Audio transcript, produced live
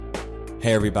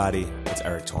Hey everybody, it's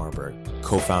Eric Torenberg,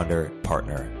 co-founder,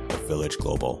 partner of Village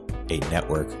Global, a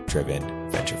network-driven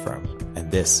venture firm.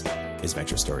 And this is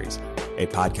Venture Stories, a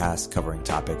podcast covering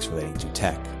topics relating to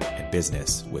tech and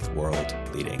business with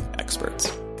world-leading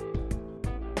experts.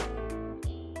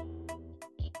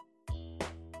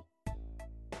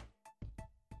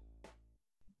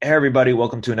 Hey everybody,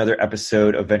 welcome to another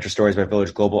episode of Venture Stories by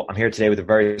Village Global. I'm here today with a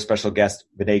very special guest,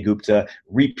 Vinay Gupta,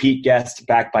 repeat guest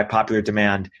backed by popular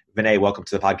demand. Vinay, welcome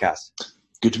to the podcast.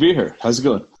 Good to be here. How's it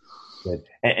going? Good.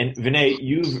 And Vinay,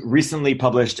 you've recently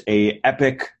published a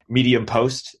epic Medium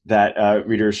post that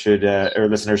readers should or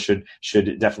listeners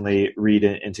should definitely read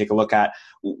and take a look at.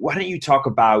 Why don't you talk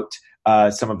about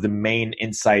some of the main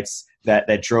insights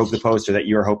that drove the post or that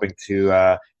you're hoping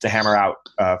to hammer out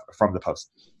from the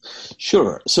post?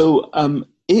 Sure. So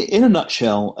in a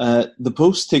nutshell, the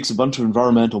post takes a bunch of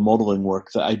environmental modeling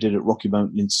work that I did at Rocky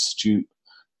Mountain Institute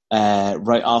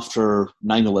right after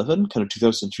 9/11, kind of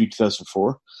 2003,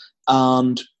 2004,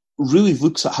 and really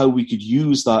looks at how we could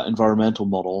use that environmental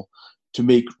model to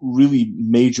make really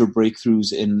major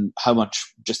breakthroughs in how much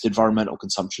just environmental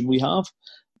consumption we have,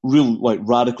 real like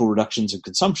radical reductions in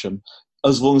consumption,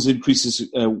 as long as increases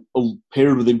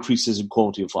paired with increases in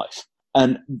quality of life.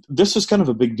 And this was kind of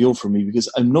a big deal for me because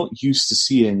I'm not used to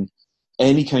seeing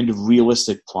any kind of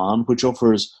realistic plan which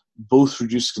offers both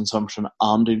reduced consumption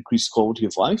and increased quality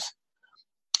of life.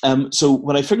 So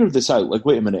when I figured this out, like,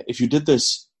 wait a minute, if you did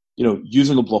this,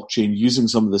 using a blockchain, using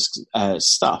some of this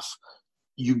stuff,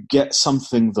 you get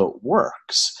something that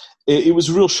works. It was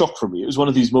a real shock for me. It was one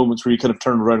of these moments where you kind of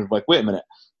turn around and like, wait a minute,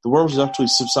 the world is actually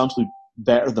substantially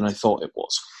better than I thought it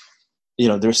was.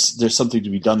 There's something to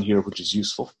be done here which is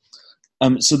useful.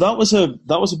 So that was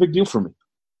a big deal for me.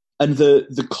 And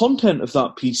the content of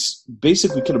that piece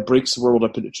basically kind of breaks the world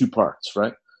up into two parts,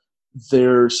 right?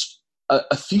 There's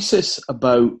a thesis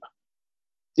about,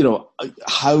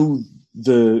 how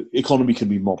the economy can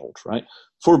be modeled, right?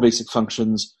 4 basic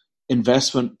functions: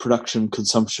 investment, production,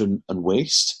 consumption, and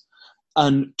waste.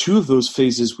 And 2 of those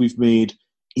phases we've made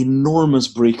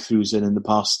enormous breakthroughs in the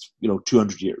past,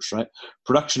 200 years, right?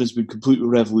 Production has been completely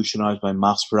revolutionized by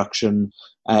mass production.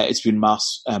 It's been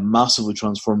massively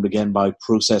transformed again by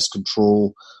process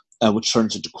control, which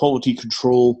turns into quality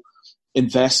control.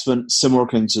 Investment, similar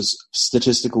kinds of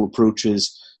statistical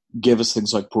approaches give us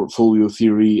things like portfolio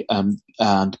theory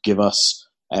and give us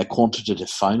quantitative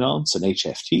finance and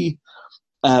HFT.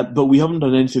 But we haven't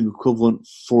done anything equivalent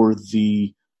for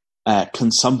the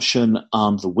consumption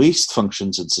and the waste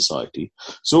functions in society.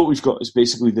 So what we've got is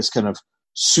basically this kind of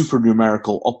super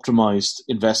numerical optimized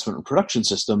investment and production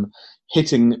system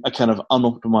hitting a kind of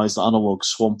unoptimized analog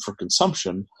swamp for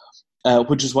consumption,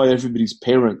 which is why everybody's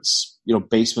parents,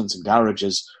 basements and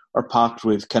garages are packed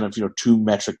with kind of, 2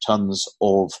 metric tons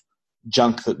of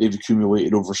junk that they've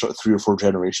accumulated over sort of 3 or 4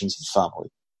 generations of the family.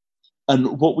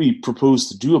 And what we propose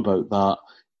to do about that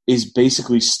is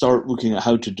basically start looking at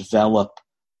how to develop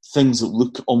things that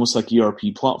look almost like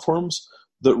ERP platforms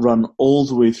that run all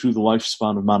the way through the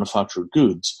lifespan of manufactured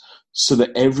goods so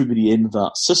that everybody in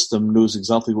that system knows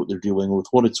exactly what they're dealing with,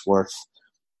 what it's worth.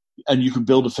 And you can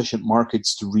build efficient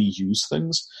markets to reuse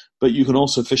things, but you can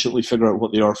also efficiently figure out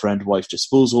what they are for end-of-life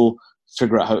disposal,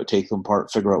 figure out how to take them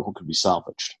apart, figure out what could be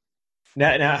salvaged.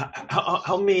 Now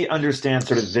help me understand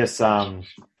sort of this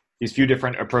these few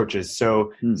different approaches.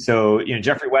 So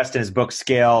Jeffrey West in his book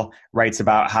Scale writes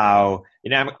about how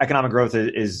economic growth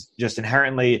is just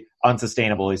inherently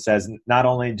unsustainable. He says not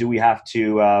only do we have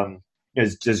to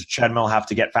does treadmill have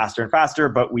to get faster and faster,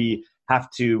 but we have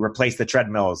to replace the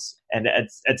treadmills. And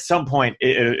at some point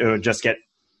it'll just get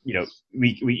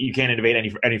you can't innovate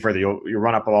any further. You'll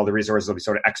run up all the resources. It'll be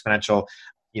sort of exponential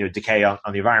decay on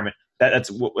the environment.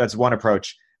 That's one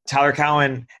approach. Tyler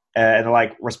Cowen and the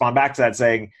like respond back to that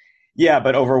saying, yeah,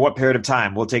 but over what period of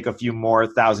time? We'll take a few more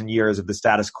 1,000 years of the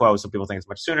status quo. Some people think it's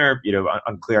much sooner,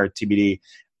 unclear, TBD.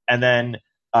 And then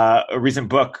a recent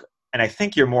book, and I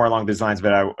think you're more along these lines,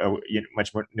 but a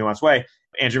much more nuanced way.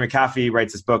 Andrew McAfee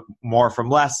writes this book, More from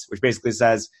Less, which basically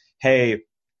says, hey,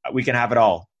 we can have it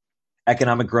all.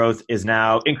 Economic growth is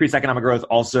now, increased economic growth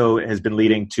also has been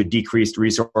leading to decreased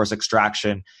resource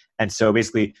extraction. And so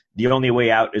basically the only way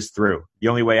out is through. The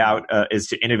only way out is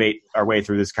to innovate our way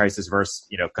through this crisis versus,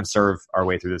 conserve our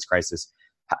way through this crisis.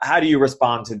 How do you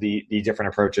respond to the different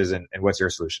approaches and what's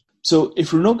your solution? So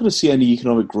if we're not going to see any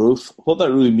economic growth, what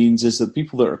that really means is that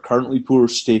people that are currently poor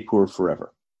stay poor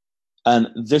forever. And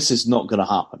this is not going to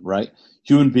happen, right?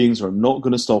 Human beings are not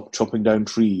going to stop chopping down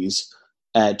trees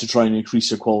to try and increase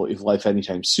their quality of life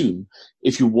anytime soon.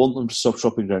 If you want them to stop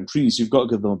chopping down trees, you've got to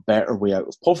give them a better way out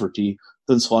of poverty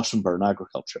than slash and burn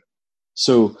agriculture.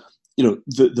 So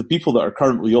the people that are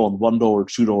currently on $1,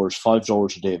 $2,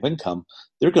 $5 a day of income,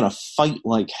 they're going to fight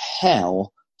like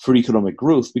hell for economic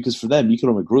growth, because for them,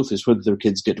 economic growth is whether their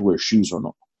kids get to wear shoes or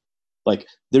not. Like,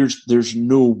 there's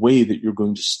no way that you're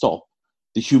going to stop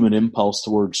the human impulse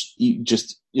towards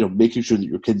just making sure that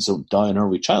your kids don't die in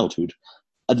early childhood,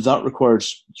 and that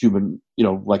requires human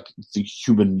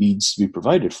needs to be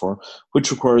provided for,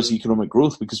 which requires economic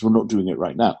growth, because we're not doing it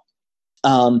right now.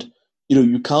 And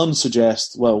you can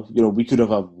suggest, well, we could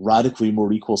have a radically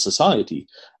more equal society,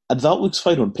 and that looks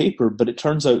fine on paper, but it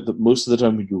turns out that most of the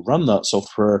time when you run that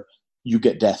software, you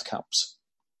get death camps.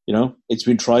 It's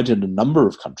been tried in a number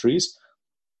of countries,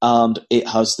 and it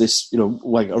has this,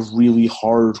 like a really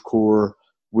hardcore,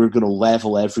 we're going to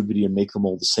level everybody and make them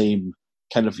all the same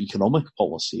kind of economic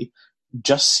policy,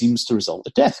 just seems to result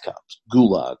in death camps,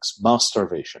 gulags, mass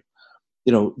starvation.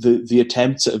 The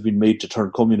attempts that have been made to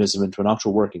turn communism into an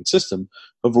actual working system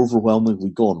have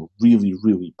overwhelmingly gone really,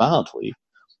 really badly.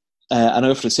 And I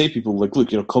often say to people, like,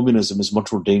 look, communism is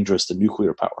much more dangerous than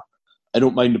nuclear power. I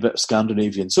don't mind a bit of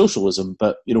Scandinavian socialism,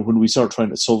 but, when we start trying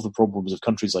to solve the problems of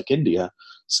countries like India,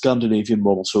 Scandinavian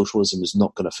model socialism is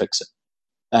not going to fix it.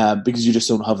 Because you just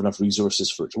don't have enough resources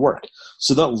for it to work.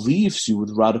 So that leaves you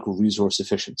with radical resource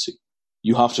efficiency.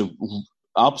 You have to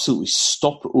absolutely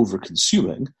stop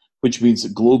over-consuming, which means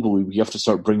that globally we have to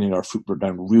start bringing our footprint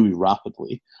down really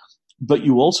rapidly. But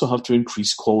you also have to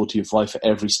increase quality of life at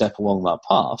every step along that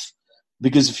path,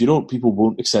 because if you don't, people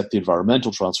won't accept the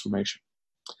environmental transformation.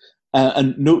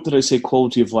 And note that I say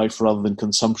quality of life rather than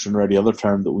consumption or any other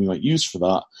term that we might use for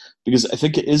that, because I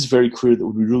think it is very clear that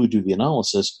when we really do the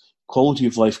analysis, quality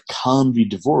of life can be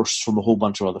divorced from a whole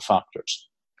bunch of other factors.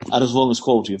 And as long as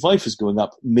quality of life is going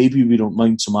up, maybe we don't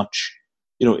mind so much,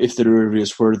 if there are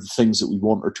areas where the things that we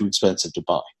want are too expensive to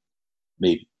buy.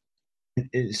 Maybe.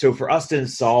 So for us to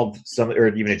solve some, or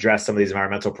even address some of these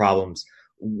environmental problems,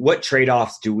 what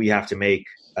trade-offs do we have to make,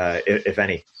 if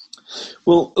any?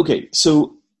 Well, okay,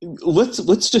 so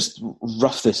let's just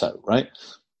rough this out, right?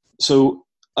 So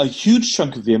a huge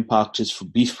chunk of the impact is for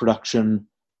beef production,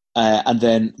 and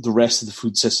then the rest of the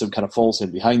food system kind of falls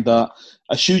in behind that.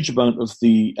 A huge amount of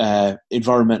the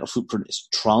environmental footprint is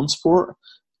transport,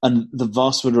 and the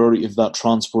vast majority of that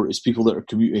transport is people that are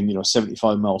commuting,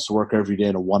 75 miles to work every day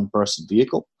in a one-person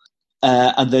vehicle.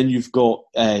 And then you've got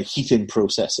heating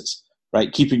processes,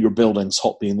 right? Keeping your buildings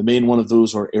hot being the main one of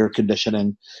those, or air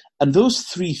conditioning. And those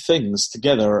three things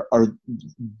together are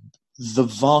the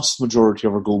vast majority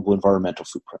of our global environmental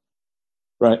footprint.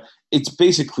 Right, it's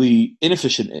basically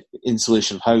inefficient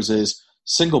insulation of houses,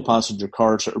 single passenger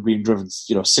cars that are being driven,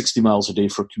 60 miles a day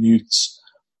for commutes.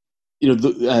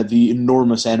 The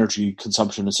enormous energy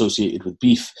consumption associated with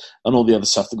beef, and all the other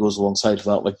stuff that goes alongside of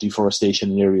that, like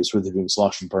deforestation in areas where they're doing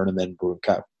slash and burn and then growing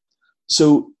cow.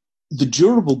 So the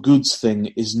durable goods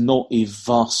thing is not a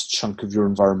vast chunk of your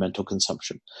environmental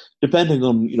consumption. Depending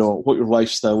on what your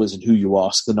lifestyle is and who you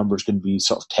ask, the numbers can be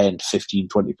sort of 10, 15,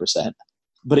 20%.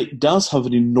 But it does have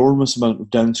an enormous amount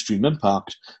of downstream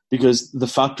impact, because the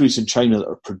factories in China that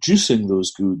are producing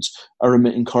those goods are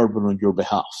emitting carbon on your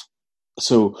behalf.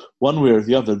 So one way or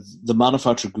the other, the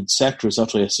manufactured goods sector is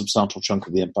actually a substantial chunk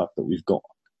of the impact that we've got.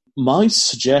 My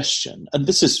suggestion, and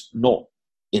this is not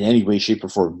in any way, shape, or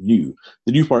form new,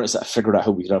 the new part is that I figured out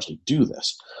how we could actually do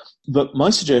this. But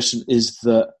my suggestion is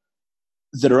that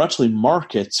there are actually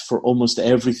markets for almost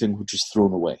everything which is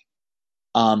thrown away.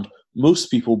 And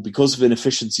most people, because of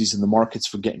inefficiencies in the markets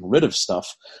for getting rid of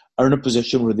stuff, are in a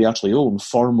position where they actually own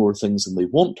far more things than they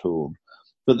want to own.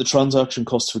 But the transaction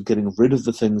costs for getting rid of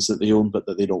the things that they own but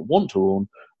that they don't want to own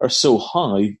are so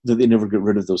high that they never get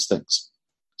rid of those things.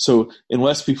 So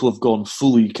unless people have gone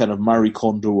fully kind of Marie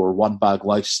Kondo or one-bag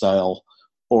lifestyle,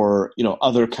 or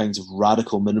other kinds of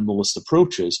radical minimalist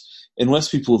approaches, unless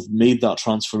people have made that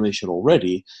transformation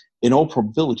already, in all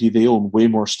probability they own way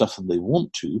more stuff than they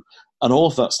want to. And all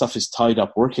of that stuff is tied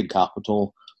up working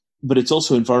capital, but it's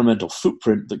also environmental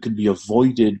footprint that could be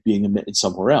avoided being emitted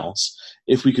somewhere else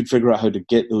if we could figure out how to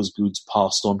get those goods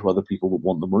passed on to other people that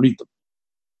want them or need them.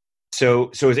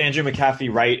 So is Andrew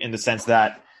McAfee right in the sense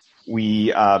that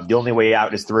we the only way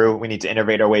out is through? We need to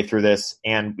innovate our way through this,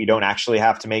 and we don't actually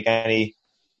have to make any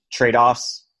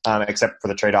trade-offs, except for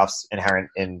the trade-offs inherent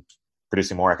in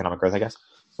producing more economic growth, I guess?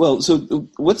 Well, so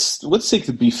let's take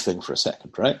the beef thing for a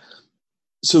second, right?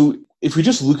 So if we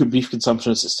just look at beef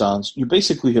consumption as it stands, you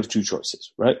basically have two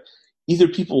choices, right? Either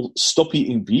people stop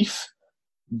eating beef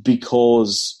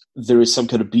because there is some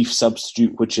kind of beef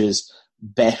substitute which is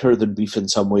better than beef in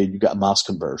some way and you get a mass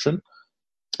conversion,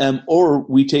 or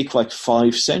we take like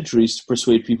 5 centuries to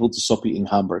persuade people to stop eating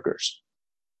hamburgers,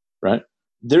 right?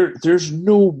 There's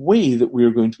no way that we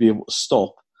are going to be able to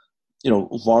stop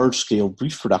large-scale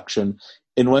beef production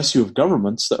unless you have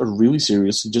governments that are really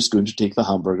seriously just going to take the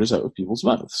hamburgers out of people's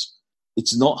mouths.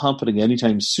 It's not happening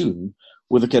anytime soon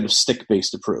with a kind of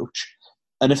stick-based approach.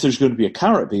 And if there's going to be a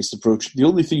carrot-based approach, the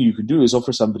only thing you can do is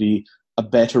offer somebody a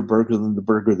better burger than the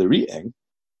burger they're eating.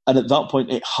 And at that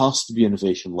point, it has to be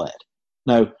innovation-led.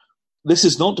 Now, this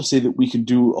is not to say that we can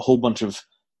do a whole bunch of,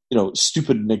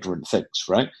 stupid and ignorant things,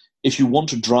 right? If you want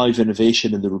to drive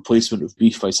innovation in the replacement of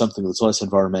beef by something that's less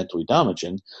environmentally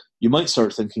damaging, you might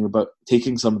start thinking about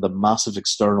taking some of the massive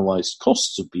externalized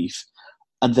costs of beef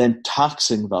and then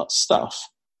taxing that stuff.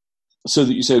 So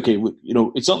that you say, okay,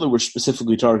 it's not that we're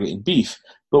specifically targeting beef,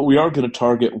 but we are going to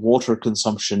target water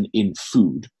consumption in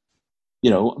food,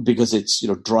 because it's,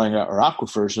 drying out our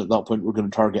aquifers. And at that point, we're going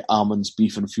to target almonds,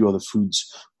 beef, and a few other foods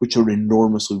which are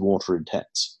enormously water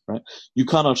intense, right? You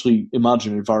can't actually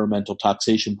imagine environmental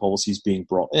taxation policies being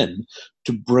brought in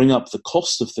to bring up the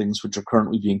cost of things which are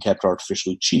currently being kept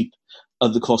artificially cheap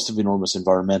at the cost of enormous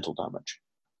environmental damage.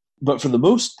 But for the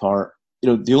most part,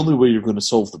 the only way you're going to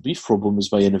solve the beef problem is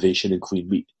by innovation in clean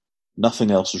meat. Nothing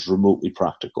else is remotely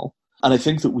practical. And I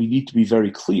think that we need to be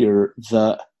very clear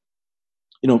that,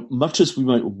 much as we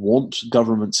might want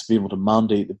governments to be able to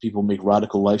mandate that people make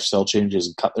radical lifestyle changes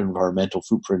and cut their environmental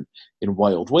footprint in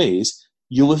wild ways,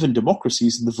 you live in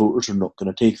democracies and the voters are not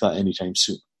going to take that anytime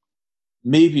soon.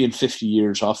 Maybe in 50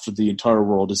 years, after the entire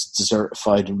world is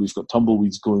desertified and we've got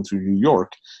tumbleweeds going through New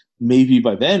York, maybe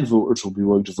by then voters will be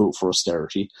willing to vote for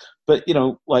austerity. But,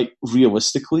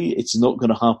 realistically, it's not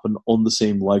going to happen on the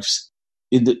same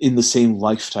in the same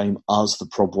lifetime as the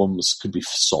problems could be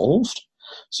solved.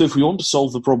 So if we want to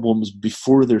solve the problems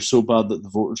before they're so bad that the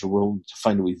voters are willing to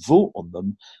finally vote on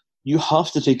them, you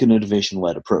have to take an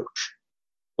innovation-led approach.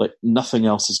 Like, nothing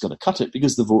else is going to cut it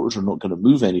because the voters are not going to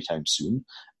move anytime soon.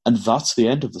 And that's the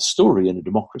end of the story in a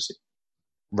democracy.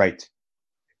 Right.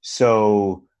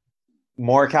 So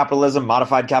more capitalism,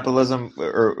 modified capitalism,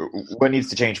 or what needs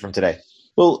to change from today?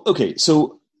 Well, okay,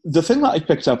 so the thing that I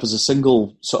picked up as a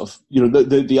single sort of,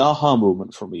 the aha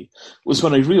moment for me was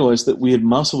when I realized that we had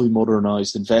massively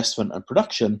modernized investment and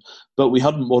production, but we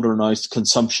hadn't modernized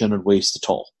consumption and waste at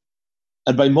all.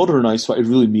 And by modernized, what I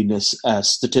really mean is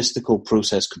statistical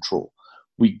process control.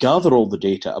 We gather all the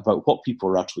data about what people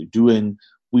are actually doing,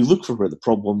 we look for where the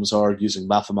problems are using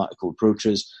mathematical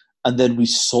approaches, and then we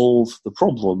solve the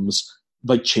problems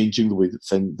by changing the way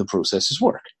that the processes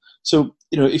work. So,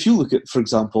 if you look at, for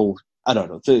example, I don't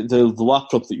know, the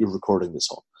laptop that you're recording this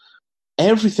on,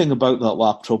 everything about that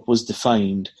laptop was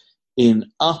defined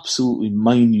in absolutely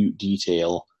minute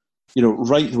detail,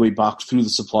 right the way back through the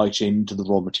supply chain to the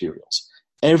raw materials.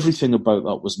 Everything about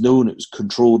that was known, it was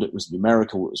controlled, it was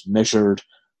numerical, it was measured,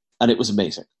 and it was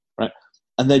amazing, right?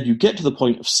 And then you get to the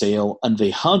point of sale and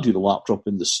they hand you the laptop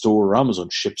in the store, or Amazon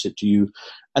ships it to you.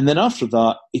 And then after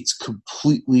that, it's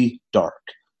completely dark.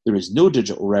 There is no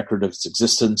digital record of its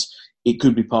existence. It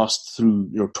could be passed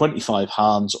through 25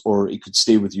 hands, or it could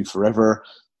stay with you forever.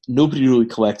 Nobody really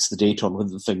collects the data on whether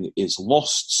the thing is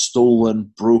lost,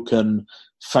 stolen, broken,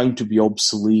 found to be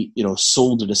obsolete,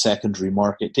 sold in a secondary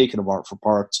market, taken apart for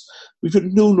parts. We've got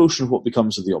no notion of what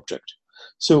becomes of the object.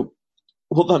 So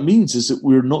what that means is that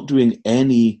we're not doing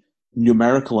any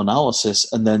numerical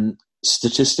analysis and then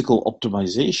statistical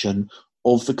optimization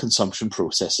of the consumption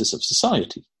processes of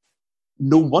society.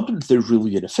 No wonder they're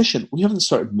really inefficient. We haven't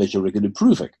started measuring and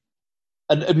improving.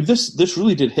 And I mean, this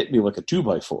really did hit me like a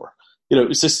 2x4. It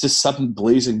was just this sudden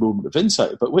blazing moment of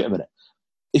insight. But wait a minute.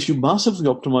 If you massively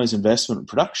optimize investment and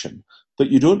production, but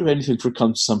you don't do anything for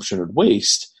consumption and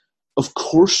waste, of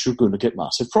course you're going to get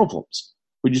massive problems.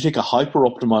 When you take a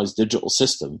hyper-optimized digital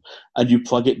system and you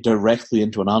plug it directly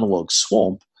into an analog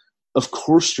swamp, of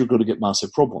course you're going to get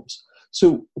massive problems.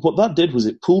 So what that did was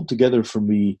it pulled together for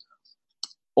me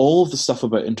all of the stuff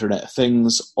about Internet of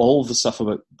Things, all of the stuff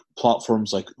about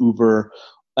platforms like Uber,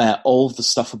 all of the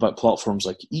stuff about platforms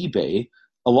like eBay,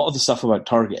 a lot of the stuff about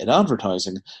targeted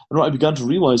advertising. And what I began to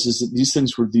realize is that these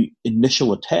things were the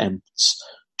initial attempts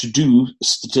to do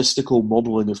statistical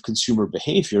modeling of consumer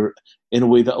behavior in a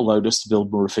way that allowed us to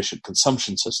build more efficient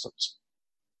consumption systems.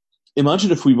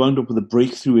 Imagine if we wound up with a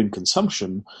breakthrough in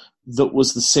consumption that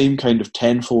was the same kind of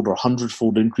 10-fold or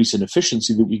 100-fold increase in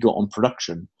efficiency that we got on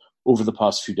production over the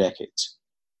past few decades.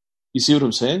 You see what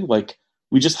I'm saying? Like,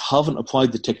 we just haven't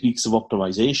applied the techniques of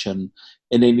optimization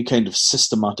in any kind of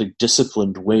systematic,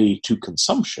 disciplined way to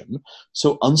consumption.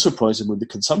 So unsurprisingly, the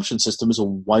consumption system is a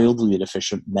wildly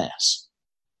inefficient mess.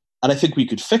 And I think we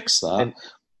could fix that,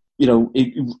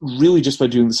 really just by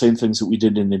doing the same things that we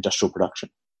did in industrial production.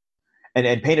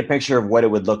 And paint a picture of what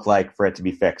it would look like for it to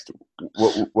be fixed.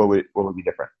 What would be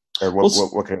different? Or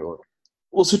what could it look like?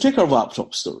 Well, so take our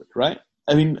laptop story, right?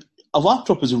 I mean, a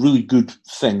laptop is a really good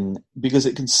thing because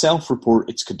it can self-report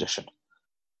its condition,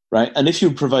 right? And if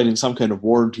you're providing some kind of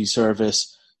warranty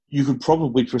service, you could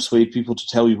probably persuade people to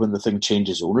tell you when the thing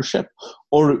changes ownership,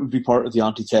 or it would be part of the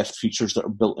anti-theft features that are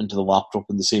built into the laptop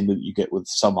in the same way that you get with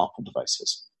some Apple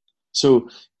devices. So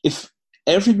if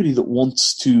everybody that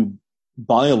wants to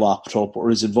buy a laptop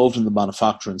or is involved in the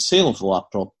manufacture and sale of the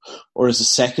laptop, or is a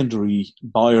secondary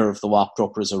buyer of the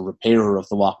laptop, or is a repairer of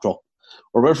the laptop,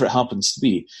 or wherever it happens to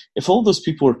be, if all those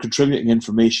people are contributing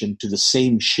information to the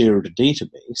same shared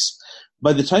database,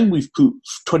 by the time we've put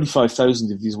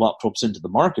 25,000 of these laptops into the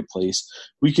marketplace,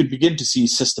 we could begin to see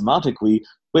systematically,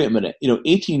 wait a minute,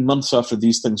 18 months after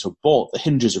these things are bought, the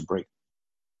hinges are breaking,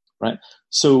 right?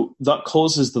 So that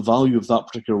causes the value of that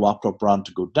particular laptop brand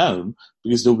to go down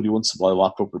because nobody wants to buy a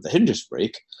laptop where the hinges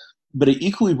break, but it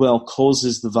equally well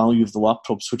causes the value of the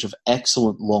laptops which have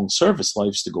excellent long service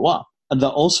lives to go up, and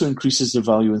that also increases their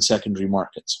value in secondary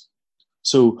markets.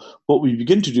 So what we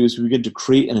begin to do is we begin to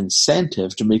create an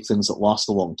incentive to make things that last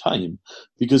a long time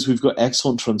because we've got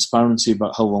excellent transparency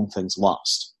about how long things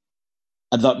last.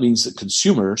 And that means that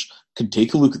consumers can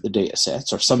take a look at the data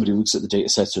sets, or somebody looks at the data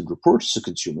sets and reports to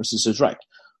consumers and says, right,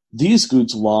 these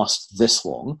goods last this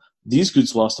long, these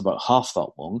goods last about half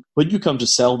that long. When you come to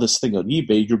sell this thing on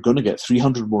eBay, you're going to get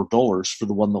 $300 more for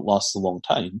the one that lasts a long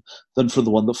time than for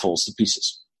the one that falls to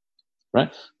pieces. Right?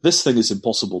 This thing is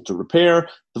impossible to repair.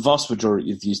 The vast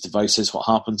majority of these devices, what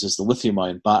happens is the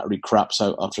lithium-ion battery craps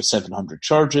out after 700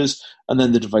 charges, and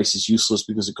then the device is useless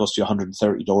because it costs you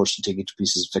 $130 to take it to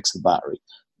pieces and fix the battery.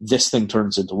 This thing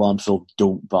turns into landfill.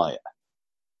 Don't buy it.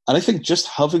 And I think just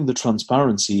having the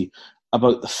transparency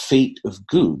about the fate of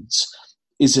goods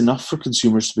is enough for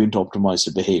consumers to begin to optimize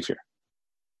their behavior.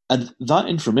 And that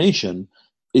information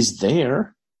is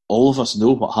there. All of us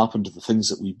know what happened to the things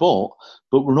that we bought,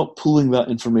 but we're not pulling that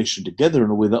information together in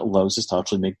a way that allows us to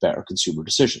actually make better consumer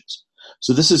decisions.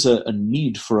 So this is a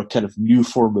need for a kind of new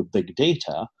form of big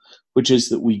data, which is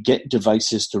that we get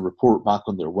devices to report back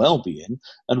on their well-being,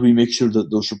 and we make sure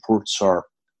that those reports are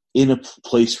in a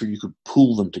place where you could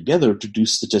pull them together to do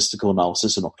statistical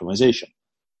analysis and optimization.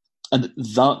 And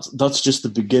that's just the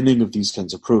beginning of these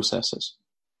kinds of processes.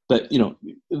 But,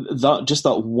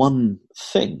 that one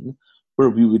thing where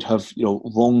we would have,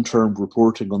 long-term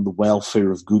reporting on the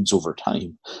welfare of goods over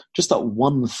time. Just that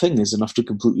one thing is enough to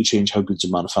completely change how goods are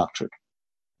manufactured.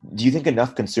 Do you think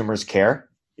enough consumers care,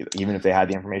 even if they had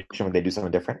the information, would they do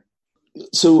something different?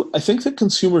 So I think that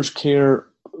consumers care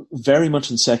very much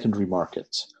in secondary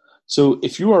markets. So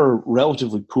if you are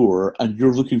relatively poor and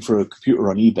you're looking for a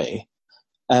computer on eBay,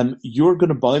 you're going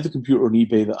to buy the computer on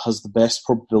eBay that has the best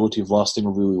probability of lasting a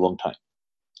really long time.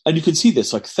 And you can see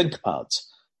this like ThinkPads.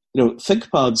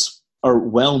 ThinkPads are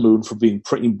well known for being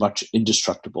pretty much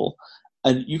indestructible.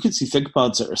 And you can see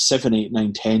ThinkPads that are 7, 8,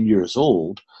 9, 10 years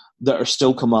old that are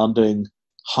still commanding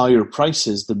higher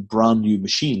prices than brand new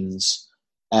machines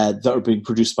that are being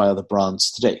produced by other brands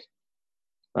today.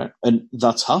 Right? And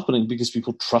that's happening because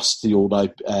people trust the old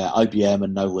IBM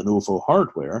and now Lenovo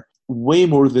hardware way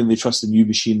more than they trust a new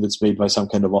machine that's made by some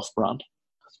kind of off-brand.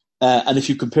 And if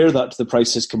you compare that to the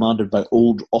prices commanded by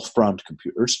old off-brand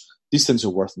computers, these things are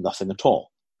worth nothing at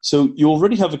all. So you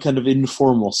already have a kind of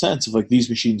informal sense of like these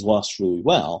machines last really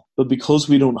well, but because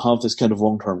we don't have this kind of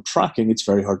long-term tracking, it's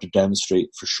very hard to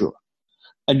demonstrate for sure.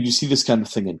 And you see this kind of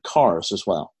thing in cars as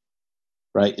well,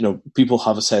 right? People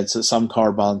have a sense that some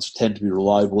car brands tend to be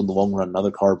reliable in the long run and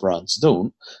other car brands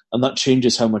don't, and that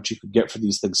changes how much you could get for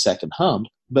these things secondhand,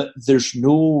 but there's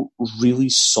no really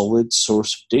solid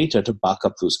source of data to back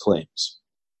up those claims.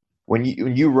 When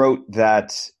you wrote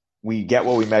that we get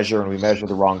what we measure and we measure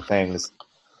the wrong things,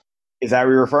 is that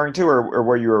what you're referring to, or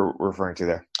what you were referring to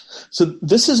there? So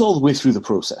this is all the way through the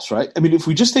process, right? I mean, if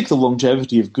we just take the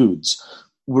longevity of goods,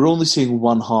 we're only seeing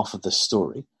one half of this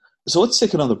story. So let's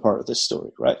take another part of this story,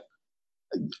 right?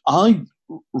 I,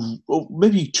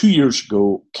 maybe 2 years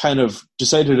ago, kind of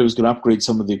decided I was going to upgrade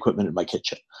some of the equipment in my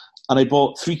kitchen. And I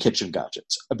bought 3 kitchen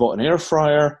gadgets. I bought an air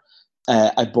fryer,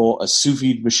 I bought a sous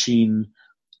vide machine,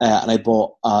 and I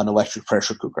bought an electric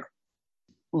pressure cooker.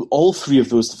 All 3 of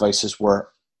those devices were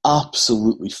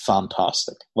absolutely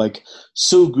fantastic. Like,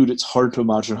 so good it's hard to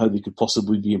imagine how they could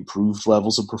possibly be improved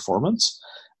levels of performance.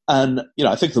 And,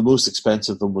 I think the most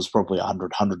expensive of them was probably $100,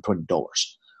 $120.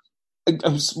 I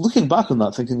was looking back on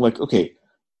that thinking like, okay,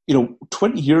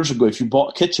 20 years ago, if you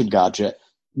bought a kitchen gadget,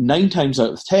 9 times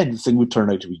out of 10, the thing would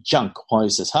turn out to be junk. Why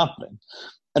is this happening?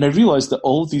 And I realized that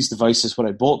all of these devices, when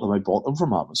I bought them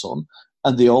from Amazon,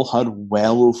 and they all had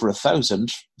well over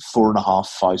 1,000 4.5,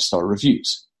 5-star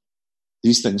reviews.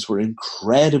 These things were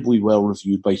incredibly well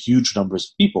reviewed by huge numbers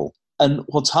of people. And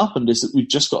what's happened is that we've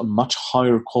just got much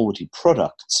higher quality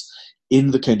products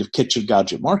in the kind of kitchen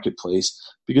gadget marketplace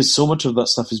because so much of that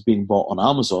stuff is being bought on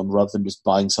Amazon rather than just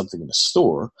buying something in a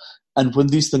store. And when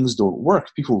these things don't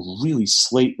work, people really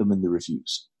slate them in the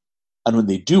reviews. And when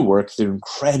they do work, they're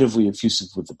incredibly effusive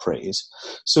with the praise.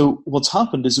 So what's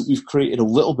happened is that we've created a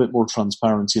little bit more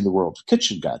transparency in the world of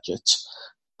kitchen gadgets.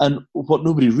 And what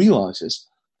nobody realizes,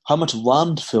 how much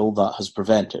landfill that has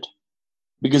prevented.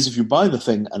 Because if you buy the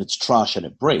thing and it's trash and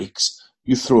it breaks,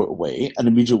 you throw it away and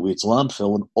immediately it's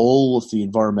landfill, and all of the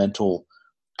environmental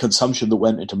consumption that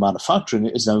went into manufacturing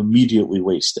it is now immediately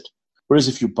wasted. Whereas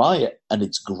if you buy it and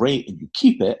it's great and you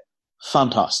keep it,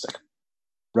 fantastic.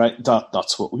 Right?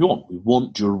 That's what we want. We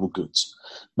want durable goods.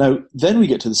 Now, then we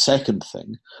get to the second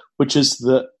thing, which is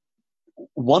that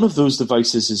one of those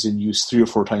devices is in use 3 or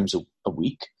 4 times a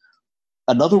week.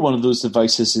 Another one of those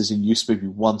devices is in use maybe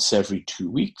once every 2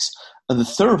 weeks. And the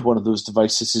third one of those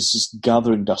devices is just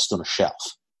gathering dust on a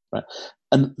shelf. Right?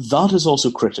 And that is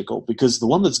also critical because the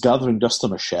one that's gathering dust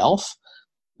on a shelf,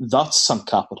 that's sunk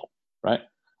capital. Right?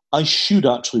 I should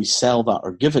actually sell that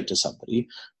or give it to somebody,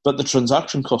 but the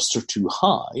transaction costs are too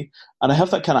high. And I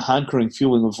have that kind of hankering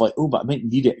feeling of like, oh, but I might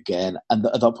need it again. And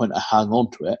at that point, I hang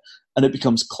on to it and it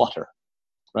becomes clutter.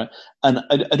 Right? And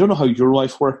I don't know how your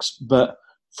life works, but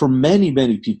for many,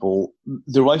 many people,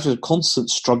 their life is a constant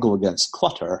struggle against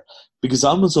clutter because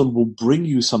Amazon will bring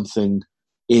you something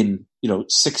in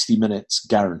 60 minutes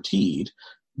guaranteed,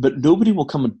 but nobody will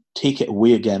come and take it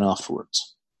away again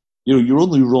afterwards. Your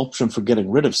only option for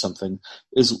getting rid of something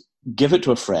is give it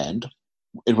to a friend,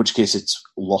 in which case it's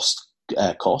lost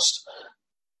cost,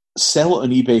 sell it on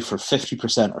eBay for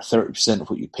 50% or 30% of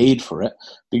what you paid for it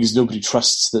because nobody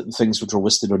trusts that the things which are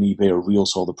listed on eBay are real,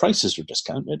 so all the prices are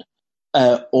discounted.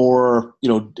 Or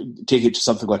take it to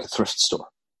something like a thrift store,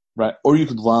 right? Or you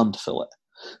could landfill it.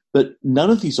 But none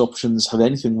of these options have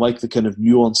anything like the kind of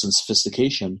nuance and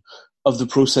sophistication of the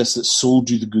process that sold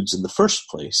you the goods in the first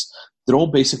place. They're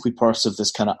all basically parts of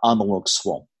this kind of analog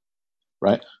swamp,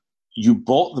 right? You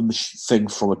bought the thing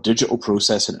from a digital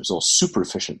process and it was all super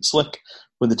efficient and slick.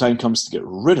 When the time comes to get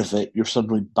rid of it, you're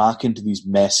suddenly back into these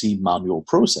messy manual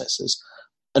processes.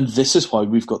 And this is why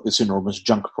we've got this enormous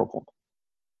junk problem.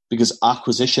 Because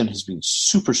acquisition has been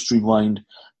super streamlined,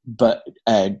 but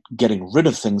getting rid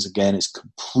of things again is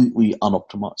completely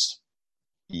unoptimized.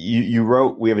 You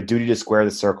wrote, we have a duty to square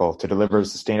the circle, to deliver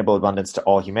sustainable abundance to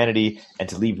all humanity, and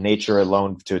to leave nature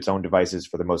alone to its own devices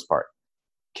for the most part.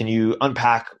 Can you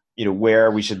unpack,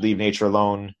 where we should leave nature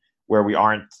alone, where we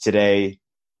aren't today,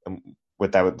 and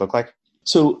what that would look like?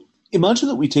 So imagine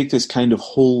that we take this kind of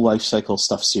whole life cycle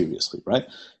stuff seriously, right?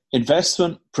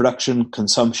 Investment, production,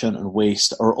 consumption, and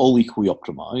waste are all equally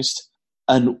optimized.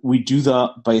 And we do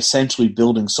that by essentially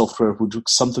building software which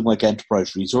looks something like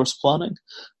enterprise resource planning,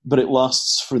 but it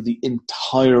lasts for the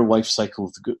entire life cycle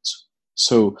of the goods.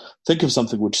 So think of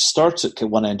something which starts at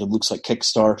one end and looks like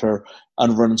Kickstarter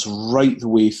and runs right the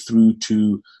way through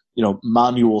to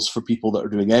manuals for people that are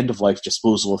doing end-of-life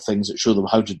disposal of things that show them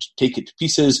how to take it to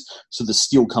pieces so the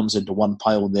steel comes into one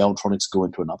pile and the electronics go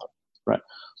into another, right?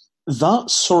 That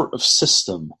sort of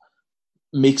system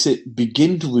makes it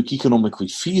begin to look economically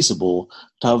feasible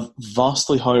to have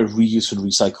vastly higher reuse and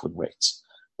recycling rates.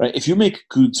 Right? If you make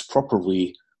goods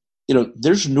properly,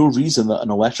 there's no reason that an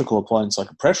electrical appliance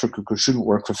like a pressure cooker shouldn't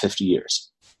work for 50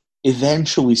 years.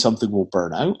 Eventually something will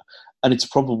burn out, and it's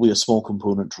probably a small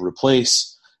component to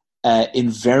replace. In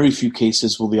very few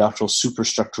cases will the actual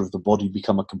superstructure of the body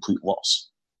become a complete loss.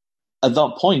 At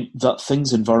that point, that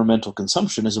thing's environmental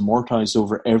consumption is amortized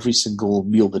over every single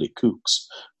meal that it cooks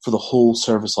for the whole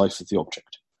service life of the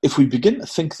object. If we begin to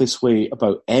think this way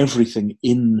about everything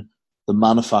in the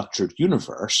manufactured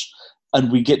universe,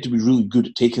 and we get to be really good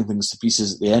at taking things to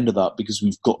pieces at the end of that because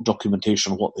we've got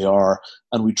documentation of what they are,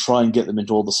 and we try and get them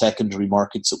into all the secondary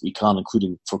markets that we can,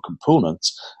 including for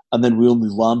components, and then we only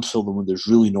landfill them when there's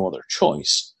really no other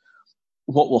choice,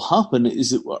 what will happen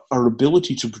is that our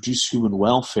ability to produce human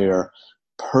welfare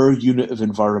per unit of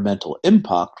environmental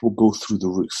impact will go through the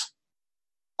roof.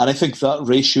 And I think that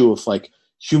ratio of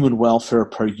human welfare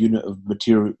per unit of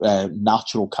material,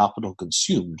 natural capital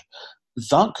consumed,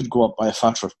 that could go up by a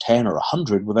factor of 10 or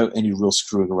 100 without any real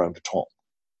screwing around at all.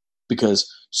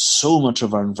 Because so much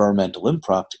of our environmental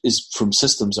impact is from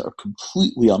systems that are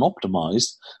completely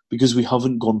unoptimized because we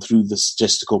haven't gone through the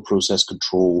statistical process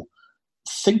control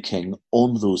thinking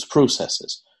on those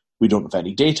processes. We don't have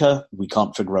any data. We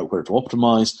can't figure out where to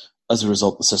optimize. As a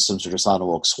result, the systems are just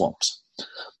analog swamps.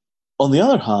 On the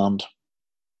other hand,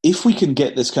 if we can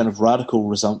get this kind of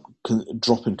radical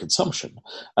drop in consumption,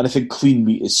 and I think clean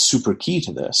meat is super key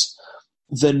to this,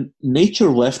 then nature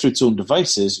left to its own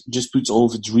devices just puts all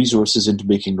of its resources into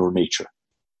making more nature.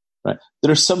 Right?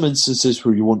 There are some instances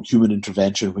where you want human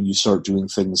intervention when you start doing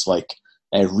things like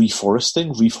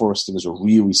reforesting. Reforesting is a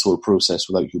really slow process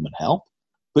without human help.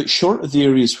 But short of the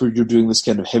areas where you're doing this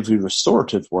kind of heavy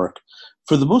restorative work,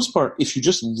 for the most part, if you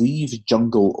just leave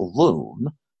jungle alone,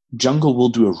 jungle will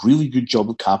do a really good job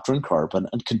of capturing carbon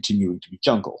and continuing to be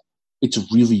jungle. It's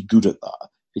really good at that.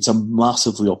 It's a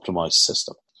massively optimized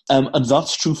system. And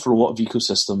that's true for a lot of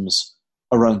ecosystems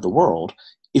around the world.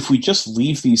 If we just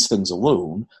leave these things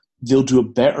alone, they'll do a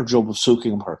better job of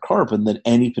soaking up our carbon than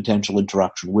any potential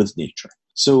interaction with nature.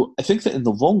 So I think that in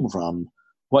the long run,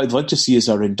 what I'd like to see is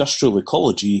our industrial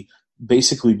ecology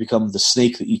basically become the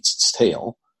snake that eats its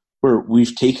tail, where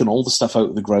we've taken all the stuff out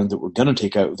of the ground that we're going to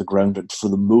take out of the ground, and for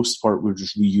the most part, we're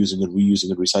just reusing and reusing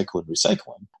and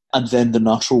recycling. And then the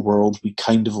natural world, we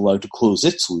kind of allow to close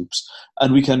its loops,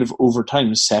 and we kind of, over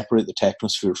time, separate the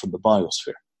technosphere from the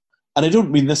biosphere. And I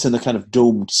don't mean this in a kind of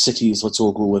domed cities, let's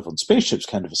all go live on spaceships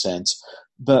kind of a sense,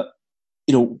 but,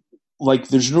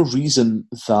 there's no reason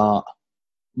that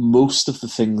most of the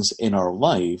things in our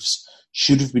lives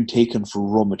should have been taken for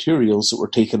raw materials that were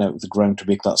taken out of the ground to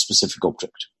make that specific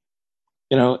object.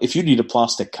 If you need a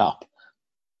plastic cap,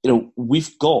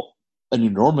 we've got an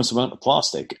enormous amount of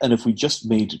plastic, and if we just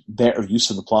made better use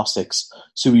of the plastics,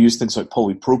 so we use things like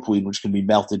polypropylene, which can be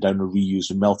melted down or reused,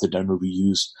 and melted down or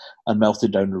reused, and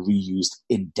melted down or reused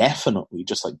indefinitely,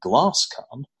 just like glass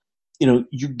can,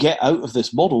 you get out of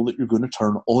this model that you're going to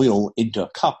turn oil into a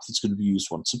cup that's going to be used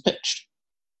once and pitched.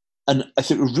 And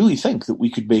we really think that we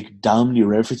could make damn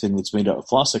near everything that's made out of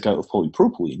plastic out of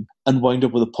polypropylene and wind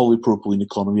up with a polypropylene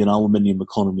economy, an aluminium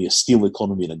economy, a steel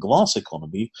economy, and a glass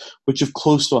economy, which have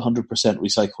close to 100%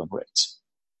 recycling rates.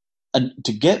 And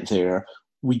to get there,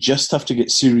 we just have to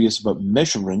get serious about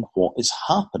measuring what is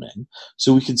happening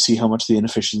so we can see how much the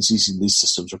inefficiencies in these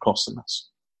systems are costing us.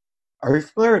 Are you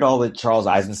familiar at all with Charles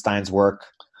Eisenstein's work,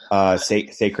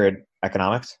 Sacred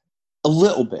Economics? A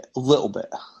little bit.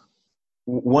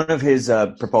 One of his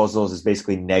proposals is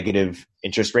basically negative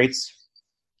interest rates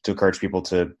to encourage people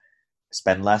to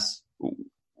spend less.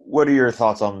 What are your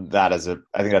thoughts on that? I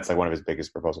think that's one of his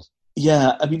biggest proposals.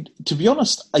 Yeah, to be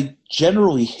honest, I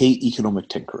generally hate economic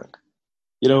tinkering.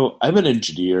 I'm an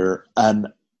engineer, and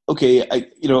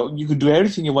you can do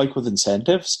everything you like with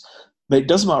incentives, but it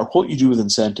doesn't matter what you do with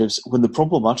incentives. When the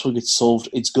problem actually gets solved,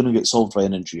 it's going to get solved by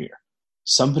an engineer.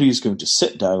 Somebody is going to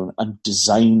sit down and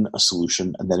design a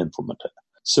solution and then implement it.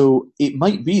 So it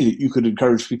might be that you could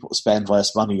encourage people to spend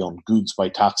less money on goods by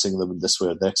taxing them in this way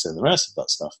or next and the rest of that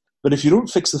stuff. But if you don't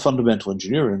fix the fundamental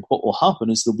engineering, what will happen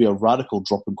is there'll be a radical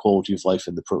drop in quality of life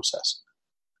in the process.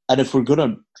 And if we're going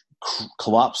to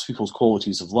collapse people's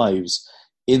qualities of lives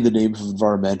in the name of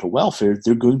environmental welfare,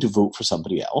 they're going to vote for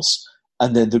somebody else.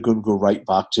 And then they're going to go right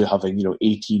back to having,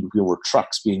 18-wheeler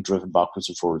trucks being driven backwards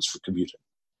and forwards for commuting.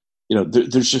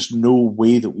 There's just no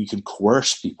way that we can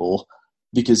coerce people,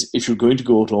 because if you're going to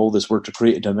go to all this work to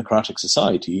create a democratic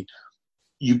society,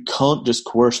 you can't just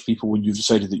coerce people when you've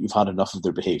decided that you've had enough of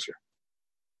their behavior,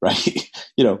 right?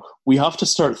 We have to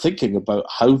start thinking about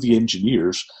how the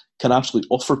engineers can actually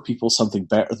offer people something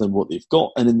better than what they've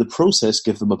got, and in the process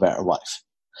give them a better life.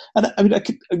 And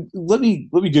let me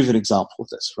give you an example of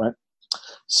this, right?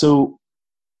 So,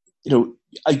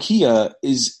 IKEA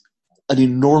is an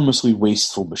enormously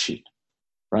wasteful machine,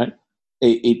 right?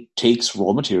 It takes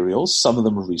raw materials, some of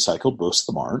them are recycled, most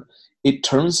of them aren't. It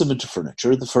turns them into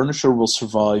furniture. The furniture will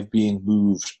survive being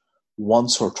moved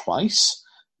once or twice,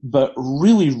 but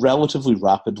really relatively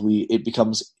rapidly it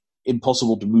becomes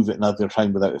impossible to move it another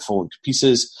time without it falling to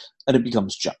pieces, and it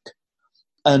becomes junk.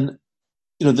 And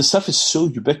the stuff is so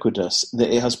ubiquitous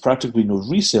that it has practically no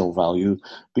resale value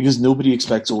because nobody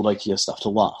expects old IKEA stuff to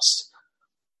last.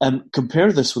 And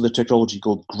compare this with a technology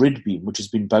called grid beam, which has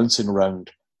been bouncing around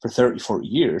for 30, 40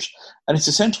 years, and it's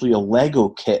essentially a Lego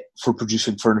kit for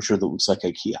producing furniture that looks like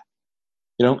IKEA.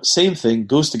 Same thing,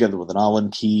 goes together with an Allen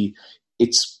key.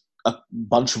 It's a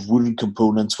bunch of wooden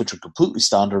components which are completely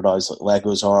standardized like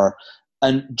Legos are,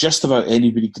 and just about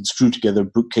anybody can screw together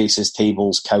bookcases,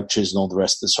 tables, couches, and all the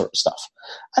rest of this sort of stuff.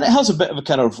 And it has a bit of a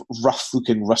kind of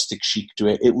rough-looking, rustic chic to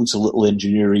it. It looks a little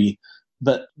engineer-y,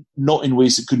 but not in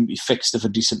ways that couldn't be fixed if a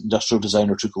decent industrial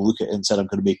designer took a look at it and said, I'm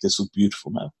going to make this look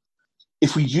beautiful now.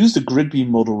 If we use the grid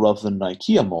beam model rather than an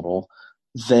IKEA model,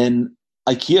 then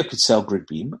IKEA could sell grid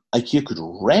beam, IKEA could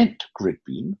rent grid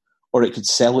beam, or it could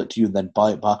sell it to you and then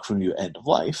buy it back from you at end of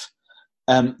life.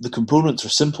 The components are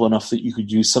simple enough that you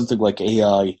could use something like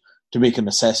AI to make an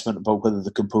assessment about whether the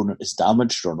component is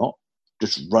damaged or not.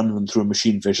 Just run them through a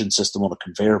machine vision system on a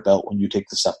conveyor belt when you take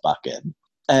the stuff back in.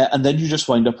 And then you just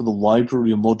wind up with a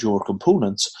library of modular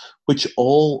components, which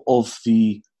all of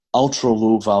the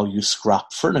ultra-low-value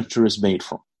scrap furniture is made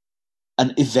from.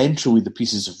 And eventually the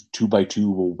pieces of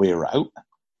 2x2 will wear out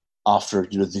after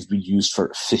they've been used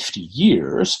for 50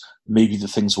 years. Maybe the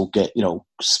things will get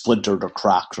splintered or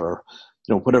cracked or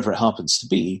whatever it happens to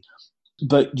be.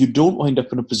 But you don't wind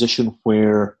up in a position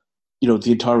where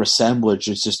the entire assemblage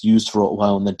is just used for a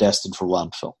while and then destined for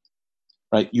landfill.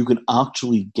 Right? You can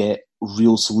actually get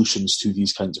real solutions to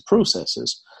these kinds of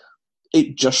processes.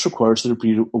 It just requires there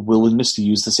be a willingness to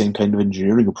use the same kind of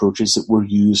engineering approaches that were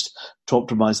used to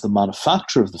optimize the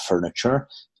manufacture of the furniture,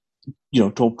 to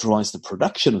optimize the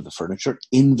production of the furniture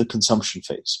in the consumption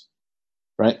phase.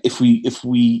 Right? If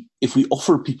we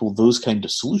offer people those kind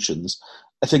of solutions,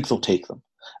 I think they'll take them.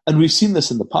 And we've seen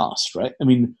this in the past, right? I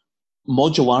mean,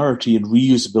 modularity and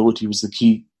reusability was the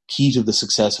key to the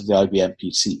success of the IBM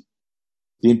PC.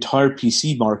 The entire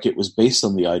PC market was based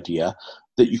on the idea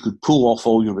that you could pull off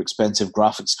all your expensive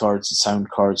graphics cards and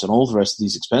sound cards and all the rest of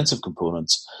these expensive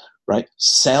components, right?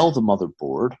 Sell the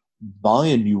motherboard, buy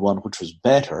a new one which was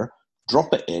better,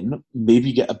 drop it in,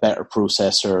 maybe get a better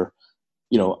processor,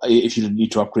 if you didn't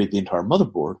need to upgrade the entire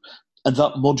motherboard. And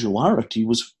that modularity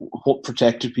was what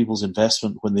protected people's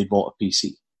investment when they bought a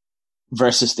PC.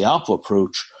 Versus the Apple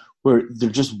approach, where there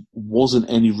just wasn't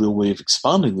any real way of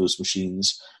expanding those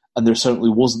machines, and there certainly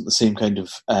wasn't the same kind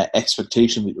of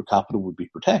expectation that your capital would be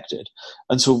protected.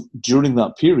 And so during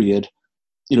that period,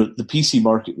 the PC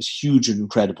market was huge and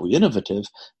incredibly innovative,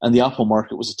 and the Apple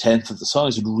market was a tenth of the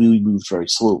size and really moved very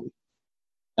slowly.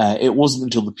 It wasn't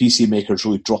until the PC makers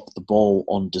really dropped the ball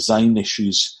on design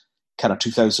issues, kind of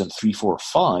 2003, 4,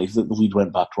 5, that the lead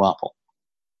went back to Apple.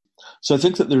 So I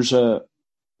think that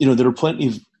there are plenty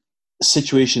of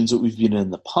situations that we've been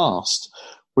in the past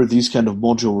where these kind of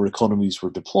modular economies were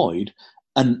deployed.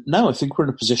 And now I think we're in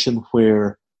a position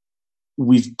where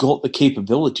we've got the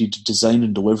capability to design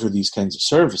and deliver these kinds of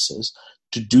services,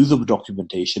 to do the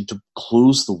documentation, to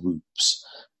close the loops,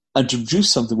 and to produce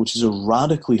something which is a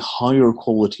radically higher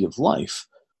quality of life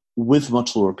with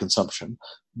much lower consumption,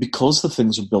 because the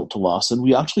things are built to last. And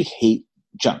we actually hate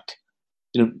junk.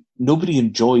 Nobody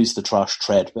enjoys the trash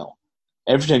treadmill.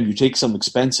 Every time you take some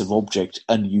expensive object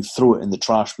and you throw it in the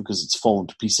trash because it's fallen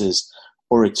to pieces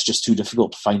or it's just too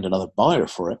difficult to find another buyer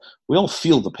for it, we all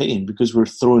feel the pain because we're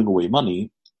throwing away money,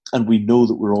 and we know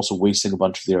that we're also wasting a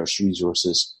bunch of the Earth's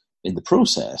resources in the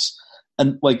process.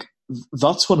 And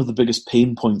that's one of the biggest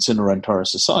pain points in our entire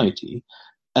society,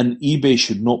 and eBay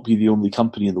should not be the only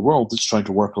company in the world that's trying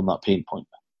to work on that pain point.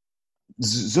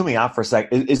 Zooming out for a sec,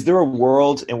 is there a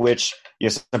world in which,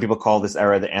 some people call this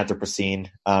era the Anthropocene?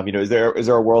 Is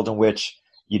there a world in which,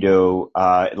 in the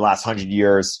last 100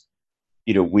 years,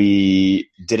 we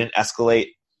didn't escalate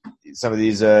some of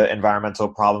these environmental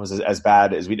problems as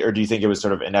bad as or do you think it was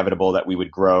sort of inevitable that we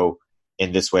would grow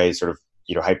in this way, sort of,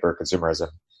 hyper consumerism?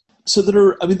 So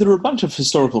there are a bunch of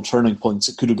historical turning points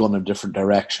that could have gone in a different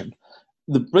direction.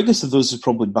 The biggest of those is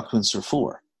probably Buckminster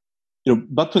Fuller.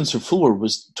 Buckminster Fuller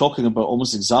was talking about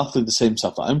almost exactly the same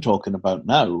stuff that I'm talking about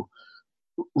now,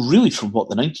 really from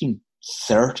the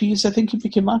 1930s, I think he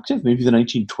became active, maybe the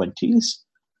 1920s.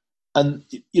 And,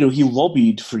 he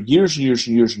lobbied for years and years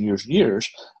and years and years and years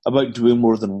about doing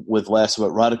more than with less,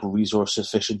 about radical resource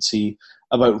efficiency,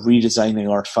 about redesigning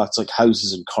artifacts like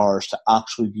houses and cars to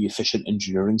actually be efficient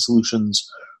engineering solutions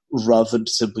rather than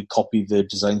to simply copy the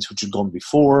designs which had gone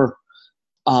before.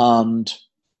 And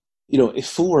if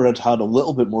Fuller had had a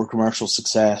little bit more commercial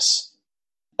success,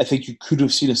 I think you could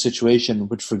have seen a situation in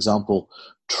which, for example,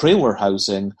 trailer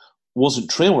housing wasn't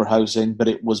trailer housing, but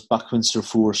it was Buckminster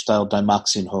Fuller-style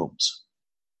Dymaxion homes.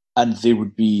 And they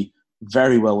would be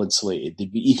very well insulated.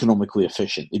 They'd be economically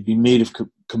efficient. They'd be made of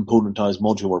componentized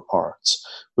modular parts.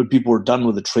 When people were done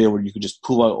with a trailer, you could just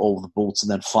pull out all of the bolts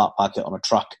and then flat pack it on a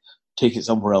truck, take it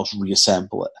somewhere else,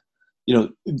 reassemble it.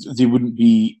 They wouldn't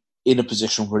be in a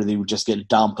position where they would just get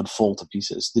damp and fall to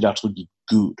pieces. They'd actually be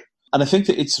good. And I think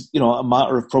that it's a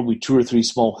matter of probably 2 or 3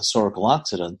 small historical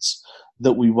accidents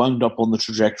that we wound up on the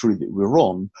trajectory that we were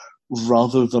on,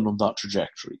 rather than on that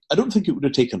trajectory. I don't think it would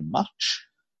have taken much.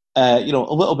 A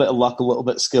little bit of luck, a little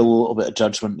bit of skill, a little bit of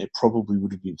judgment, it probably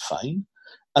would have been fine.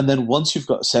 And then once you've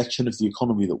got a section of the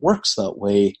economy that works that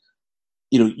way,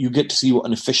 you get to see what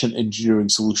an efficient engineering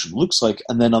solution looks like,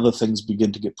 and then other things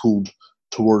begin to get pulled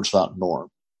towards that norm.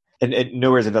 And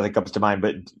nowhere that nothing comes to mind,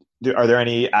 but are there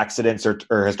any accidents or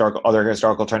other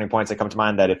historical turning points that come to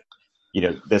mind that if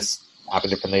this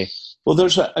happened differently? Well,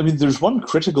 there's one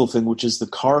critical thing, which is the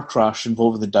car crash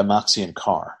involving the Dymaxion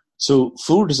car. So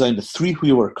Fuller designed a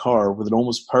 3-wheeler car with an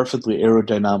almost perfectly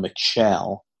aerodynamic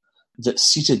shell that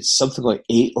seated something like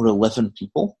 8 or 11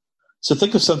 people. So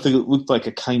think of something that looked like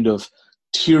a kind of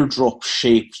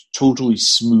teardrop-shaped, totally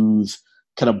smooth,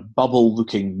 kind of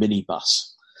bubble-looking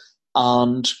minibus.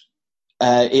 And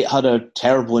it had a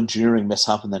terrible engineering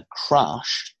mishap and then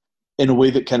crashed in a way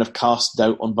that kind of cast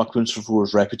doubt on Buckminster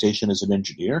Fuller's reputation as an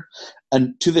engineer.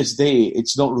 And to this day,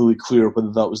 it's not really clear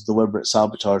whether that was deliberate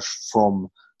sabotage from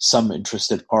some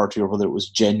interested party or whether it was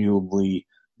genuinely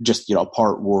just, a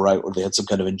part wore out or they had some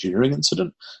kind of engineering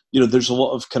incident. There's a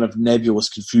lot of kind of nebulous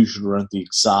confusion around the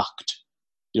exact,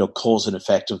 cause and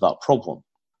effect of that problem.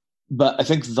 But I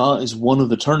think that is one of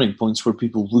the turning points where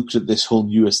people looked at this whole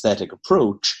new aesthetic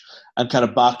approach and kind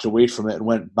of backed away from it and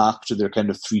went back to their kind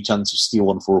of 3 tons of steel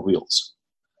on 4 wheels.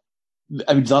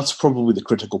 I mean, that's probably the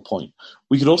critical point.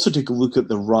 We could also take a look at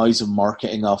the rise of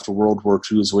marketing after World War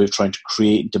II as a way of trying to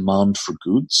create demand for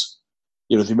goods.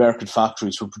 The American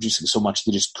factories were producing so much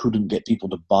they just couldn't get people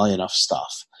to buy enough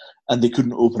stuff, and they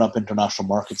couldn't open up international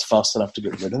markets fast enough to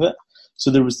get rid of it.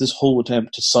 So there was this whole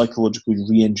attempt to psychologically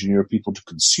re-engineer people to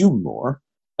consume more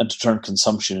and to turn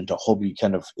consumption into a hobby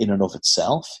kind of in and of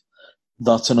itself.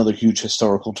 That's another huge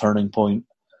historical turning point.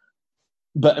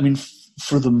 But, I mean,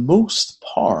 for the most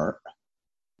part,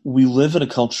 we live in a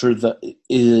culture that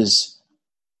is,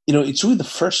 it's really the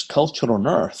first culture on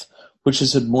Earth which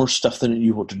has had more stuff than it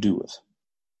knew what to do with.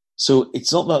 So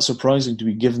it's not that surprising to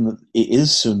be given that it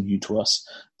is so new to us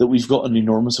that we've got an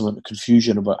enormous amount of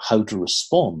confusion about how to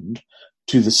respond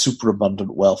to the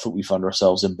superabundant wealth that we find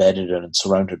ourselves embedded in and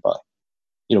surrounded by.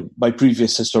 By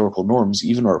previous historical norms,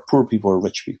 even our poor people are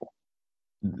rich people.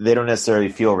 They don't necessarily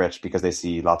feel rich because they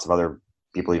see lots of other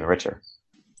people even richer.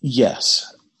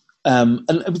 Yes. And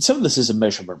I mean, some of this is a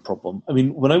measurement problem. I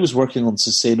mean, when I was working on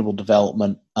sustainable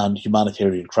development and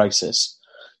humanitarian crisis,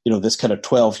 this kind of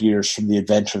 12 years from the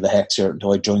adventure of the Hexer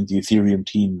until I joined the Ethereum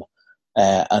team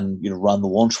and, ran the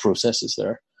launch processes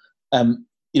there. In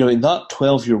that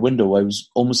 12-year window, I was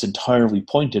almost entirely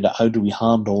pointed at how do we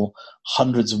handle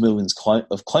hundreds of millions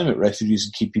of climate refugees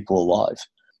and keep people alive.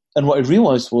 And what I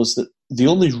realized was that the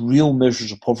only real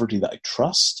measures of poverty that I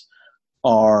trust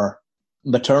are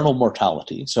maternal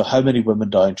mortality, so how many women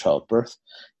die in childbirth,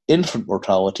 infant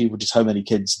mortality, which is how many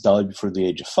kids die before the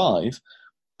age of 5,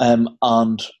 and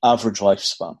average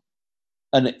lifespan.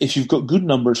 And if you've got good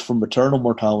numbers for maternal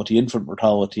mortality, infant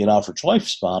mortality, and average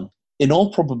lifespan, in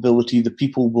all probability, the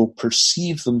people will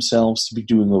perceive themselves to be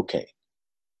doing okay,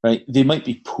 right? They might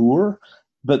be poor,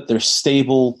 but they're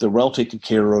stable, they're well taken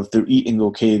care of, they're eating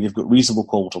okay, they've got reasonable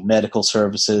quality medical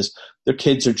services, their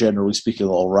kids are generally speaking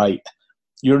all right.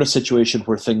 You're in a situation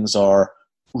where things are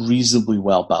reasonably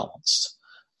well balanced.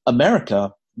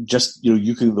 America, just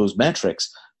looking at those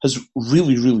metrics, has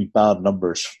really, really bad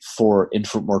numbers for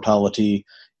infant mortality.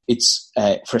 It's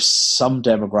for some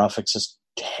demographics has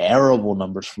terrible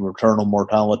numbers for maternal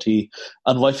mortality,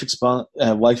 and lifespan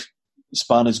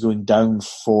is going down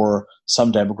for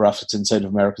some demographics inside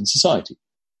of American society.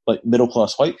 Like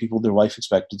middle-class white people, their life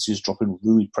expectancy is dropping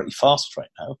really pretty fast right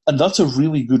now. And that's a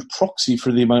really good proxy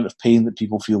for the amount of pain that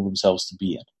people feel themselves to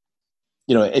be in.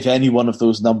 If any one of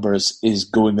those numbers is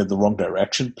going in the wrong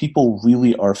direction, people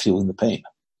really are feeling the pain.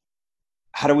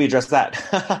 How do we address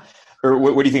that? Or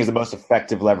what do you think is the most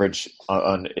effective leverage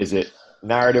on is it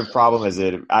narrative problem? Is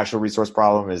it an actual resource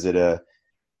problem? Is it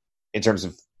in terms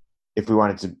of if we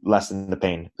wanted to lessen the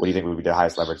pain, what do you think would be the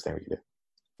highest leverage thing we could do?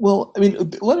 Well, I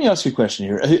mean, let me ask you a question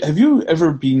here. Have you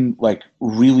ever been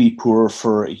really poor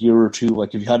for a year or two?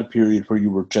 Have you had a period where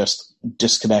you were just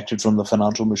disconnected from the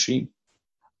financial machine?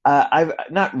 I've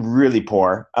not really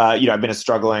poor. I've been a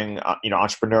struggling,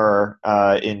 entrepreneur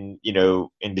in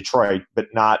Detroit, but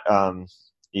not,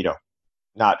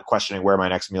 not questioning where my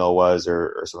next meal was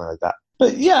or something like that.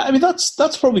 But yeah, I mean,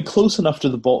 that's probably close enough to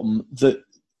the bottom that,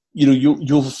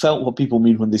 you'll have felt what people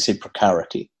mean when they say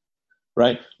precarity.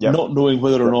 Right? Yep. Not knowing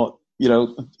whether or not,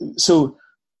 so,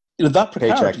 that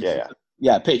precarity. Paycheck,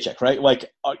 yeah, paycheck, right?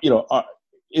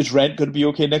 Is rent going to be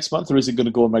okay next month or is it going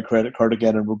to go on my credit card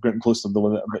again and we're getting close to the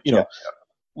limit?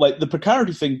 But, the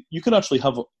precarity thing, you can actually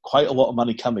have quite a lot of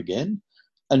money coming in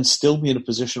and still be in a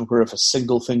position where if a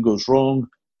single thing goes wrong,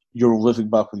 you're living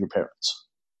back with your parents,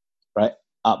 right?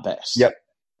 At best. Yep.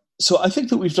 So I think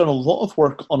that we've done a lot of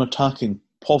work on attacking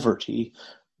poverty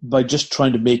by just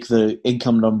trying to make the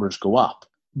income numbers go up.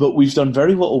 But we've done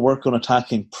very little work on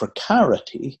attacking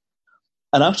precarity.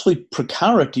 And actually,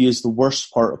 precarity is the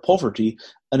worst part of poverty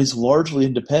and is largely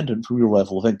independent from your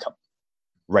level of income.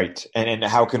 Right. And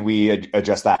how can we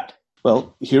address that?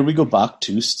 Well, here we go back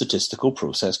to statistical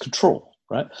process control,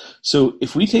 right? So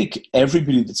if we take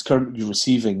everybody that's currently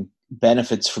receiving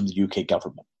benefits from the UK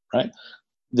government, right?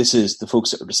 This is the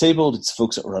folks that are disabled, it's the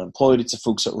folks that are unemployed, it's the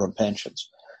folks that are on pensions.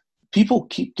 People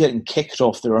keep getting kicked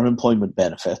off their unemployment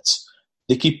benefits.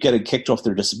 They keep getting kicked off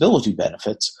their disability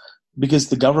benefits because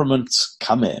the governments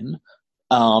come in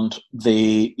and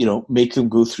they, make them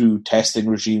go through testing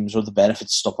regimes, or the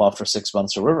benefits stop after 6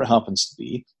 months, or whatever it happens to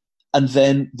be. And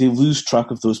then they lose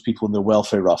track of those people and their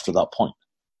welfare after that point.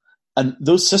 And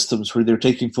those systems where they're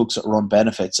taking folks that are on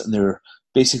benefits and they're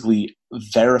basically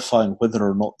verifying whether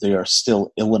or not they are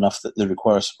still ill enough that they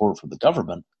require support from the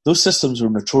government, those systems are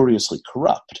notoriously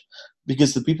corrupt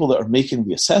because the people that are making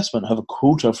the assessment have a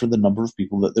quota for the number of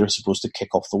people that they're supposed to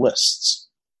kick off the lists.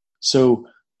 So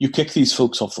you kick these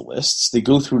folks off the lists, they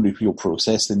go through an appeal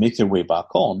process, they make their way back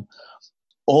on.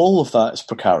 All of that is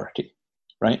precarity,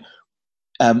 right?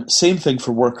 Same thing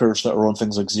for workers that are on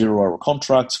things like zero-hour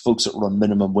contracts, folks that are on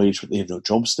minimum wage but they have no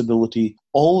job stability.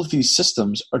 All of these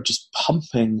systems are just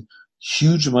pumping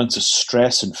huge amounts of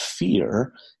stress and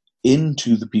fear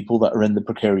into the people that are in the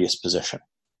precarious position.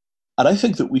 And I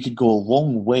think that we could go a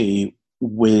long way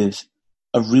with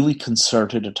a really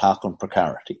concerted attack on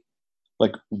precarity.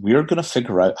 Like, we're going to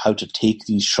figure out how to take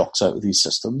these shocks out of these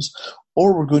systems,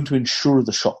 or we're going to insure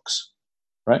the shocks,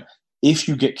 right? If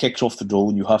you get kicked off the dole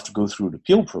and you have to go through an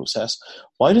appeal process,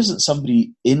 why doesn't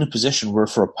somebody in a position where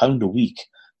for £1 a week,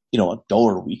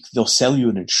 $1 a week, they'll sell you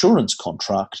an insurance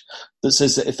contract that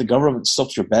says that if the government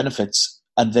stops your benefits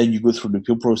and then you go through an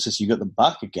appeal process, you get them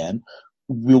back again,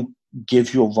 we'll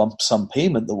give you a lump sum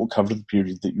payment that will cover the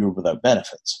period that you're without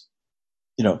benefits.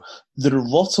 There are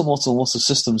lots and lots and lots of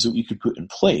systems that we could put in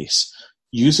place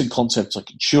using concepts like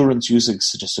insurance, using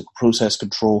statistical process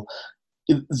control,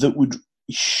 that would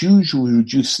hugely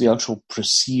reduce the actual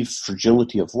perceived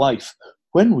fragility of life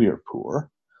when we are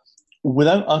poor,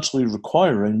 without actually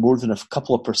requiring more than a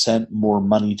couple of % more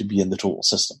money to be in the total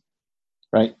system,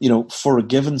 right? For a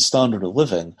given standard of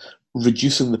living,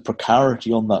 reducing the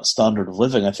precarity on that standard of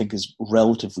living, I think, is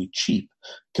relatively cheap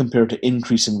compared to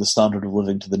increasing the standard of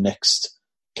living to the next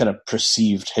kind of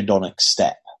perceived hedonic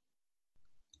step.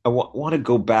 I want to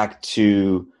go back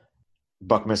to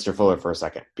Buckminster Fuller for a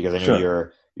second, because I know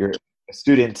you're a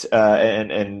student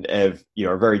and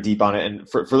are very deep on it. And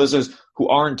for listeners who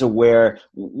aren't aware,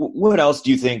 what else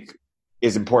do you think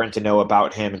is important to know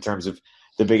about him in terms of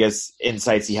the biggest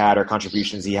insights he had or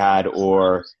contributions he had,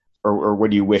 or what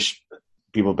do you wish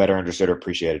people better understood or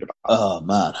appreciated about him?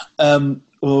 Oh, man.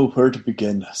 Where to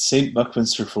begin? St.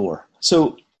 Buckminster Fuller.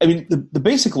 So, the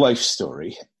basic life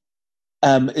story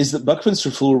is that Buckminster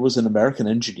Fuller was an American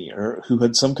engineer who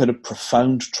had some kind of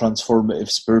profound transformative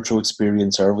spiritual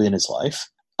experience early in his life,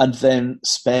 and then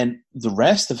spent the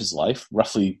rest of his life,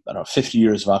 roughly 50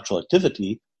 years of actual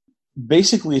activity,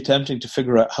 basically attempting to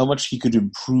figure out how much he could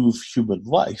improve human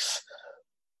life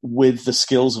with the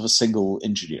skills of a single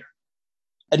engineer.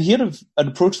 And he had an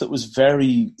approach that was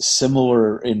very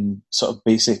similar in sort of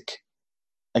basic,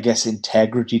 I guess,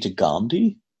 integrity to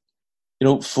Gandhi.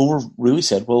 Fuller really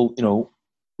said, well,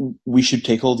 we should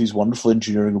take all these wonderful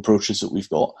engineering approaches that we've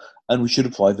got and we should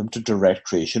apply them to direct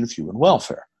creation of human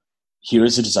welfare. Here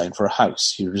is a design for a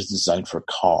house. Here is a design for a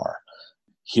car.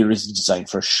 Here is a design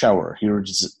for a shower. Here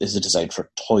is a design for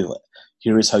a toilet.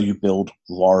 Here is how you build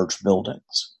large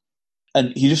buildings.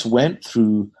 And he just went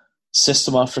through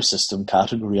system after system,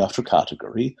 category after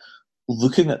category,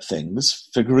 looking at things,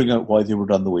 figuring out why they were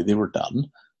done the way they were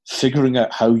done, figuring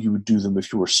out how you would do them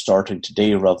if you were starting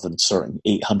today rather than starting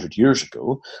 800 years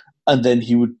ago, and then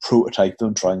he would prototype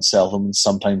them, try and sell them, and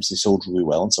sometimes they sold really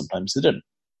well and sometimes they didn't.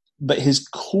 But his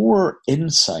core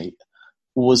insight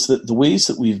was that the ways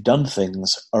that we've done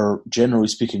things are, generally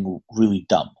speaking, really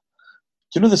dumb.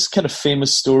 Do you know this kind of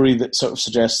famous story that sort of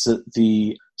suggests that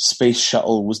the space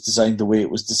shuttle was designed the way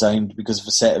it was designed because of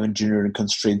a set of engineering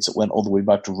constraints that went all the way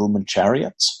back to Roman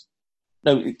chariots?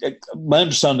 Now, my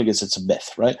understanding is it's a myth,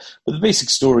 right? But the basic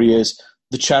story is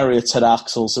the chariots had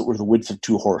axles that were the width of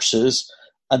 2 horses,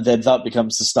 and then that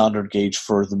becomes the standard gauge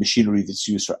for the machinery that's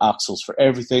used for axles for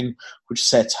everything, which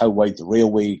sets how wide the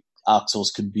railway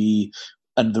axles can be,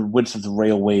 and the width of the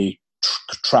railway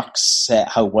tracks set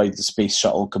how wide the space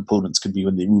shuttle components can be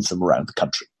when they move them around the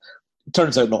country. It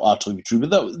turns out not actually be true,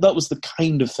 but that was the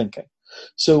kind of thinking.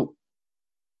 So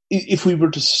if we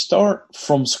were to start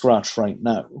from scratch right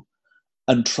now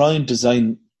and try and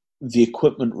design the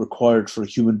equipment required for a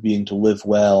human being to live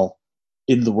well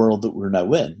in the world that we're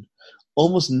now in,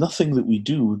 almost nothing that we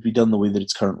do would be done the way that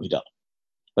it's currently done.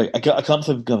 Like, I can't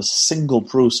think of a single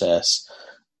process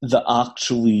that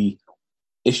actually,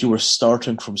 if you were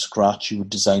starting from scratch, you would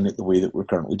design it the way that we're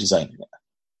currently designing it.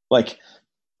 Like,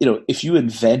 if you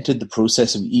invented the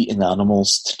process of eating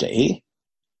animals today,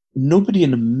 nobody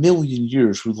in a million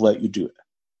years would let you do it.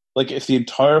 Like, if the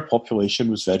entire population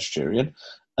was vegetarian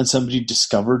and somebody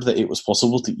discovered that it was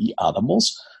possible to eat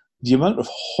animals, the amount of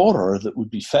horror that would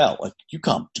be felt, like, you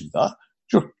can't do that.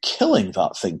 You're killing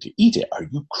that thing to eat it. Are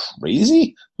you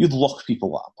crazy? You'd lock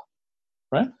people up,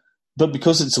 right? But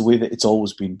because it's the way that it's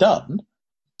always been done,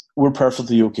 we're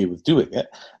perfectly okay with doing it.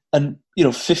 And,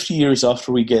 50 years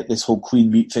after we get this whole clean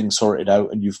meat thing sorted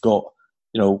out and you've got,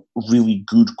 really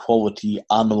good quality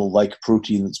animal-like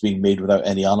protein that's being made without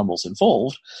any animals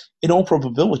involved, in all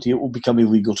probability it will become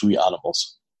illegal to eat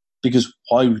animals. Because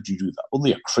why would you do that?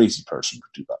 Only a crazy person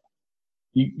would do that.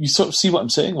 You sort of see what I'm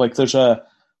saying? Like, there's a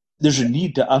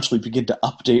need to actually begin to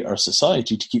update our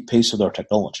society to keep pace with our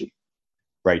technology.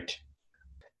 Right.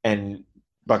 And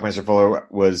Buckminster Fuller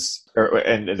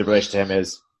and the relation to him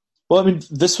is? Well, I mean,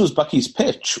 this was Bucky's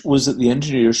pitch, was that the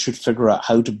engineers should figure out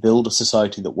how to build a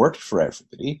society that worked for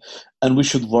everybody, and we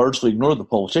should largely ignore the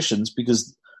politicians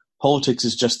because politics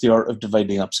is just the art of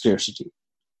dividing up scarcity.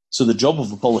 So the job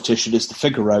of a politician is to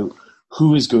figure out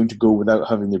who is going to go without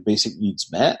having their basic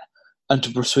needs met, and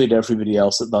to persuade everybody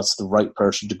else that that's the right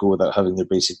person to go without having their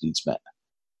basic needs met.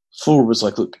 Fuller was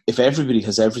like, look, if everybody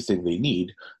has everything they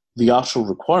need, the actual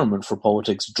requirement for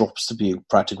politics drops to being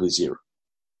practically zero.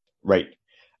 Right.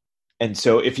 And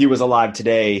so if he was alive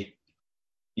today,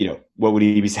 what would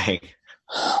he be saying?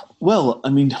 Well, I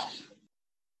mean,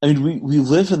 we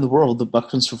live in the world that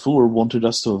Buckminster Fuller wanted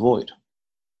us to avoid.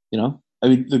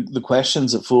 The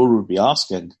questions that Fuller would be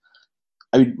asking,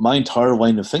 my entire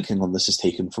line of thinking on this is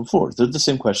taken from Fuller. They're the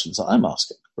same questions that I'm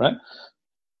asking, right?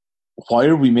 Why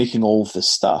are we making all of this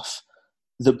stuff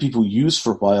that people use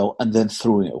for a while and then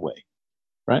throwing it away,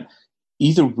 right?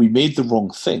 Either we made the wrong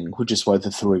thing, which is why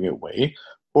they're throwing it away,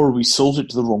 or we sold it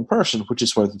to the wrong person, which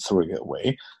is why they're throwing it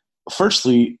away.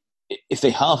 Firstly, if they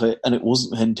have it and it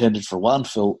wasn't intended for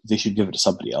landfill, they should give it to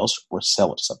somebody else or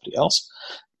sell it to somebody else.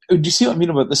 Do you see what I mean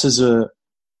about this as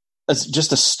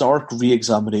just a stark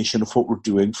re-examination of what we're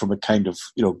doing from a kind of,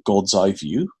 God's eye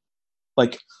view?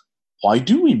 Like, why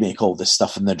do we make all this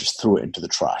stuff and then just throw it into the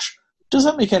trash? Does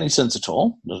that make any sense at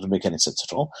all? Doesn't make any sense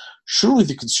at all. Surely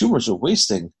the consumers are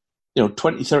wasting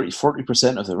 20, 30,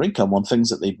 40% of their income on things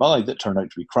that they buy that turn out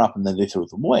to be crap and then they throw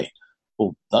them away.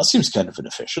 Well, that seems kind of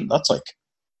inefficient. That's like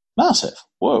massive.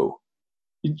 Whoa.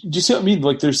 Do you see what I mean?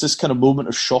 Like, there's this kind of moment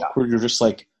of shock where you're just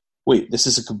like, wait, this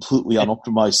is a completely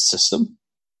unoptimized system?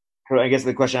 I guess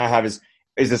the question I have is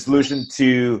the solution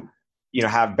to,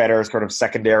 have better sort of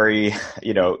secondary,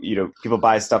 people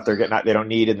buy stuff they don't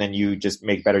need and then you just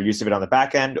make better use of it on the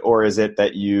back end? Or is it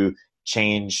that you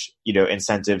change,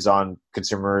 incentives on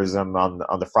consumerism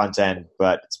on the front end,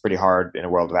 but it's pretty hard in a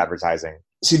world of advertising?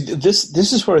 See, this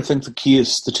is where I think the key is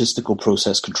statistical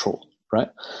process control, right?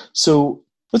 So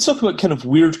let's talk about kind of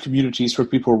weird communities where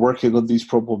people are working on these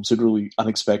problems in really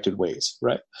unexpected ways,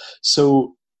 right?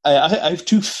 So I have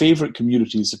two favorite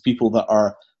communities of people that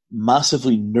are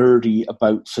massively nerdy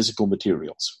about physical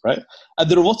materials, right?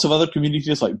 And there are lots of other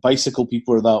communities, like bicycle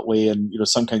people are that way, and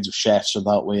some kinds of chefs are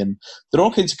that way, and there are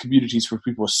all kinds of communities where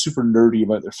people are super nerdy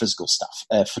about their physical stuff,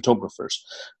 photographers.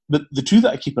 But the two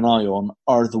that I keep an eye on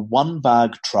are the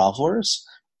one-bag travelers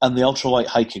and the ultralight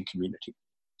hiking community,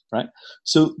 right?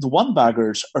 So the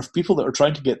one-baggers are people that are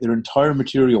trying to get their entire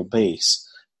material base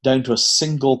down to a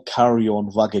single carry-on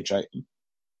luggage item,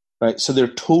 right? So their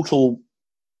total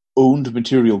owned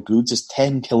material goods is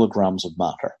 10 kilograms of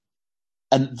matter.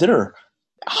 And there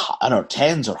are,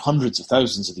 tens or hundreds of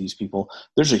thousands of these people.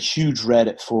 There's a huge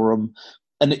Reddit forum.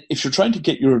 And if you're trying to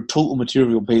get your total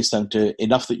material base down to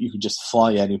enough that you can just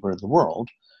fly anywhere in the world,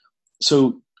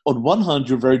 so on one hand,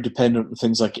 you're very dependent on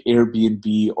things like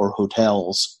Airbnb or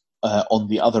hotels on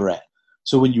the other end.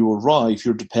 So when you arrive,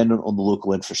 you're dependent on the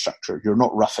local infrastructure. You're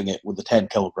not roughing it with a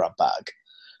 10-kilogram bag.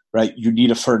 Right? You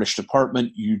need a furnished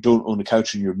apartment, you don't own a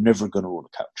couch, and you're never going to own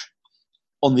a couch.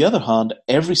 On the other hand,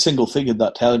 every single thing in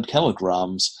that 10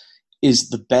 kilograms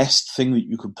is the best thing that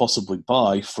you could possibly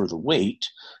buy for the weight,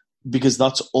 because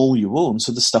that's all you own,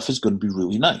 so the stuff is going to be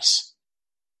really nice.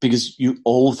 Because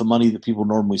all of the money that people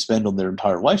normally spend on their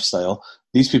entire lifestyle,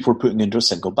 these people are putting into a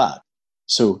single bag.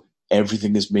 So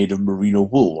everything is made of merino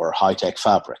wool or high-tech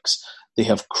fabrics. They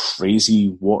have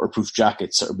crazy waterproof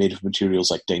jackets that are made of materials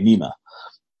like Dyneema.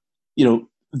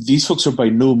 These folks are by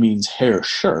no means hair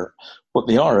shirt. What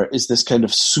they are is this kind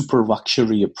of super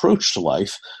luxury approach to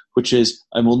life, which is,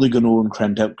 I'm only going to own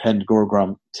 10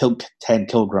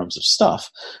 kilograms of stuff,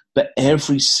 but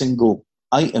every single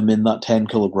item in that 10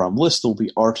 kilogram list will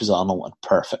be artisanal and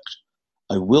perfect.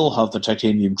 I will have the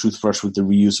titanium toothbrush with the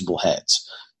reusable heads,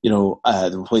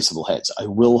 the replaceable heads. I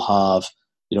will have,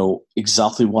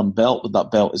 exactly one belt, but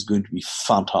that belt is going to be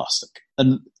fantastic.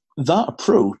 And that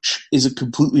approach is a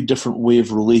completely different way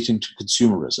of relating to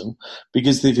consumerism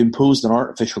because they've imposed an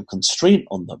artificial constraint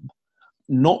on them,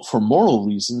 not for moral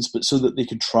reasons, but so that they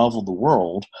can travel the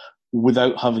world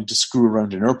without having to screw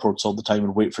around in airports all the time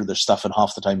and wait for their stuff, and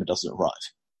half the time it doesn't arrive.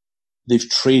 They've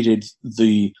traded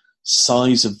the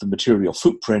size of the material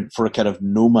footprint for a kind of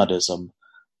nomadism,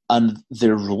 and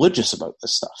they're religious about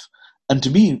this stuff. And to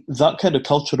me, that kind of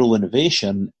cultural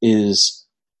innovation is,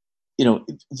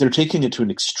 they're taking it to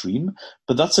an extreme,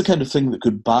 but that's the kind of thing that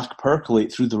could back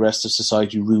percolate through the rest of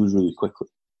society really, really quickly.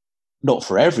 Not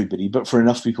for everybody, but for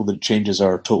enough people that it changes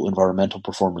our total environmental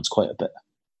performance quite a bit.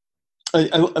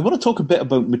 I want to talk a bit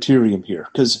about Materium here,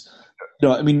 because,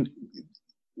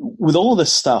 with all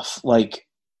this stuff, like,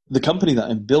 the company that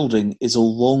I'm building is a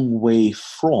long way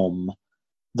from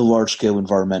the large-scale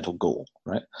environmental goal,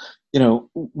 right?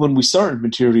 When we started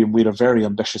Materium, we had a very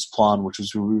ambitious plan, which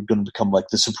was we were going to become like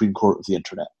the Supreme Court of the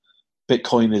Internet.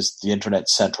 Bitcoin is the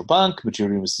Internet's central bank.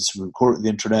 Materium is the Supreme Court of the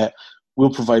Internet.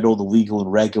 We'll provide all the legal and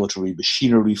regulatory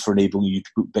machinery for enabling you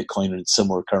to put Bitcoin and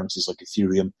similar currencies like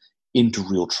Ethereum into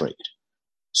real trade.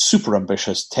 Super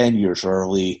ambitious, 10 years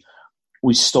early.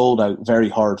 We stalled out very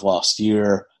hard last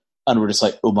year, and we're just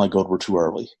like, oh my God, we're too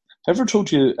early. Have I ever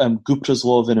told you Gupta's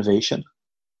law of innovation?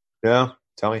 Yeah,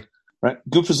 tell me. Right,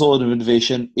 Gupta's law of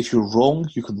innovation, if you're wrong,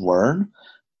 you can learn,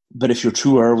 but if you're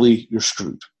too early, you're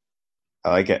screwed.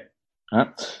 I like it. Right?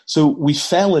 So we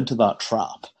fell into that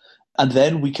trap, and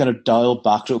then we kind of dialed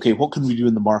back to, okay, what can we do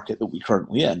in the market that we're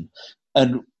currently in?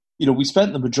 And, we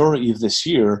spent the majority of this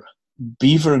year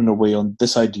beavering away on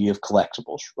this idea of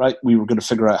collectibles, right? We were going to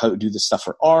figure out how to do this stuff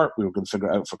for art. We were going to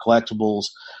figure it out for collectibles.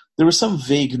 There was some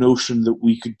vague notion that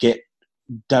we could get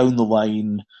down the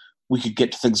line. We could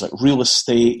get to things like real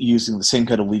estate using the same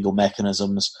kind of legal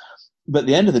mechanisms. But at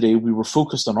the end of the day, we were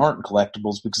focused on art and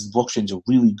collectibles because the blockchain is a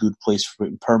really good place for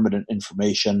putting permanent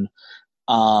information.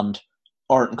 And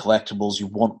art and collectibles, you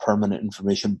want permanent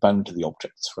information bound to the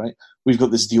objects, right? We've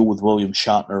got this deal with William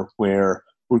Shatner where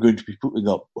we're going to be putting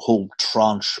up a whole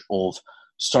tranche of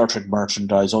Star Trek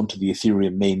merchandise onto the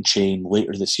Ethereum main chain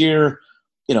later this year.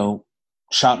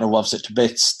 Shatner loves it to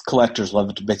bits. Collectors love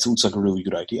it to bits. It looks like a really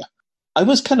good idea. I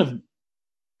was kind of,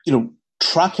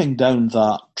 tracking down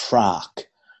that track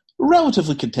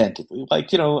relatively contentedly. Like,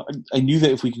 I knew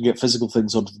that if we could get physical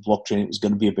things onto the blockchain, it was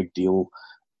going to be a big deal.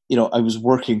 I was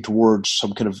working towards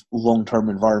some kind of long-term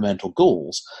environmental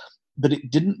goals, but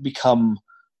it didn't become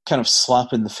kind of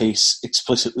slap in the face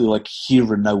explicitly like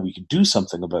here and now we can do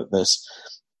something about this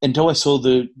until I saw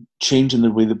the change in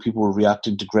the way that people were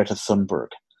reacting to Greta Thunberg.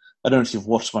 I don't know if you've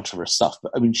watched much of her stuff,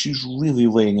 but I mean, she's really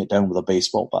laying it down with a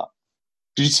baseball bat.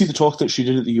 Did you see the talk that she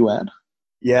did at the UN?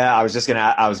 Yeah, I was just gonna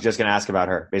ask about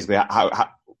her. Basically,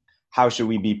 how should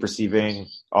we be perceiving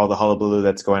all the hullabaloo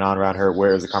that's going on around her?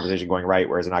 Where is the conversation going right?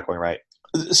 Where is it not going right?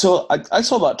 So I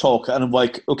saw that talk and I'm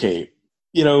like, okay,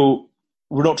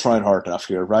 we're not trying hard enough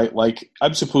here, right? Like,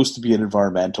 I'm supposed to be an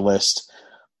environmentalist.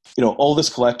 All this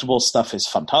collectible stuff is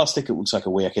fantastic. It looks like a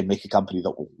way I can make a company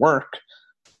that will work.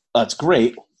 That's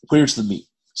great. Where's the meat?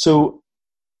 So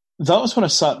that was when I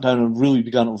sat down and really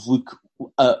began to look,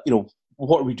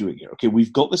 what are we doing here? Okay,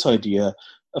 we've got this idea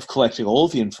of collecting all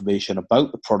the information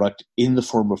about the product in the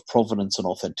form of provenance and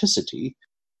authenticity.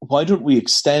 Why don't we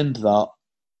extend that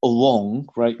along,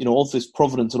 right? All this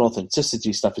provenance and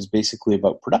authenticity stuff is basically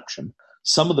about production.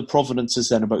 Some of the provenance is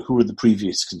then about who are the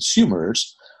previous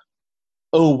consumers.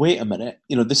 Oh, wait a minute.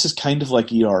 This is kind of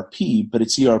like ERP, but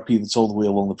it's ERP that's all the way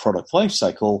along the product life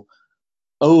cycle.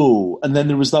 Oh, and then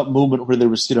there was that moment where there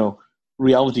was,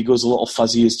 reality goes a little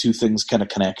fuzzy as two things kind of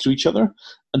connect to each other.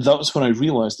 And that was when I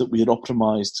realized that we had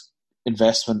optimized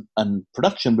investment and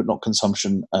production, but not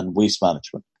consumption and waste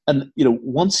management. And,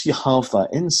 once you have that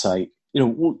insight,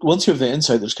 once you have the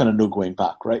insight, there's kind of no going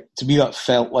back, right? To me, that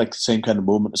felt like the same kind of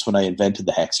moment as when I invented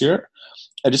the hex year.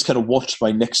 I just kind of watched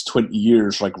my next 20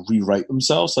 years like rewrite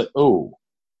themselves. Like, oh,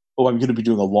 I'm going to be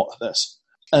doing a lot of this.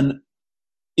 And,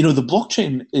 the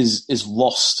blockchain is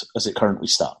lost as it currently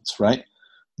stands, right?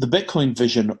 The Bitcoin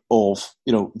vision of,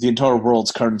 the entire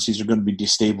world's currencies are going to be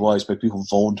destabilized by people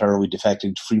voluntarily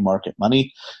defecting to free market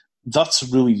money. That's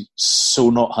really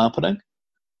so not happening.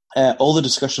 All the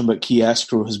discussion about key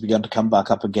escrow has begun to come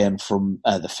back up again from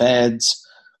the feds.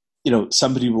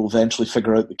 Somebody will eventually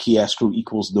figure out that key escrow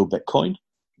equals no Bitcoin,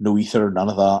 no Ether, none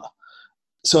of that.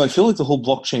 So I feel like the whole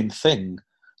blockchain thing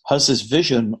has this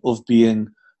vision of being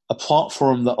a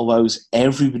platform that allows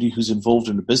everybody who's involved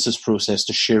in the business process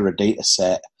to share a data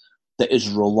set that is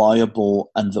reliable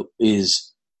and that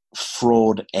is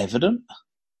fraud evident.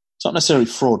 It's not necessarily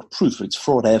fraud proof, but it's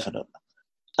fraud evident.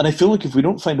 And I feel like if we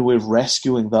don't find a way of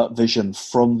rescuing that vision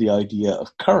from the idea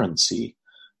of currency,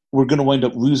 we're going to wind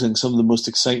up losing some of the most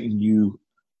exciting new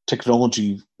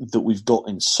technology that we've got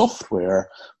in software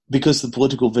because the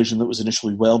political vision that was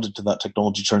initially welded to that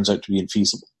technology turns out to be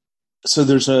infeasible. So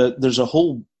there's a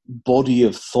whole body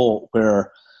of thought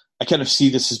where I kind of see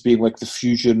this as being like the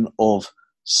fusion of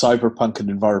cyberpunk and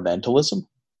environmentalism.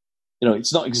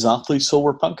 It's not exactly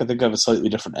solar punk. I think I have a slightly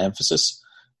different emphasis.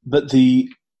 But I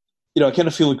kind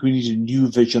of feel like we need a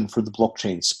new vision for the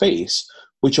blockchain space,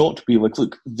 which ought to be like,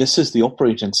 look, this is the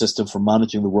operating system for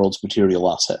managing the world's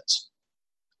material assets.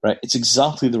 Right? It's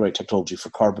exactly the right technology for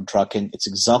carbon tracking. It's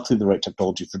exactly the right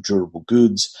technology for durable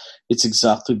goods. It's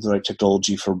exactly the right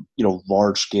technology for,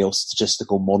 large-scale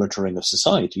statistical monitoring of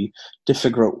society to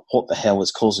figure out what the hell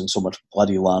is causing so much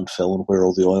bloody landfill and where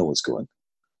all the oil is going.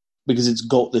 Because it's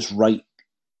got this right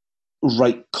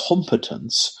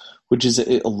competence, which is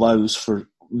it allows for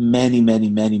many, many,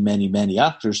 many, many, many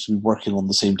actors to be working on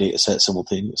the same data set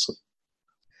simultaneously.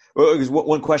 Well,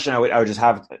 one question I would just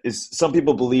have is, some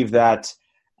people believe that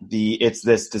it's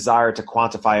this desire to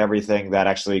quantify everything that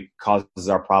actually causes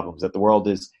our problems, that the world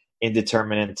is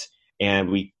indeterminate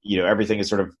and everything is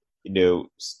sort of,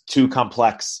 too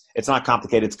complex. It's not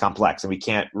complicated, it's complex, and we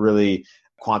can't really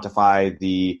quantify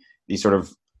the sort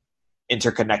of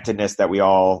interconnectedness that we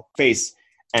all face,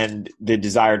 and the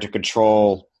desire to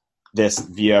control this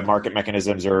via market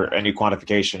mechanisms or any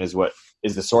quantification is what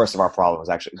is the source of our problems.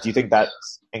 Actually, do you think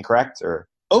that's incorrect or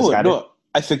misguided? No,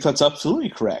 I think that's absolutely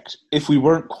correct. If we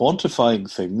weren't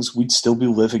quantifying things, we'd still be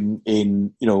living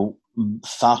in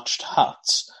thatched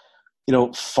huts,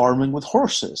 farming with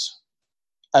horses.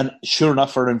 And sure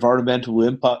enough, our environmental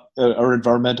impact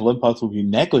will be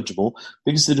negligible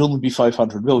because there'd only be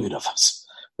 500 million of us,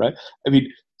 right? I mean,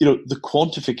 the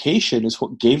quantification is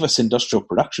what gave us industrial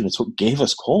production. It's what gave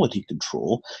us quality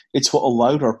control. It's what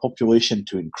allowed our population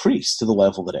to increase to the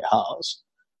level that it has.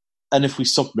 And if we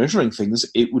stopped measuring things,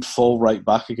 it would fall right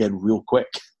back again real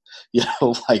quick.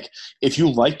 Like if you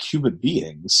like human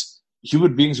beings are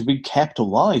being kept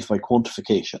alive by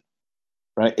quantification,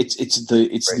 right? It's the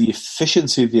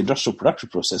efficiency of the industrial production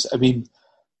process. I mean,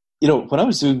 when I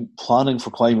was doing planning for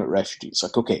climate refugees,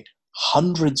 like, okay,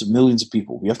 hundreds of millions of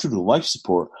people, we have to do life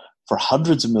support for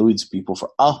hundreds of millions of people for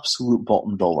absolute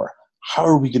bottom dollar. How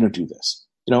are we going to do this?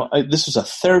 This was a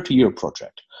 30-year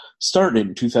project. Started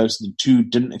in 2002,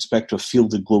 didn't expect to have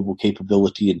fielded global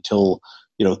capability until,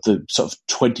 the sort of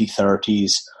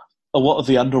 2030s. A lot of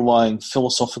the underlying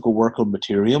philosophical work on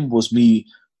Materium was me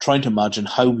trying to imagine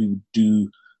how we would do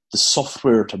the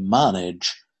software to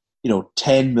manage,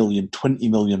 10 million, 20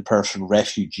 million person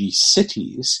refugee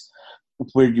cities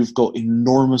where you've got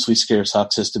enormously scarce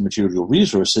access to material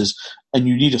resources, and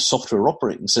you need a software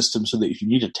operating system so that if you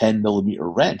need a 10 millimeter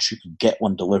wrench, you can get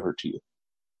one delivered to you.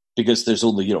 Because there's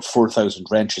only 4,000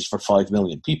 wrenches for 5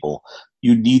 million people.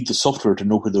 You need the software to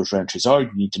know where those wrenches are.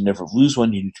 You need to never lose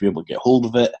one. You need to be able to get hold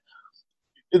of it.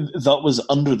 That was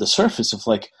under the surface of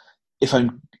like, if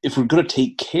we're going to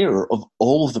take care of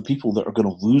all of the people that are going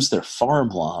to lose their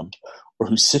farmland or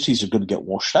whose cities are going to get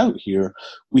washed out here,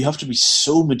 we have to be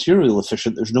so material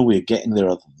efficient. There's no way of getting there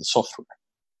other than the software.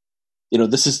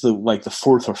 This is the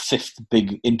fourth or fifth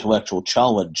big intellectual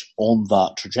challenge on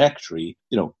that trajectory.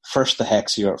 First the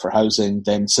Hexiart for housing,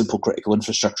 then simple critical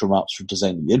infrastructure maps for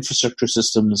designing the infrastructure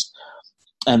systems,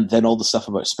 and then all the stuff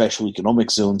about special economic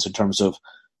zones in terms of,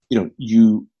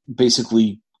 you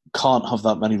basically can't have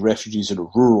that many refugees in a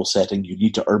rural setting. You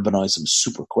need to urbanize them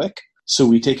super quick. So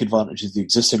we take advantage of the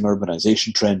existing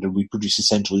urbanization trend and we produce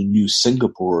essentially new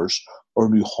Singapores or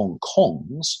new Hong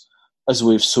Kongs as a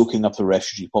way of soaking up the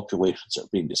refugee populations that are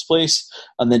being displaced.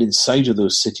 And then inside of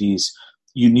those cities,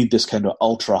 you need this kind of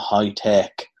ultra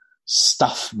high-tech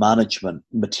stuff management,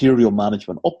 material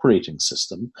management operating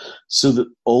system so that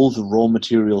all the raw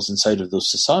materials inside of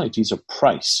those societies are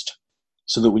priced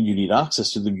so that when you need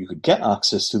access to them, you could get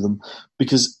access to them,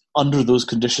 because under those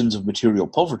conditions of material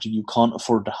poverty, you can't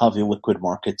afford to have illiquid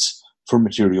markets for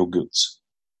material goods.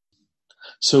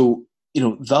 So,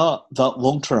 that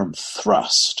long-term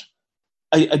thrust,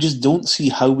 I just don't see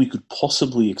how we could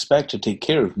possibly expect to take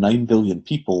care of 9 billion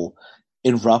people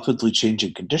in rapidly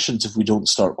changing conditions if we don't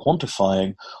start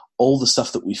quantifying all the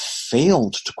stuff that we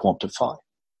failed to quantify.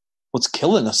 What's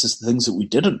killing us is the things that we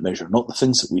didn't measure, not the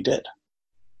things that we did.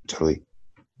 Totally.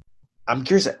 I'm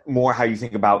curious more how you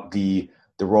think about the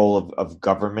role of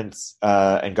governments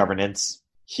and governance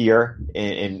here.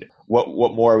 In what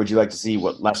more would you like to see?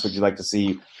 What less would you like to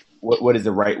see? What is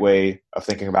the right way of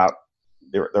thinking about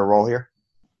their role here?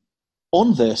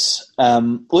 On this,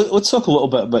 let's talk a little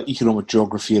bit about economic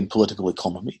geography and political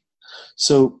economy.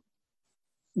 So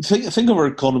think of our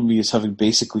economy as having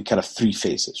basically kind of three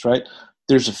phases, right?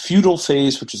 There's a feudal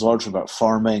phase, which is largely about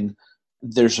farming.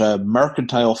 There's a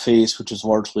mercantile phase, which is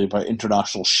largely about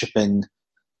international shipping,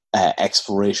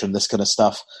 exploration, this kind of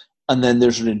stuff. And then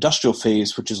there's an industrial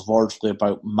phase, which is largely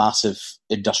about massive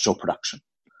industrial production.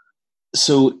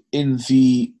 So in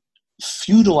the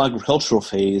feudal agricultural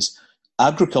phase,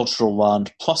 agricultural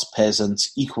land plus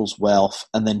peasants equals wealth,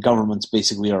 and then governments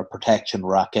basically are a protection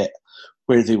racket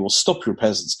where they will stop your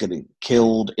peasants getting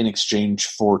killed in exchange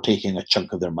for taking a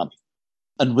chunk of their money.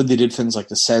 And when they did things like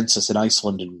the census in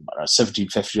Iceland in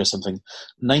 1750 or something,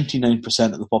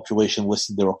 99% of the population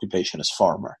listed their occupation as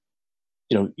farmer.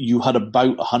 You had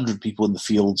about 100 people in the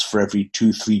fields for every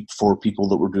 2, 3, 4 people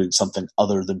that were doing something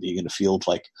other than being in a field,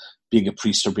 like being a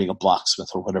priest or being a blacksmith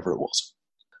or whatever it was.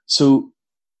 So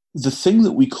the thing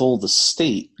that we call the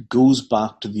state goes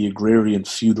back to the agrarian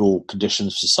feudal condition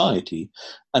of society,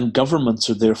 and governments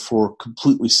are therefore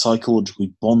completely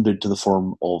psychologically bonded to the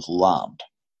form of land.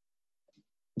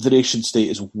 The nation state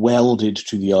is welded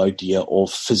to the idea of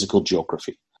physical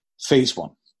geography. Phase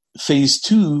 1. Phase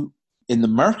 2, in the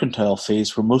mercantile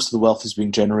phase, where most of the wealth is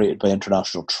being generated by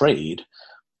international trade,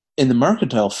 in the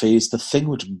mercantile phase, the thing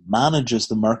which manages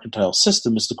the mercantile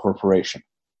system is the corporation.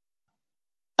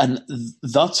 And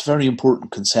that's very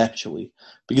important conceptually,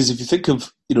 because if you think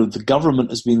of the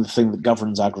government as being the thing that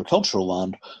governs agricultural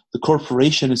land, the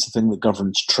corporation is the thing that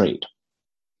governs trade,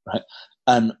 right?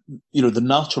 And the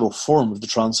natural form of the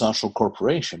transnational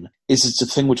corporation is it's a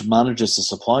thing which manages the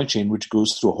supply chain, which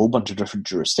goes through a whole bunch of different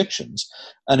jurisdictions.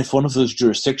 And if one of those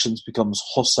jurisdictions becomes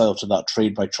hostile to that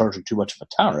trade by charging too much of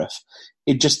a tariff,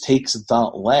 it just takes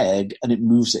that leg and it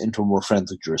moves it into a more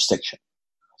friendly jurisdiction.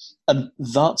 And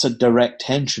that's a direct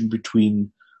tension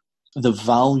between the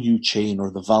value chain or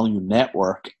the value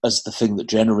network as the thing that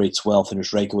generates wealth and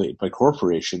is regulated by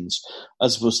corporations,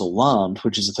 as opposed to land,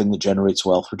 which is the thing that generates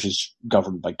wealth, which is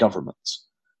governed by governments.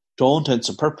 To all intents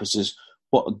and purposes,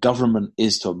 what a government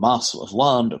is to a mass of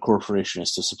land, a corporation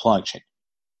is to a supply chain.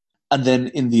 And then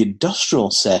in the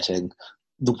industrial setting,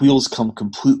 the wheels come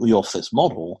completely off this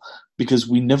model because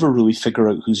we never really figure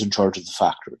out who's in charge of the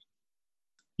factory.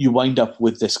 You wind up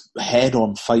with this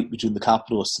head-on fight between the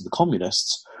capitalists and the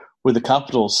communists, where the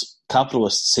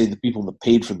capitalists say the people that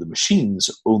paid for the machines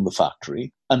own the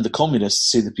factory, and the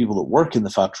communists say the people that work in the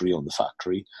factory own the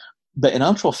factory. But in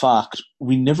actual fact,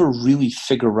 we never really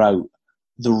figure out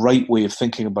the right way of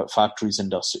thinking about factories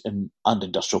and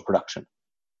industrial production.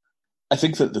 I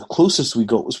think that the closest we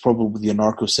got was probably the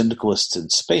anarcho-syndicalists in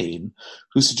Spain,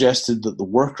 who suggested that the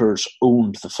workers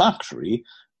owned the factory,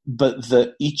 but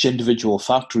that each individual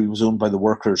factory was owned by the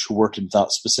workers who worked in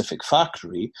that specific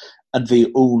factory, and they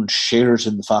owned shares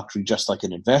in the factory just like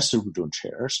an investor would own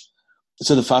shares.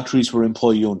 So the factories were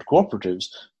employee-owned cooperatives,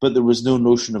 but there was no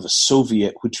notion of a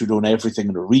Soviet which would own everything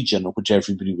in a region which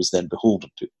everybody was then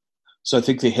beholden to. So I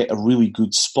think they hit a really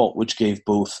good spot which gave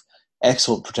both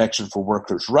excellent protection for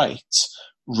workers' rights,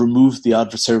 removed the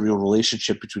adversarial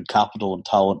relationship between capital and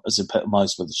talent as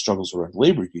epitomized by the struggles around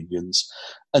labour unions,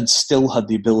 and still had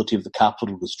the ability of the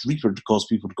capitalist reaper to cause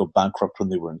people to go bankrupt when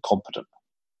they were incompetent.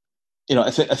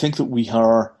 I think that we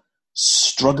are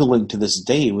struggling to this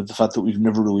day with the fact that we've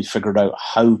never really figured out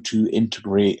how to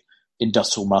integrate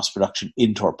industrial mass production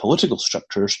into our political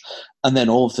structures, and then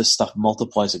all of this stuff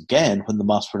multiplies again when the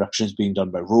mass production is being done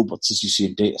by robots, as you see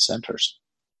in data centres.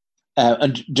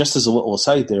 And just as a little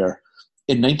aside there,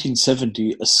 in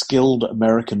 1970, a skilled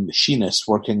American machinist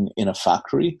working in a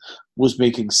factory was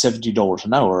making $70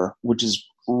 an hour, which is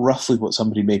roughly what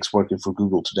somebody makes working for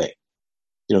Google today.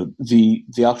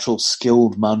 The actual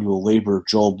skilled manual labor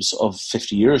jobs of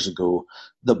 50 years ago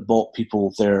that bought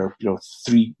people their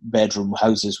 3-bedroom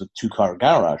houses with 2-car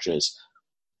garages,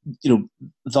 that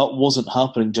wasn't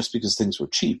happening just because things were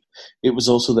cheap. It was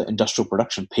also that industrial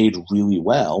production paid really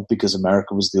well because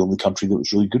America was the only country that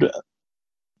was really good at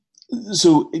it.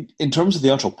 So in terms of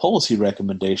the actual policy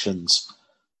recommendations,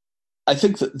 I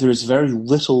think that there's very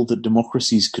little that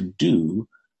democracies could do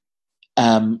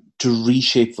to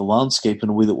reshape the landscape in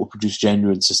a way that will produce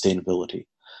genuine sustainability.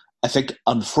 I think,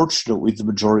 unfortunately, the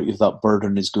majority of that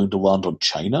burden is going to land on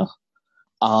China,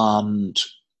 and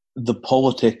the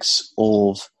politics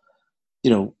of,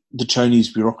 the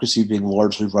Chinese bureaucracy being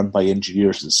largely run by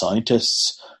engineers and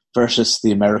scientists versus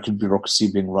the American bureaucracy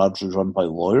being largely run by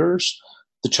lawyers,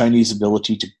 the Chinese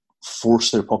ability to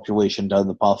force their population down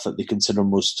the path that they consider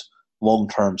most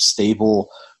long-term stable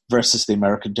versus the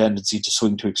American tendency to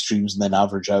swing to extremes and then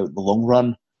average out in the long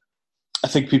run. I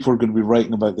think people are going to be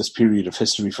writing about this period of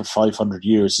history for 500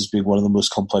 years as being one of the most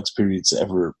complex periods that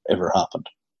ever happened.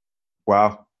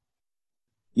 Wow.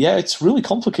 Yeah, it's really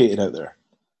complicated out there.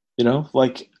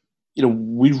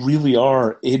 We really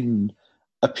are in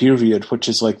a period which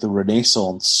is like the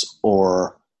Renaissance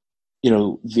or,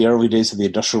 the early days of the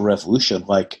Industrial Revolution.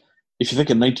 Like, if you think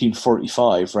in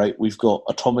 1945, right, we've got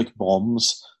atomic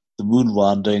bombs, the moon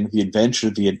landing, the invention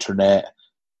of the internet,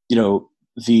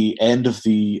 the end of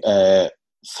the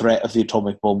threat of the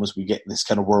atomic bomb as we get this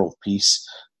kind of world peace.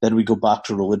 Then we go back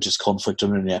to religious conflict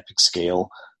on an epic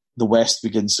scale. The West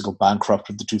begins to go bankrupt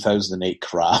with the 2008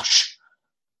 crash.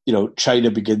 China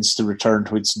begins to return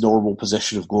to its normal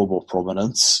position of global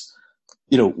prominence.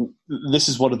 This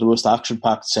is one of the most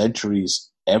action-packed centuries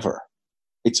ever.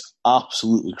 It's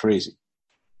absolutely crazy.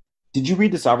 Did you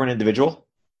read The Sovereign Individual?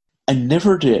 I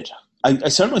never did. I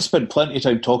certainly spent plenty of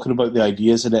time talking about the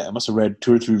ideas in it. I must have read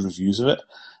 2 or 3 reviews of it.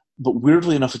 But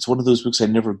weirdly enough, it's one of those books I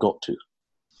never got to.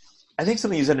 I think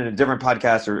something you said in a different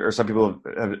podcast, or some people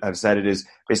have said it, is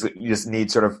basically you just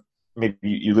need sort of, maybe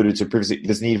you alluded to previously,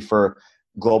 this need for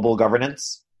global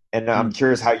governance. And I'm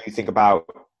curious how you think about,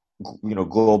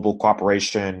 global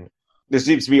cooperation. There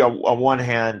seems to be on one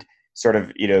hand, sort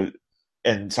of,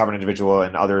 and Sovereign Individual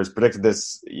and others predicted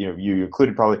this, you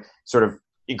included probably, sort of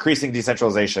increasing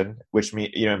decentralization, which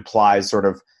implies sort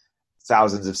of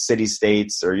thousands of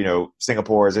city-states or,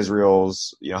 Singapore's,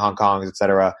 Israel's, Hong Kong's, et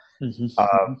cetera.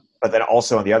 Mm-hmm. But then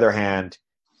also on the other hand,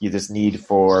 this need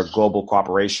for global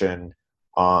cooperation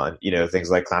on, things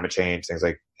like climate change, things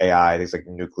like AI, things like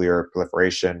nuclear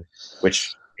proliferation,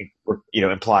 which,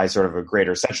 implies sort of a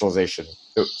greater centralization.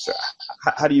 So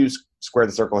how do you square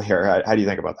the circle here? How do you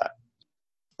think about that?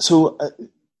 So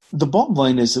the bottom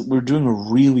line is that we're doing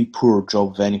a really poor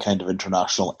job of any kind of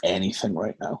international anything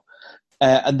right now.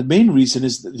 And the main reason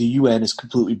is that the UN is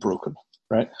completely broken,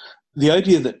 right? The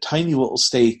idea that tiny little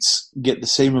states get the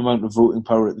same amount of voting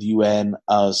power at the UN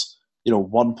as,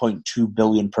 1.2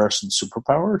 billion person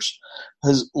superpowers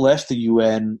has left the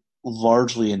UN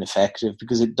largely ineffective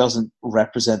because it doesn't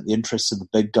represent the interests of the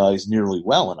big guys nearly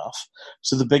well enough.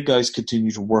 So the big guys continue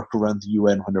to work around the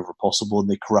UN whenever possible, and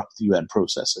they corrupt the UN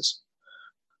processes.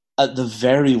 At the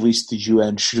very least, the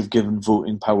UN should have given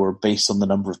voting power based on the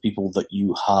number of people that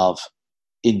you have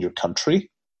in your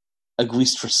country, at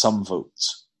least for some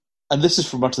votes. And this is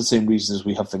for much the same reason as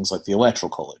we have things like the Electoral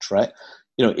College, right?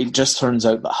 It just turns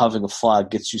out that having a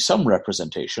flag gets you some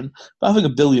representation, but having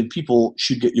 1 billion people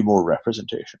should get you more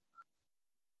representation.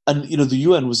 And, the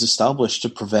UN was established to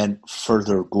prevent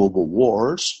further global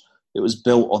wars. It was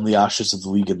built on the ashes of the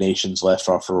League of Nations left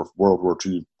after World War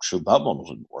II, showed that model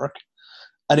didn't work.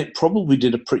 And it probably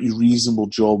did a pretty reasonable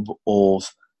job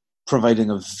of providing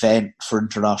a vent for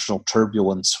international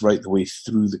turbulence right the way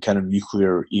through the kind of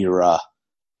nuclear era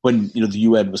when, the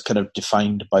UN was kind of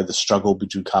defined by the struggle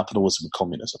between capitalism and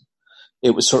communism.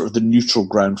 It was sort of the neutral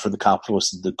ground for the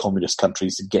capitalist and the communist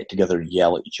countries to get together and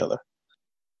yell at each other.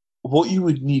 What you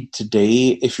would need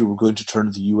today, if you were going to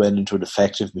turn the UN into an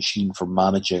effective machine for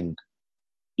managing,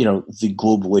 the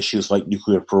global issues like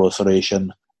nuclear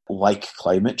proliferation, like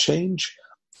climate change,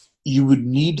 you would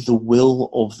need the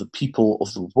will of the people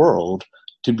of the world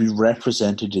to be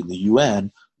represented in the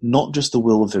UN, not just the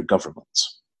will of their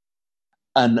governments.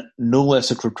 And no less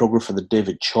a cryptographer than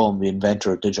David Chaum, the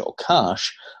inventor of digital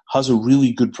cash, has a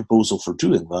really good proposal for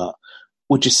doing that,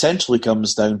 which essentially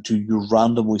comes down to you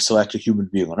randomly select a human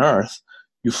being on Earth,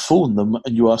 you phone them,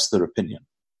 and you ask their opinion.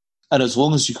 And as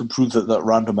long as you can prove that that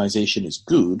randomization is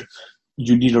good,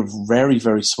 you need a very,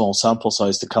 very small sample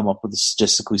size to come up with a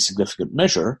statistically significant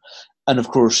measure. And of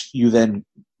course, you then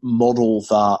model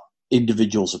that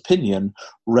individual's opinion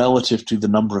relative to the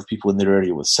number of people in their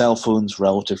area with cell phones,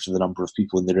 relative to the number of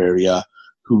people in their area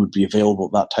who would be available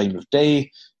at that time of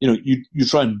day. You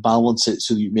try and balance it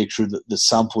so that you make sure that the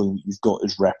sampling that you've got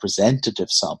is representative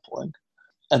sampling.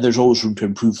 And there's always room to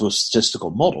improve those statistical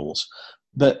models.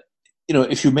 But,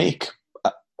 if you make,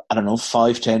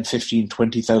 5, 10, 15,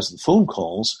 20,000 phone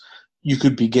calls, you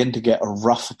could begin to get a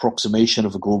rough approximation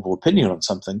of a global opinion on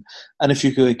something. And if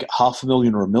you could get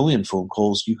 500,000 or 1 million phone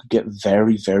calls, you could get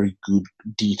very, very good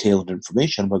detailed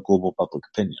information about global public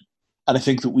opinion. And I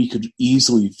think that we could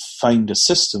easily find a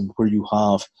system where you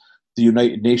have the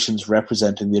United Nations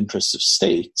representing the interests of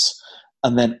states,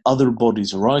 and then other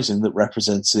bodies arising that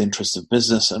represents the interests of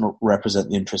business and represent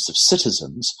the interests of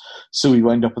citizens. So we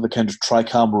wind up with a kind of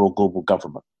tricameral global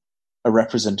government. A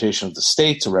representation of the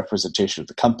states, a representation of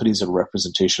the companies, and a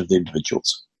representation of the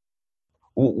individuals.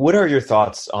 What are your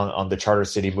thoughts on the Charter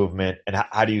City movement, and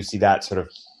how do you see that sort of,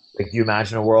 do you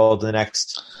imagine a world in the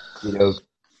next,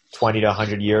 20 to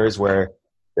 100 years where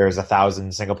there's 1,000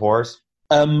 Singapores?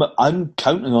 I'm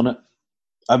counting on it.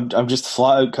 I'm just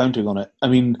flat out counting on it. I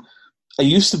mean, I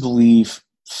used to believe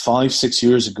 5-6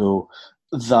 years ago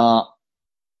that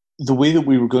the way that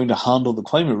we were going to handle the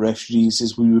climate refugees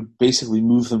is we would basically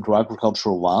move them to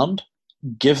agricultural land,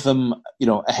 give them,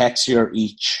 a hectare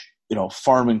each,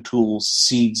 farming tools,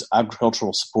 seeds,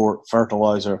 agricultural support,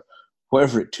 fertilizer,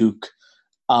 whatever it took,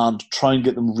 and try and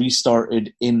get them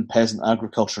restarted in peasant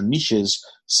agriculture niches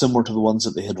similar to the ones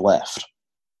that they had left.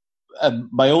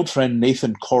 My old friend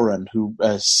Nathan Corrin, who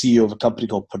is CEO of a company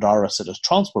called Podaris that does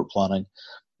transport planning,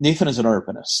 Nathan is an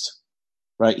urbanist,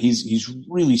 right? He's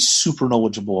really super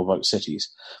knowledgeable about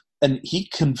cities. And he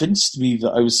convinced me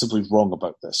that I was simply wrong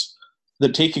about this,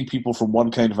 that taking people from one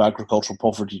kind of agricultural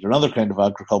poverty to another kind of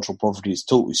agricultural poverty is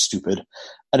totally stupid.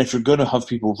 And if you're going to have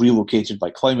people relocated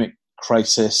by climate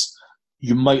crisis,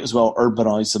 you might as well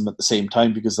urbanize them at the same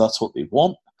time because that's what they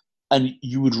want. And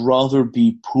you would rather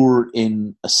be poor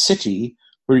in a city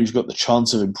where you've got the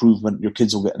chance of improvement, your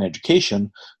kids will get an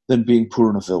education, than being poor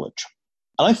in a village.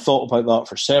 And I thought about that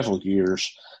for several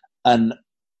years, and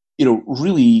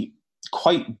really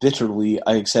quite bitterly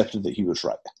I accepted that he was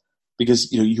right.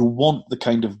 Because you want the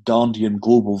kind of Gandhian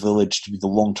global village to be the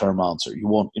long-term answer. You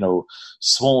want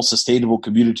small sustainable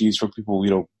communities where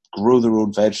people grow their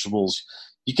own vegetables.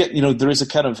 You get, there is a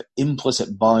kind of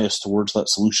implicit bias towards that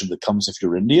solution that comes if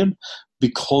you're Indian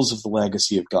because of the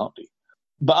legacy of Gandhi.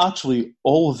 But actually,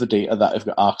 all of the data that I've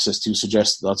got access to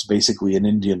suggests that that's basically an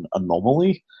Indian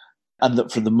anomaly, and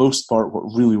that for the most part,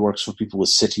 what really works for people with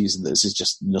cities, and this is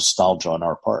just nostalgia on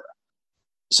our part.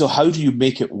 So how do you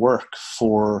make it work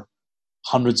for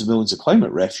hundreds of millions of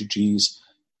climate refugees?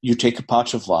 You take a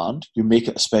patch of land, you make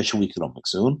it a special economic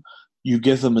zone, you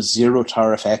give them a zero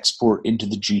tariff export into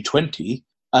the G20,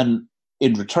 and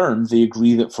in return, they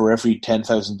agree that for every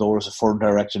 $10,000 of foreign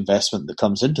direct investment that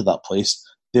comes into that place,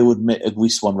 they would admit at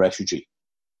least one refugee.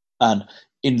 And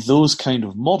in those kind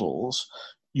of models,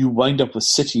 you wind up with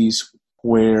cities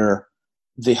where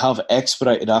they have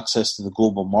expedited access to the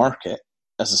global market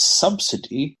as a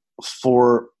subsidy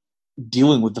for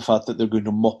dealing with the fact that they're going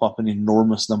to mop up an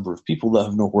enormous number of people that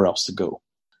have nowhere else to go.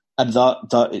 And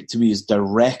that to me is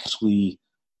directly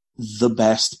the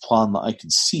best plan that I can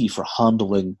see for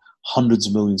handling hundreds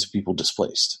of millions of people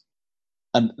displaced.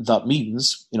 And that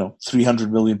means,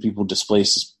 300 million people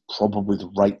displaced is probably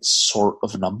the right sort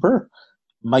of number.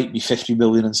 Might be 50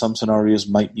 million in some scenarios,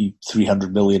 might be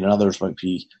 300 million in others, might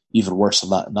be even worse than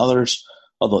that in others.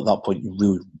 Although at that point you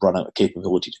really run out of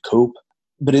capability to cope.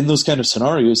 But in those kind of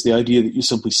scenarios, the idea that you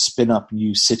simply spin up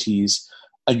new cities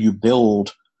and you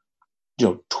build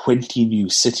 20 new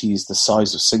cities the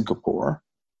size of Singapore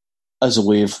as a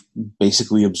way of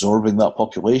basically absorbing that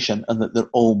population, and that they're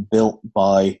all built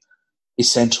by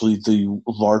essentially the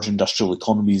large industrial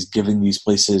economies giving these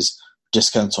places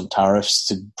discounts on tariffs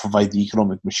to provide the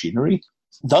economic machinery.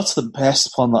 That's the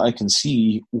best plan that I can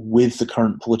see with the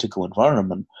current political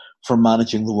environment for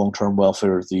managing the long-term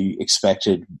welfare of the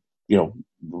expected,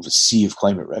 sea of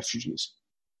climate refugees.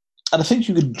 And I think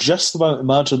you could just about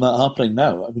imagine that happening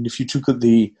now. I mean, if you took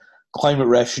the climate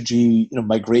refugee,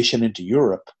 migration into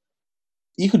Europe,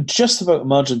 you could just about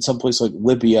imagine someplace like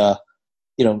Libya,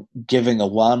 giving a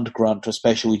land grant to a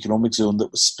special economic zone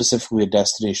that was specifically a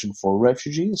destination for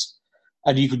refugees.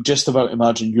 And you could just about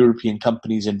imagine European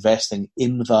companies investing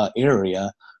in that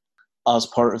area as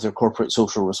part of their corporate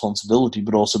social responsibility,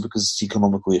 but also because it's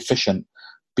economically efficient,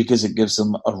 because it gives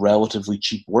them a relatively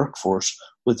cheap workforce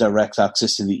with direct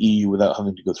access to the EU without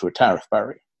having to go through a tariff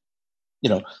barrier.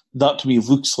 That to me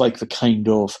looks like the kind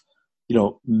of,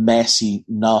 messy,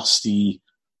 nasty,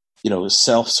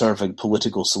 self-serving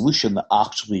political solution that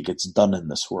actually gets done in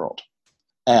this world.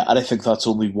 And I think that's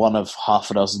only one of half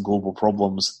a dozen global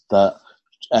problems that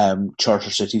charter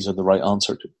cities are the right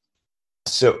answer to.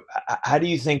 So how do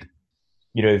you think,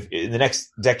 if in the next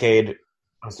decade,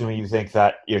 I'm assuming you think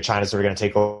that China's sort of going to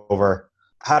take over,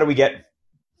 how do we get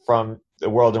from the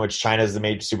world in which China is the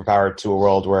major superpower to a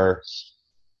world where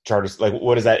charters,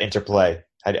 what does that interplay?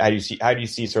 How do you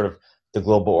see sort of the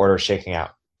global order shaking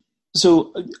out?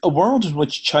 So a world in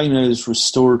which China is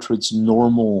restored to its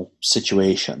normal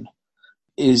situation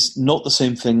is not the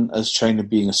same thing as China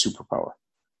being a superpower.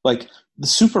 The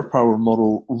superpower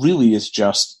model really is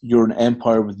just you're an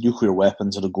empire with nuclear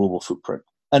weapons and a global footprint.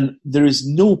 And there is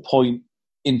no point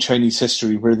in Chinese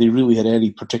history where they really had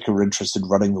any particular interest in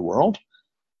running the world.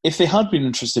 If they had been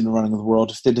interested in running the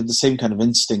world, if they had the same kind of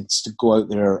instincts to go out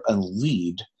there and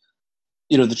lead,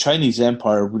 the Chinese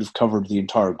empire would have covered the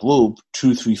entire globe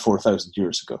 2,000, 3,000, 4,000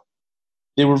 years ago.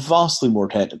 They were vastly more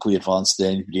technically advanced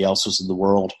than anybody else was in the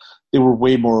world. They were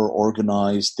way more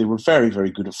organized. They were very, very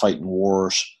good at fighting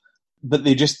wars. But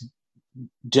they just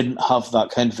didn't have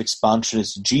that kind of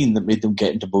expansionist gene that made them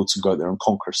get into boats and go out there and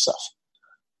conquer stuff.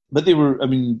 But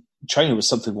China was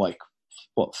something like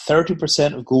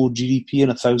 30% of global GDP in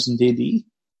 1000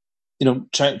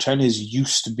 AD. China is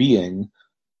used to being,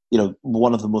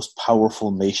 one of the most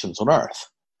powerful nations on earth.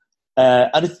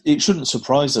 And it shouldn't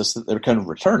surprise us that they're kind of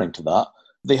returning to that.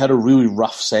 They had a really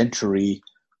rough century,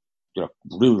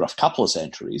 really rough couple of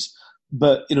centuries.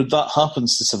 But, that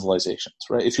happens to civilizations,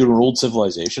 right? If you're an old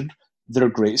civilization, there are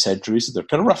great centuries, they're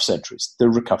kind of rough centuries. They're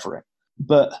recovering.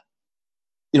 But,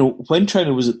 when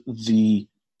China was at the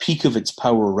peak of its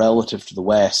power relative to the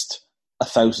West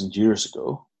 1,000 years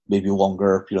ago, maybe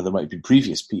longer, there might be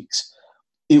previous peaks,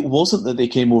 it wasn't that they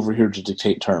came over here to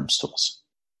dictate terms to us,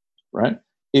 right?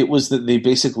 It was that they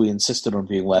basically insisted on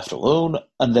being left alone,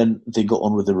 and then they got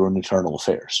on with their own internal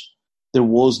affairs. There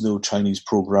was no Chinese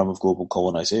program of global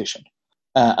colonization.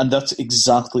 And that's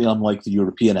exactly unlike the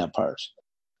European empires.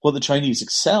 What the Chinese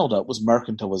excelled at was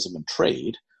mercantilism and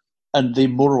trade, and they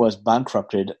more or less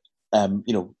bankrupted,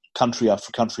 country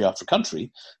after country after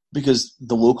country, because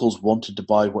the locals wanted to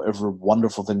buy whatever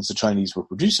wonderful things the Chinese were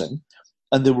producing,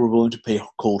 and they were willing to pay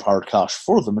cold hard cash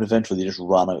for them, and eventually they just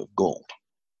ran out of gold.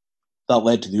 That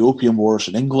led to the Opium Wars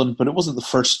in England, but it wasn't the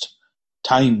first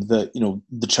time that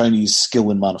the Chinese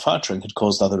skill in manufacturing had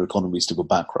caused other economies to go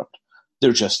bankrupt.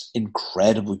 They're just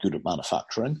incredibly good at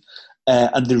manufacturing,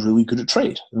 and they're really good at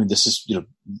trade. I mean, this is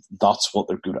that's what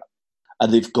they're good at,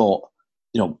 and they've got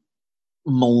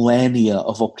millennia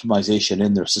of optimization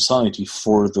in their society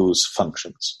for those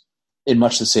functions. In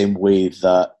much the same way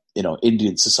that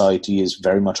Indian society is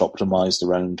very much optimized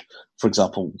around, for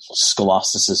example,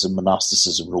 scholasticism,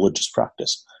 monasticism, religious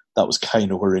practice. That was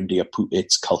kind of where India put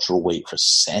its cultural weight for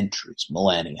centuries,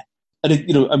 millennia. And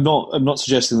I'm not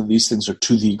suggesting that these things are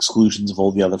to the exclusions of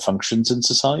all the other functions in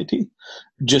society.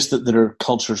 Just that there are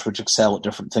cultures which excel at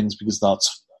different things because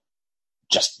that's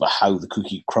just how the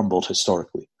cookie crumbled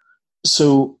historically.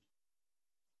 So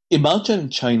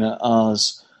imagine China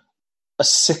as a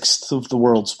sixth of the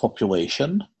world's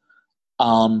population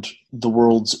and the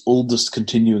world's oldest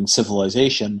continuing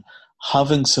civilization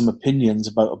having some opinions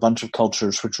about a bunch of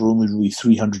cultures which are only really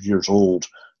 300 years old,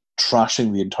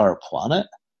 trashing the entire planet.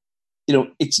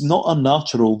 It's not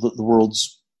unnatural that the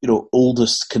world's,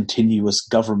 oldest continuous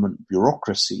government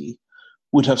bureaucracy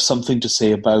would have something to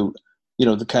say about,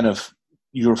 the kind of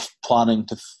you're planning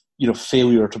to,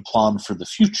 failure to plan for the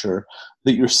future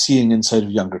that you're seeing inside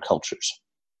of younger cultures.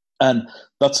 And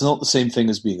that's not the same thing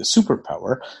as being a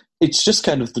superpower. It's just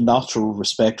kind of the natural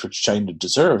respect which China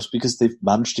deserves because they've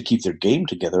managed to keep their game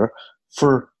together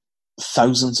for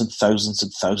thousands and thousands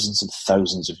and thousands and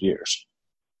thousands of years.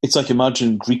 It's like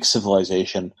imagine Greek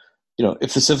civilization,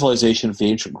 if the civilization of the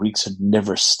ancient Greeks had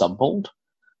never stumbled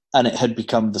and it had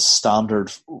become the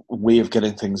standard way of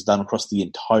getting things done across the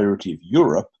entirety of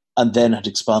Europe and then had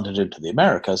expanded into the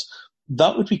Americas,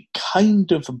 that would be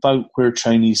kind of about where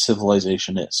Chinese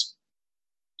civilization is.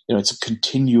 It's a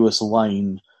continuous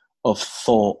line of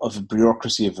thought, of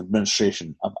bureaucracy, of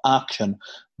administration, of action,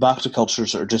 back to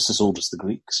cultures that are just as old as the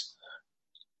Greeks.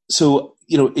 So,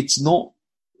 it's not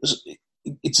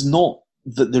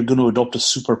that they're going to adopt a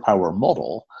superpower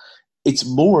model. It's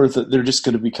more that they're just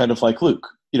going to be kind of like, look,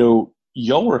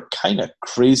 y'all were kind of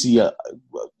crazy,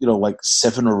 like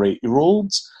 7 or 8 year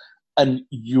olds, and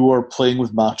you are playing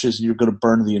with matches and you're going to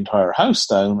burn the entire house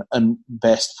down, and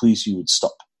best please you would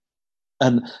stop.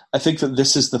 And I think that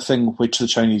this is the thing which the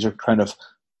Chinese are kind of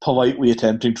politely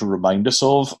attempting to remind us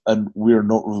of, and we're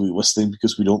not really listening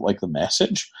because we don't like the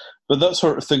message. But that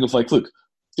sort of thing of like, look,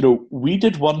 we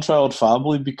did one-child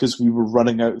family because we were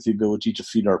running out of the ability to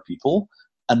feed our people,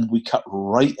 and we cut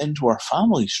right into our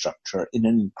family structure in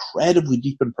an incredibly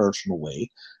deep and personal way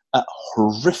at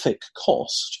horrific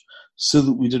cost so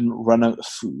that we didn't run out of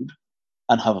food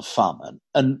and have a famine.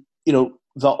 And,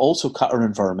 that also cut our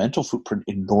environmental footprint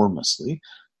enormously.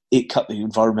 It cut the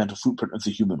environmental footprint of the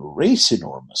human race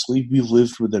enormously. We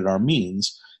lived within our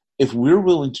means. If we're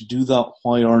willing to do that,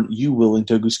 why aren't you willing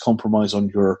to at least compromise on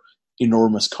your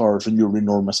enormous cars and your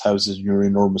enormous houses and your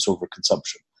enormous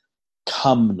overconsumption?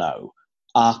 Come now,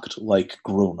 act like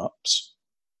grown-ups.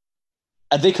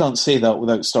 And they can't say that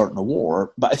without starting a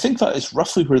war, but I think that is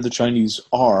roughly where the Chinese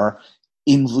are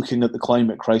in looking at the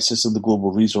climate crisis and the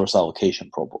global resource allocation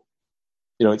problem.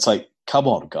 It's like, come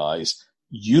on, guys,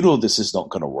 this is not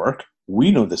going to work.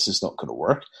 We know this is not going to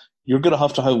work. You're going to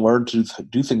have to learn to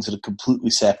do things in a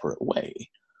completely separate way.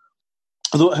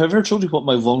 Although, have I ever told you what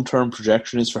my long-term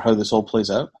projection is for how this all plays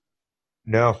out?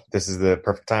 No, this is the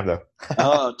perfect time,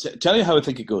 though. Tell you how I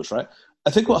think it goes, right?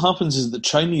 I think what happens is the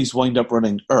Chinese wind up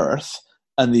running Earth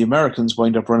and the Americans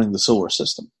wind up running the solar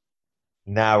system.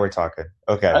 Now we're talking.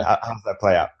 Okay, right? How does that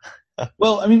play out?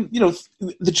 Well, I mean,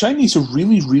 the Chinese are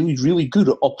really, really, really good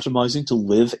at optimizing to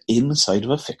live inside of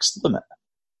a fixed limit.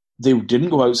 They didn't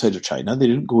go outside of China. They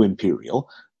didn't go imperial.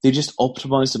 They just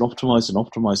optimized and optimized and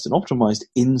optimized and optimized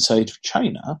inside of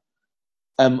China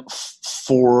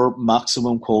for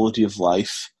maximum quality of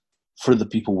life for the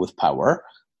people with power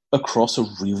across a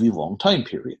really long time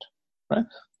period, right?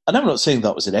 And I'm not saying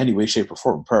that was in any way, shape, or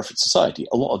form a perfect society.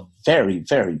 A lot of very,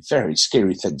 very, very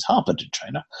scary things happened in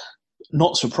China.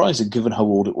 Not surprising, given how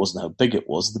old it was and how big it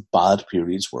was. The bad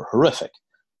periods were horrific,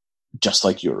 just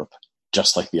like Europe,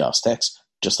 just like the Aztecs,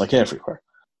 just like everywhere.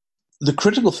 The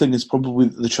critical thing is probably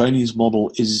that the Chinese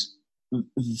model is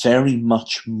very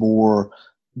much more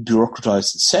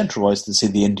bureaucratized and centralized than, say,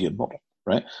 the Indian model,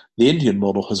 right? The Indian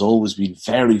model has always been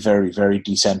very, very, very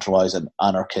decentralized and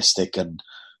anarchistic and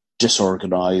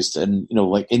disorganized. And,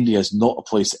 like India is not a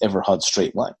place that ever had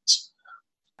straight lines.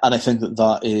 And I think that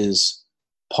that is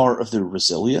part of their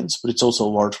resilience, but it's also a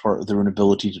large part of their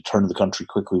inability to turn the country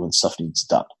quickly when stuff needs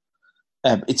done.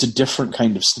 It's a different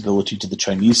kind of stability to the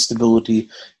Chinese stability.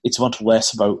 It's much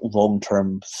less about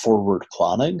long-term forward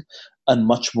planning and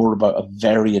much more about a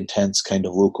very intense kind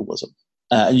of localism.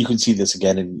 And you can see this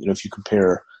again in, if you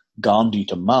compare Gandhi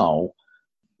to Mao.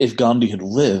 If Gandhi had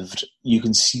lived, you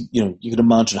can see, you can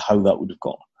imagine how that would have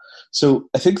gone. So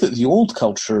I think that the old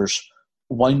cultures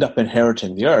wind up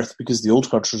inheriting the earth because the old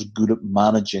culture is good at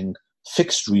managing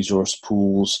fixed resource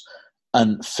pools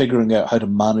and figuring out how to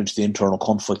manage the internal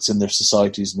conflicts in their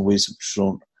societies in ways which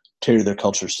don't tear their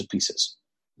cultures to pieces.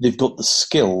 They've got the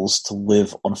skills to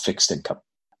live on a fixed income.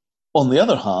 On the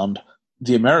other hand,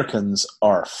 the Americans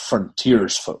are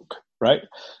frontiers folk, right?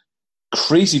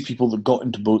 Crazy people that got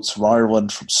into boats from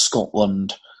Ireland, from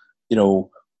Scotland,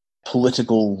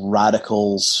 political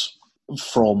radicals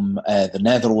from the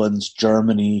Netherlands,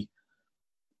 Germany.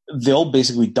 They all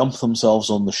basically dump themselves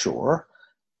on the shore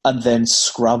and then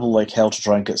scrabble like hell to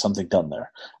try and get something done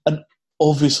there. And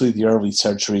obviously the early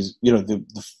centuries,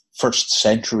 the first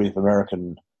century of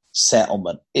American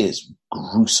settlement is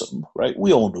gruesome, right?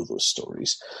 We all know those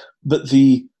stories. But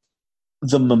the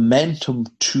momentum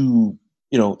to,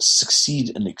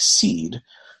 succeed and exceed,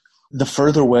 the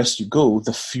further west you go,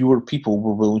 the fewer people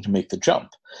were willing to make the jump.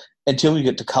 Until you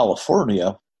get to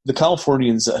California, the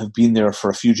Californians that have been there for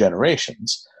a few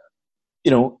generations,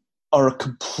 are a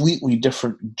completely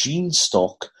different gene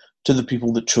stock to the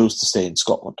people that chose to stay in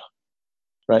Scotland,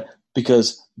 right?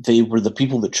 Because they were the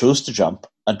people that chose to jump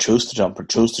and chose to jump and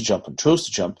chose to jump and chose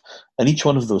to jump, and each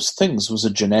one of those things was a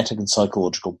genetic and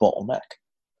psychological bottleneck.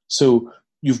 So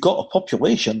you've got a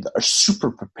population that are super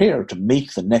prepared to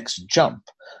make the next jump,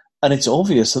 and it's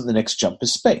obvious that the next jump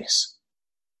is space.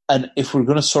 And if we're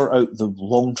going to sort out the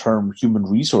long-term human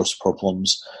resource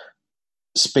problems,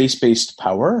 space-based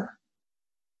power,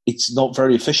 it's not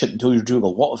very efficient until you're doing a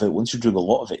lot of it. Once you're doing a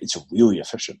lot of it, it's really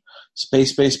efficient.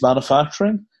 Space-based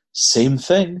manufacturing, same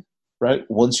thing, right?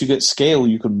 Once you get scale,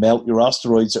 you can melt your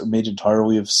asteroids that are made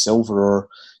entirely of silver or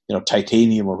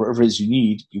titanium or whatever it is you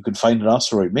need. You can find an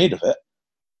asteroid made of it,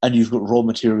 and you've got raw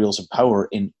materials and power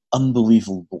in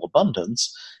unbelievable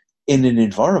abundance in an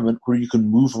environment where you can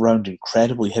move around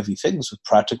incredibly heavy things with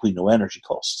practically no energy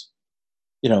cost.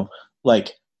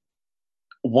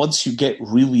 Once you get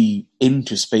really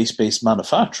into space-based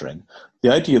manufacturing,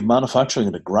 the idea of manufacturing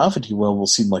in a gravity well will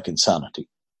seem like insanity.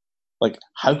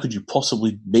 How could you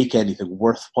possibly make anything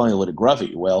worthwhile in a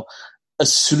gravity well?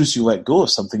 As soon as you let go of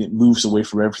something, it moves away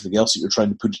from everything else that you're trying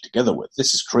to put it together with.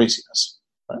 This is craziness,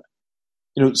 right?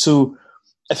 So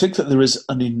I think that there is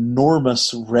an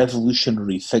enormous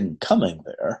revolutionary thing coming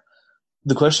there.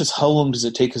 The question is, how long does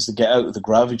it take us to get out of the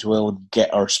gravity well and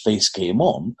get our space game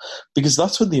on? Because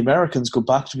that's when the Americans go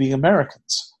back to being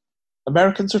Americans.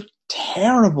 Americans are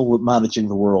terrible at managing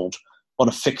the world on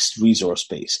a fixed resource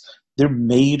base. They're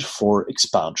made for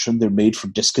expansion. They're made for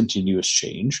discontinuous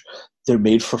change. They're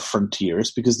made for frontiers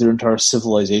because their entire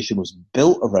civilization was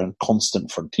built around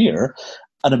constant frontier.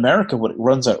 And America, when it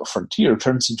runs out of frontier,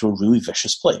 turns into a really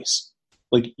vicious place.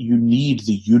 You need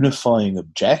the unifying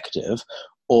objective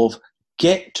of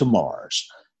get to Mars,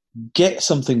 get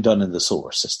something done in the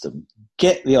solar system,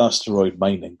 get the asteroid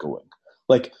mining going.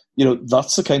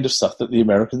 That's the kind of stuff that the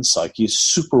American psyche is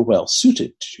super well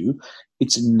suited to.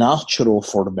 It's natural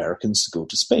for Americans to go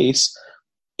to space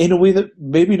in a way that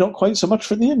maybe not quite so much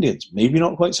for the Indians, maybe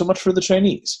not quite so much for the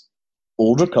Chinese.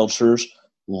 Older cultures,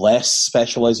 less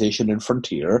specialization in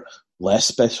frontier, less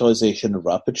specialization in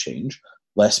rapid change,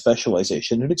 less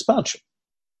specialization in expansion.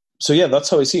 So yeah, that's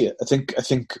how I see it. I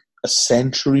think a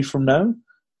century from now,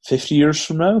 50 years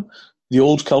from now, the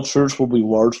old cultures will be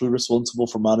largely responsible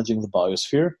for managing the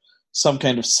biosphere. Some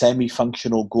kind of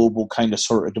semi-functional global kind of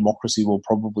sort of democracy will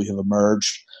probably have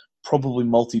emerged, probably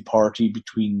multi-party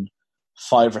between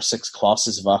 5 or 6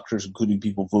 classes of actors, including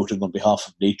people voting on behalf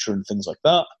of nature and things like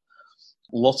that.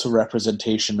 Lots of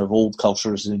representation of old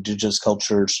cultures and indigenous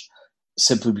cultures,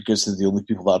 simply because they're the only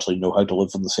people that actually know how to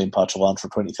live on the same patch of land for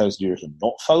 20,000 years and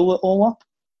not foul it all up.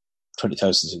 20,000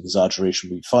 is an exaggeration,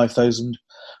 maybe 5,000.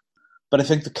 But I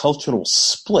think the cultural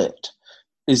split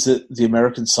is that the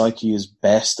American psyche is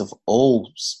best of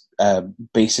all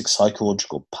basic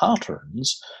psychological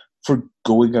patterns for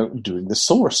going out and doing the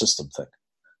solar system thing.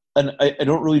 And I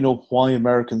don't really know why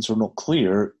Americans are not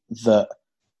clear that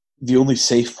the only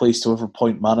safe place to ever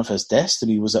point manifest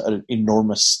destiny was at an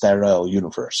enormous sterile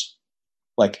universe.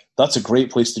 Like, that's a great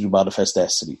place to do manifest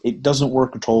destiny. It doesn't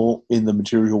work at all in the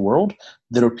material world.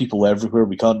 There are people everywhere.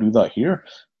 We can't do that here.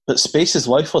 But space is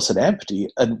lifeless and empty,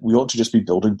 and we ought to just be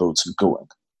building boats and going.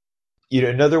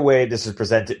 Another way this is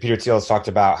presented, Peter Thiel has talked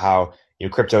about how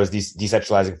crypto is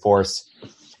decentralizing force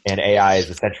and AI is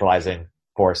the centralizing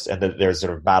force, and that there's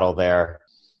sort of battle there.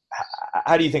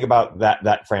 How do you think about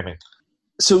that framing?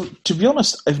 So, to be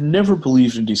honest, I've never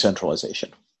believed in decentralization,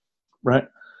 right?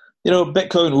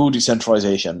 Bitcoin,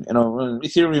 decentralization.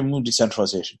 Ethereum,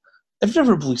 decentralization. I've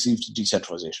never believed in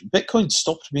decentralization. Bitcoin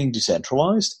stopped being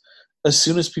decentralized as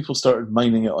soon as people started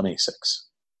mining it on ASICs,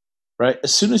 right?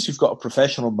 As soon as you've got a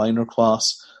professional miner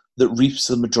class that reaps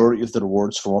the majority of the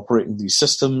rewards for operating these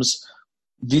systems,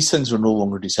 these things are no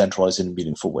longer decentralized in a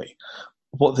meaningful way.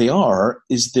 What they are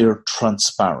is they're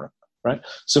transparent, right?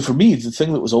 So for me, the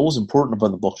thing that was always important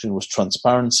about the blockchain was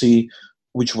transparency,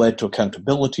 which led to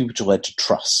accountability, which led to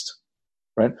trust,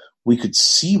 right? We could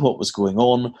see what was going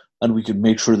on, and we could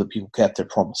make sure that people kept their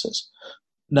promises.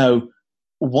 Now,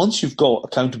 once you've got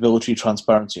accountability,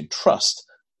 transparency, and trust,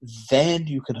 then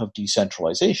you can have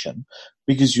decentralization,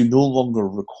 because you no longer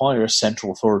require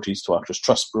central authorities to act as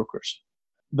trust brokers.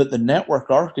 But the network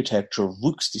architecture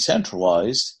looks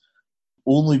decentralized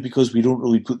only because we don't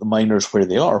really put the miners where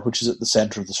they are, which is at the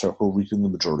center of the circle, reaping the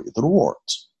majority of the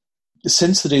rewards.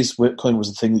 Since the days Bitcoin was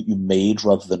a thing that you made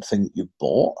rather than a thing that you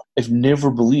bought, I've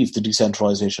never believed the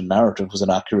decentralization narrative was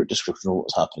an accurate description of what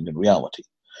was happening in reality.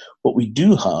 What we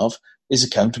do have is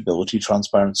accountability,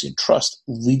 transparency, and trust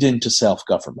leading to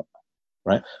self-government,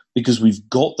 right? Because we've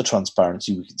got the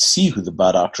transparency, we can see who the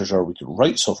bad actors are, we can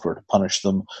write software to punish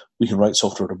them, we can write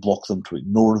software to block them, to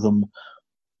ignore them.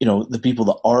 The people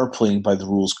that are playing by the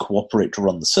rules cooperate to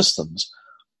run the systems.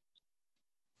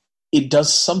 It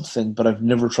does something, but I've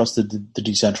never trusted the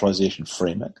decentralization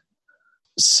framing.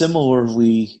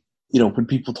 Similarly, when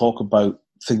people talk about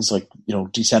things like,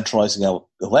 decentralizing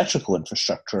electrical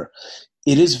infrastructure,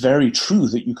 it is very true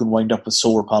that you can wind up with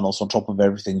solar panels on top of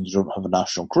everything and you don't have a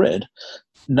national grid.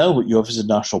 Now what you have is a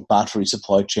national battery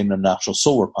supply chain and a national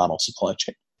solar panel supply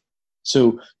chain.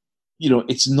 So,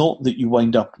 it's not that you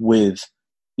wind up with,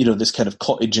 this kind of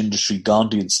cottage industry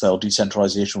Gandhian-style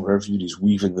decentralization where everybody's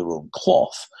weaving their own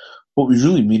cloth. What we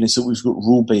really mean is that we've got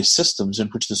rule-based systems in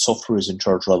which the software is in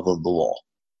charge rather than the law.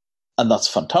 And that's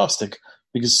fantastic,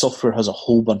 because software has a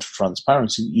whole bunch of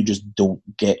transparency that you just don't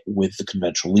get with the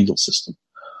conventional legal system.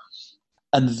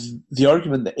 And the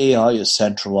argument that AI is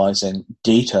centralizing,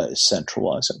 data is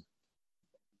centralizing.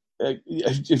 Have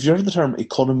you heard the term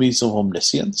economies of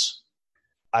omniscience?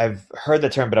 I've heard the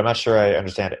term, but I'm not sure I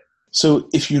understand it. So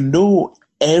if you know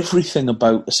everything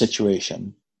about a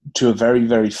situation to a very,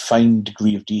 very fine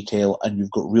degree of detail and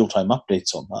you've got real-time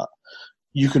updates on that,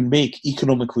 you can make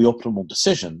economically optimal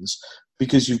decisions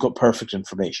because you've got perfect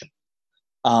information.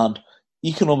 And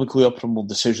economically optimal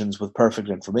decisions with perfect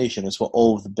information is what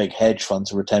all of the big hedge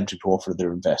funds are attempting to offer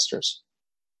their investors.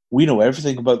 We know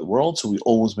everything about the world, so we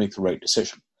always make the right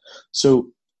decision.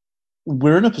 So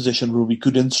we're in a position where we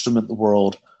could instrument the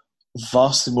world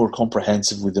vastly more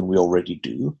comprehensively than we already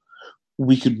do.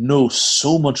 We could know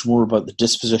so much more about the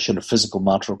disposition of physical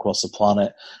matter across the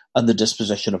planet and the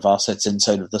disposition of assets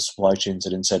inside of the supply chains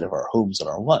and inside of our homes and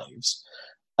our lives.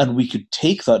 And we could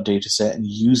take that data set and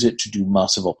use it to do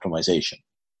massive optimization.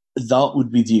 That would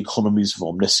be the economies of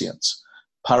omniscience,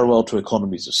 parallel to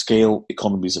economies of scale,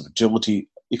 economies of agility,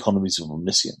 economies of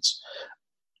omniscience.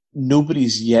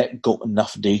 Nobody's yet got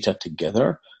enough data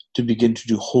together to begin to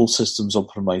do whole systems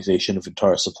optimization of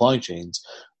entire supply chains,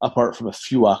 apart from a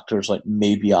few actors like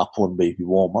maybe Apple and maybe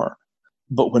Walmart.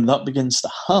 But when that begins to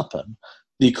happen,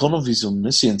 the economies of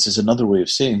omniscience is another way of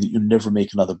saying that you never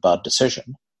make another bad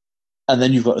decision. And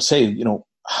then you've got to say,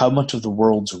 how much of the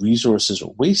world's resources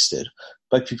are wasted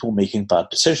by people making bad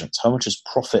decisions? How much is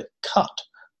profit cut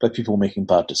by people making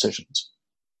bad decisions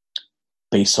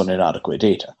based on inadequate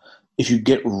data? If you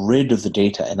get rid of the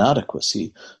data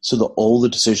inadequacy so that all the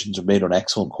decisions are made on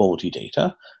excellent quality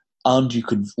data, and you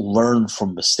can learn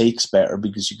from mistakes better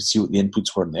because you can see what the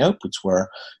inputs were and the outputs were,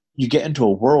 you get into a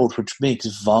world which makes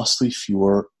vastly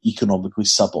fewer economically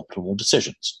suboptimal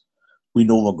decisions. We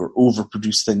no longer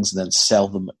overproduce things and then sell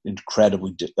them at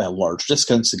incredibly large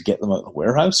discounts and get them out of the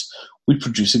warehouse. We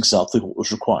produce exactly what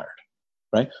was required,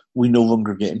 right? We no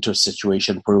longer get into a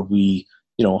situation where we,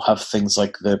 have things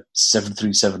like the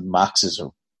 737 Maxes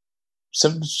or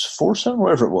 747,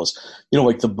 whatever it was,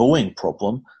 like the Boeing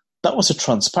problem. That was a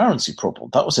transparency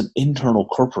problem. That was an internal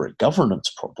corporate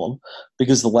governance problem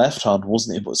because the left hand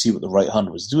wasn't able to see what the right hand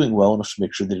was doing well enough to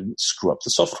make sure they didn't screw up the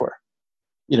software.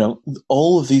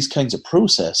 All of these kinds of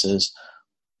processes,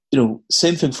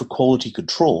 same thing for quality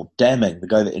control. Deming, the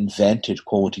guy that invented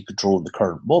quality control in the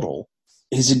current model,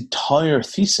 his entire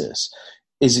thesis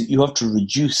is that you have to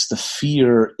reduce the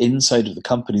fear inside of the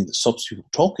company that stops people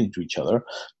talking to each other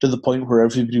to the point where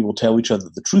everybody will tell each other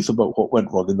the truth about what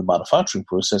went wrong in the manufacturing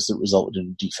process that resulted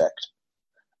in a defect.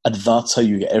 And that's how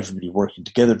you get everybody working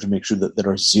together to make sure that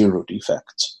there are zero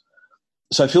defects.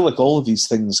 So I feel like all of these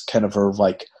things kind of are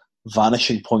like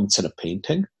vanishing points in a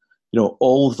painting.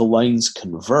 All of the lines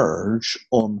converge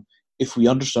on, if we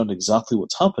understand exactly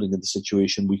what's happening in the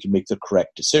situation, we can make the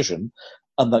correct decision.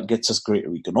 And that gets us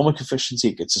greater economic efficiency,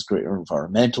 it gets us greater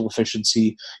environmental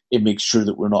efficiency, it makes sure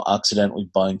that we're not accidentally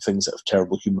buying things that have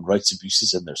terrible human rights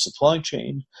abuses in their supply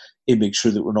chain, it makes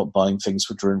sure that we're not buying things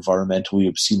which are environmentally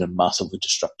obscene and massively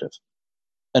destructive.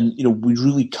 And, we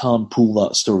really can pull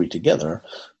that story together,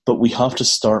 but we have to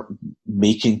start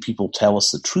making people tell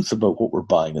us the truth about what we're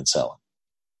buying and selling.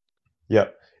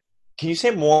 Yep. Can you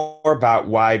say more about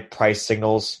why price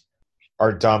signals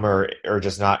are dumb or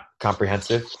just not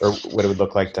comprehensive, or what it would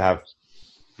look like to have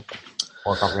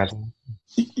more comprehensive?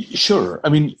 Sure. I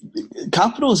mean,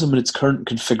 capitalism in its current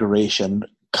configuration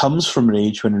comes from an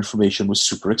age when information was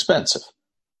super expensive.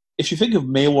 If you think of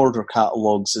mail order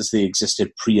catalogs as they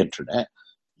existed pre-internet,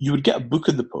 you would get a book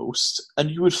in the post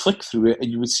and you would flick through it and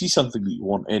you would see something that you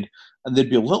wanted, and there'd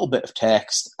be a little bit of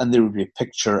text and there would be a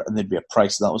picture and there'd be a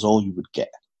price, and that was all you would get,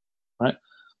 right?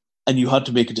 And you had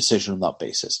to make a decision on that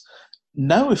basis.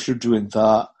 Now, if you're doing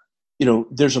that,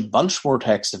 there's a bunch more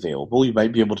text available. You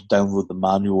might be able to download the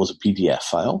manual as a PDF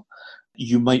file.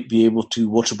 You might be able to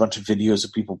watch a bunch of videos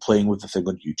of people playing with the thing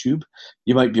on YouTube.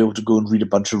 You might be able to go and read a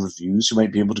bunch of reviews. You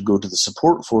might be able to go to the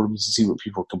support forums and see what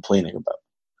people are complaining about.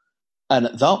 And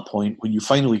at that point, when you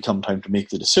finally come time to make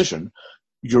the decision,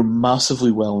 you're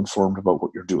massively well informed about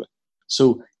what you're doing.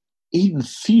 So in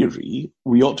theory,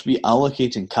 we ought to be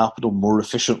allocating capital more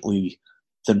efficiently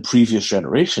than previous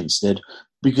generations did,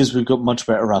 because we've got much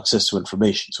better access to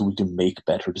information, so we can make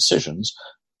better decisions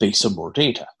based on more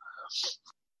data.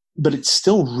 But it's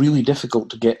still really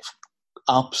difficult to get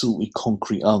absolutely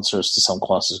concrete answers to some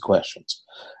classes of questions.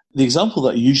 The example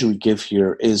that I usually give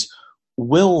here is,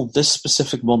 will this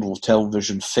specific model of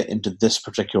television fit into this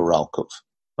particular alcove,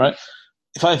 right?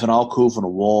 If I have an alcove on a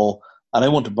wall and I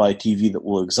want to buy a TV that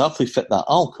will exactly fit that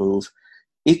alcove,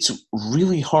 it's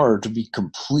really hard to be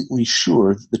completely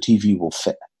sure that the TV will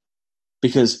fit,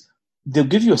 because they'll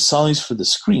give you a size for the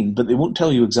screen, but they won't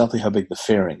tell you exactly how big the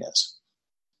fairing is.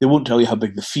 They won't tell you how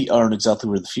big the feet are and exactly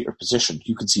where the feet are positioned.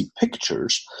 You can see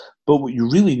pictures, but what you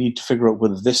really need to figure out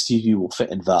whether this TV will fit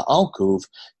in that alcove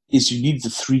is you need the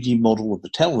 3D model of the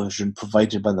television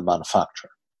provided by the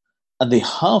manufacturer. And they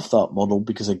have that model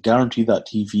because I guarantee that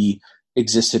TV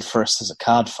existed first as a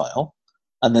CAD file,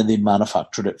 and then they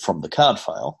manufactured it from the CAD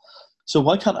file. So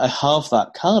why can't I have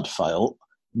that CAD file,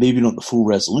 maybe not the full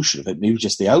resolution of it, maybe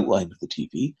just the outline of the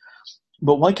TV,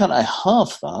 but why can't I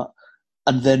have that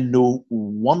and then know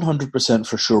 100%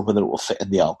 for sure whether it will fit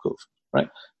in the alcove, right?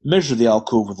 Measure the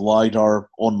alcove with LiDAR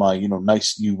on my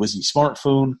nice new whizzy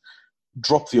smartphone,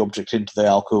 drop the object into the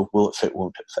alcove, will it fit,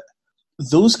 won't it fit?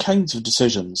 Those kinds of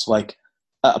decisions, like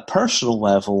at a personal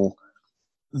level,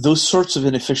 those sorts of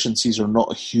inefficiencies are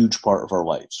not a huge part of our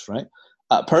lives, right?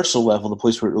 At a personal level, the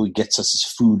place where it really gets us is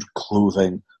food,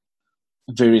 clothing,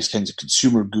 various kinds of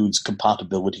consumer goods,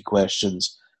 compatibility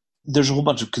questions. There's a whole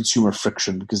bunch of consumer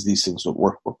friction because these things don't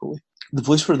work properly. The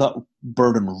place where that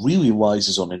burden really lies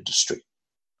is on industry.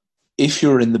 If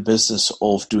you're in the business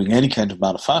of doing any kind of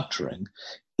manufacturing,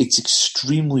 it's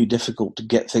extremely difficult to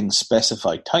get things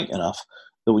specified tight enough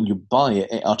that when you buy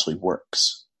it, it actually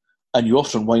works. And you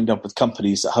often wind up with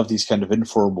companies that have these kind of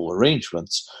informal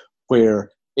arrangements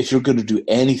where if you're going to do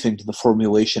anything to the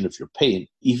formulation of your paint,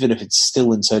 even if it's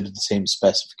still inside of the same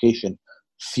specification,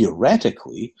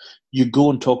 theoretically, you go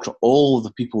and talk to all of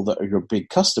the people that are your big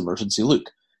customers and say, look,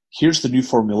 here's the new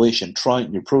formulation, try it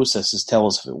in your processes, tell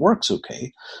us if it works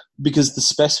okay, because the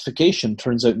specification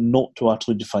turns out not to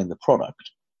actually define the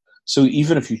product. So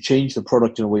even if you change the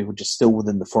product in a way which is still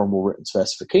within the formal written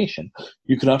specification,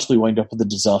 you can actually wind up with a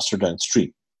disaster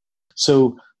downstream.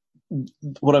 So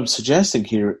what I'm suggesting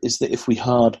here is that if we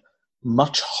had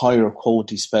much higher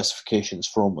quality specifications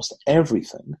for almost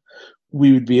everything,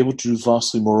 we would be able to do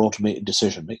vastly more automated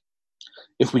decision making.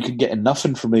 If we could get enough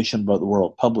information about the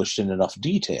world published in enough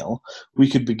detail, we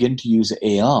could begin to use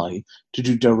AI to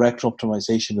do direct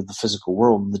optimization of the physical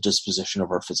world and the disposition of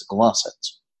our physical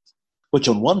assets. Which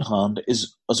on one hand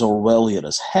is as Orwellian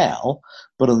as hell,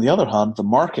 but on the other hand, the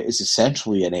market is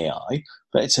essentially an AI,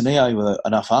 but it's an AI with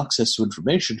enough access to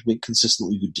information to make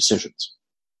consistently good decisions.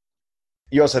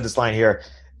 You also had this line here,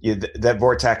 that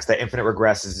vortex, that infinite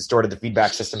regress has distorted the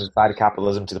feedback system inside of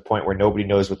capitalism to the point where nobody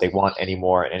knows what they want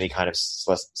anymore in any kind of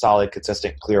solid,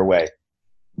 consistent, clear way.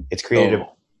 It's created a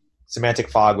semantic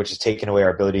fog which has taken away our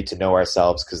ability to know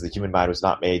ourselves because the human mind was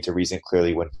not made to reason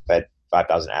clearly when fed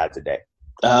 5,000 ads a day.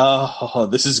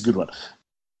 This is a good one.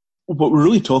 What we're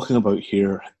really talking about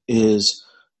here is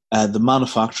the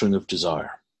manufacturing of desire.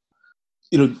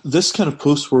 This kind of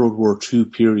post-World War II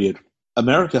period,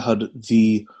 America had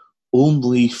the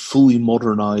only fully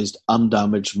modernized,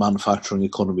 undamaged manufacturing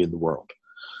economy in the world.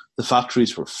 The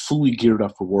factories were fully geared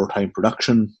up for wartime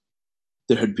production.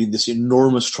 There had been this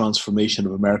enormous transformation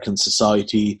of American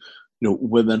society.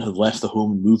 Women had left the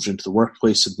home and moved into the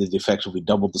workplace, and they'd effectively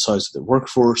doubled the size of their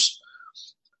workforce.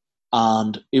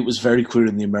 And it was very clear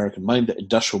in the American mind that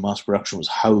industrial mass production was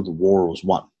how the war was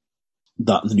won.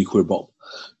 That and the nuclear bomb.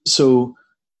 So,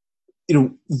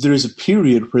 there is a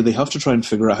period where they have to try and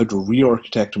figure out how to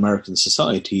re-architect American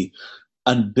society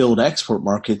and build export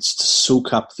markets to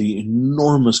soak up the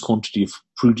enormous quantity of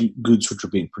goods which are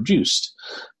being produced.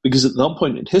 Because at that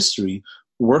point in history,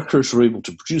 workers were able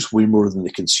to produce way more than they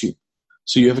consume.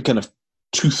 So you have a kind of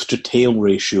tooth-to-tail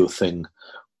ratio thing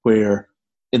where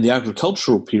in the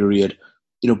agricultural period,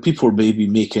 people are maybe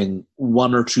making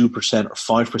 1 or 2% or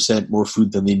 5% more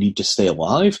food than they need to stay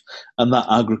alive, and that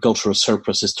agricultural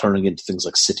surplus is turning into things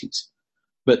like cities.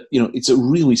 But, it's a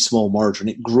really small margin.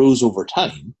 It grows over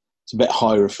time. It's a bit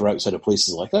higher if you're outside of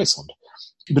places like Iceland.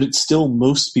 But it's still,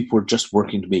 most people are just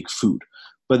working to make food.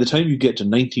 By the time you get to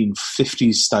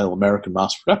 1950s-style American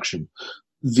mass production,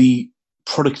 the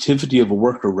productivity of a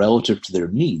worker relative to their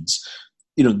needs,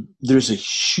 there's a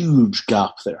huge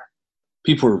gap there.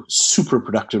 People are super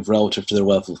productive relative to their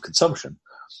level of consumption.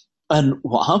 And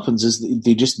what happens is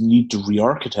they just need to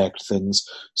re-architect things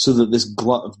so that this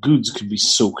glut of goods can be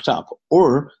soaked up,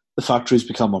 or the factories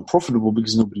become unprofitable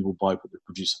because nobody will buy what they're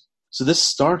producing. So this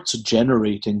starts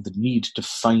generating the need to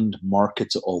find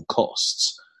markets at all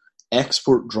costs.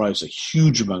 Export drives a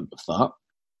huge amount of that,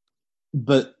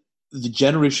 but the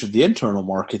generation of the internal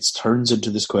markets turns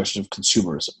into this question of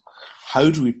consumerism.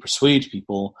 How do we persuade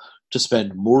people to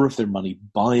spend more of their money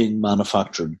buying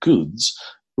manufactured goods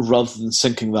rather than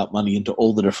sinking that money into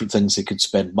all the different things they could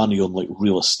spend money on, like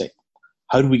real estate?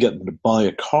 How do we get them to buy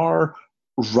a car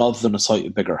rather than a slightly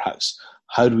bigger house?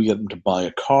 How do we get them to buy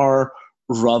a car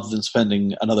rather than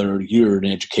spending another year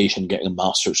in education getting a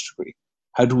master's degree?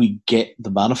 How do we get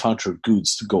the manufactured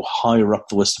goods to go higher up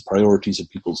the list of priorities of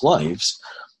people's lives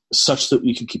such that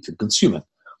we can keep them consuming?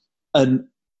 And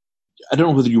I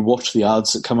don't know whether you watch the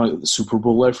ads that come out at the Super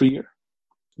Bowl every year.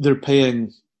 They're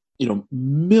paying,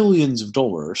 millions of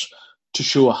dollars to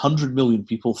show 100 million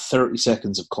people 30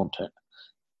 seconds of content.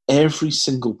 Every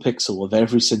single pixel of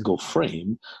every single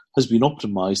frame has been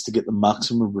optimized to get the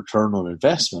maximum return on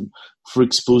investment for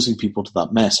exposing people to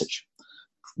that message.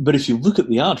 But if you look at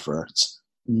the adverts,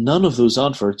 none of those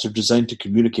adverts are designed to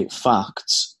communicate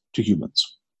facts to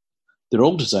humans. They're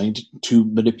all designed to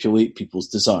manipulate people's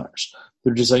desires.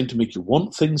 They're designed to make you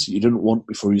want things that you didn't want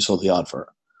before you saw the advert.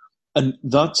 And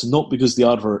that's not because the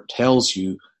advert tells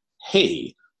you,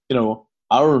 hey,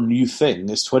 our new thing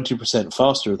is 20%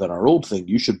 faster than our old thing.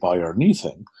 You should buy our new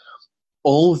thing.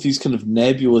 All of these kind of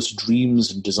nebulous dreams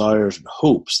and desires and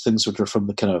hopes, things which are from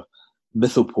the kind of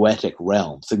mythopoetic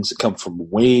realm, things that come from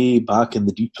way back in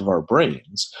the deep of our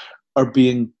brains, are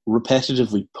being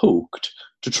repetitively poked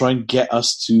to try and get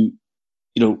us to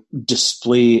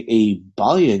display a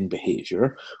buying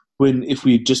behavior, when if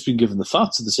we had just been given the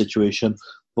facts of the situation,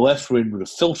 the left brain would have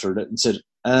filtered it and said,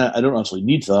 I don't actually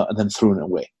need that, and then thrown it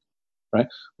away. Right?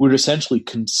 We're essentially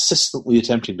consistently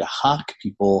attempting to hack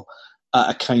people at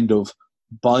a kind of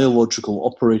biological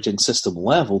operating system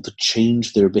level to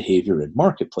change their behavior in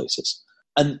marketplaces.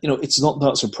 And, it's not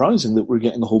that surprising that we're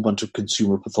getting a whole bunch of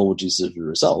consumer pathologies as a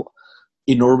result.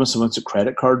 Enormous amounts of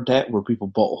credit card debt where people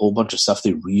bought a whole bunch of stuff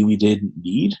they really didn't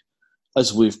need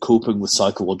as a way of coping with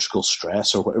psychological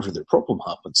stress or whatever their problem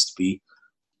happens to be.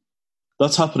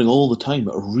 That's happening all the time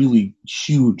at a really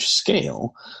huge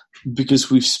scale because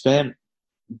we've spent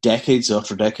decades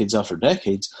after decades after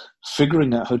decades,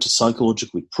 figuring out how to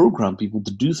psychologically program people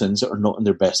to do things that are not in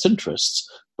their best interests,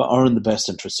 but are in the best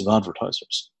interests of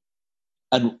advertisers.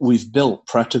 And we've built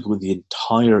practically the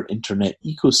entire internet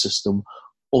ecosystem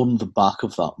on the back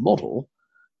of that model,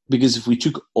 because if we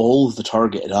took all of the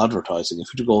targeted advertising, if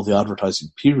we took all the advertising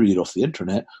period off the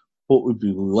internet, what would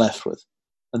we be left with?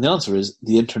 And the answer is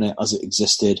the internet as it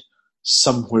existed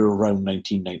somewhere around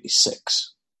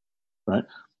 1996, right?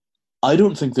 I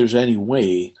don't think there's any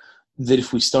way that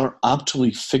if we start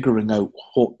actually figuring out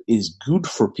what is good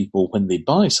for people when they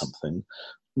buy something,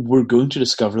 we're going to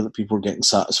discover that people are getting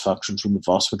satisfaction from the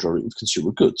vast majority of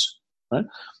consumer goods, right?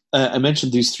 I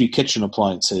mentioned these 3 kitchen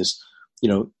appliances,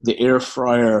 the air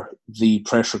fryer, the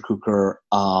pressure cooker,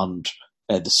 and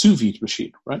the sous vide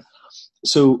machine, right?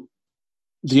 So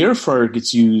the air fryer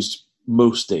gets used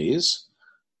most days.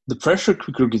 The pressure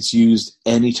cooker gets used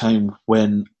anytime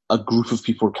when a group of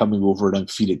people are coming over and I'm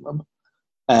feeding them.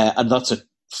 And that's a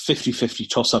 50-50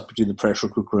 toss-up between the pressure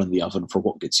cooker and the oven for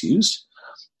what gets used.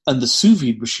 And the sous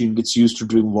vide machine gets used for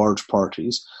doing large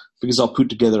parties, because I'll put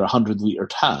together a 100-litre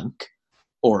tank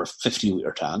or a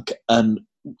 50-litre tank, and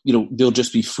there'll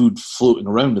just be food floating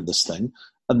around in this thing.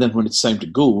 And then when it's time to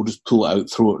go, we'll just pull it out,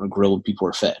 throw it on a grill, and people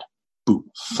are fed. Boom.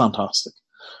 Fantastic.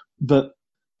 But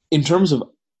in terms of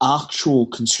actual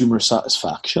consumer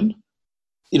satisfaction,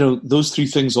 those 3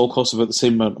 things all cost about the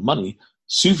same amount of money.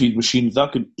 Sous vide machine,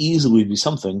 that could easily be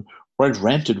something where I'd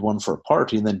rented one for a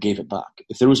party and then gave it back.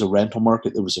 If there was a rental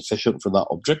market that was efficient for that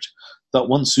object, that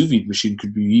one sous vide machine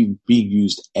could be being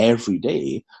used every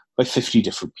day by 50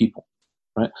 different people,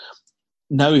 right?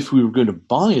 Now, if we were going to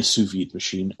buy a sous vide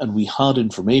machine and we had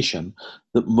information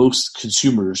that most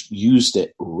consumers used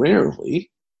it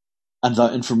rarely, and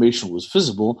that information was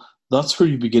visible, that's where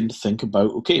you begin to think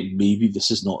about, okay, maybe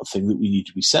this is not a thing that we need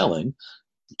to be selling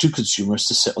to consumers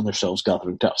to sit on their shelves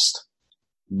gathering dust.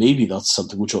 Maybe that's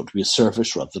something which ought to be a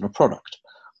service rather than a product.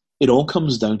 It all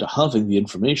comes down to having the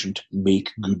information to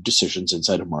make good decisions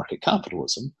inside of market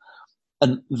capitalism.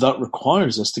 And that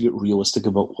requires us to get realistic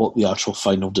about what the actual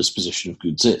final disposition of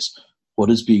goods is. What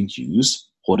is being used,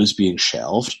 what is being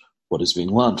shelved, what is being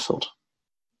landfilled.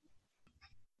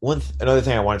 Another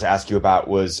thing I wanted to ask you about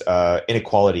was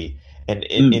inequality. And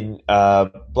in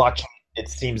blockchain, it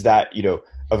seems that,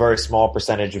 a very small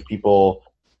percentage of people,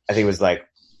 I think it was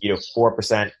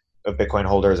 4% of Bitcoin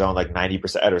holders own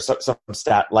 90% or some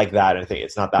stat like that. And I think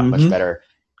it's not that much better.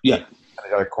 Yeah. Than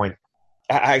another coin.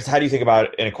 How do you think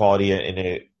about inequality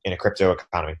in a crypto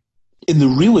economy? In the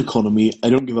real economy, I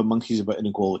don't give a monkeys about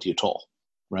inequality at all,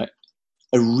 right?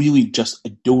 I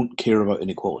don't care about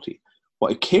inequality.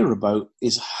 What I care about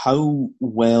is how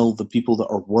well the people that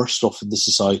are worst off in the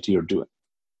society are doing,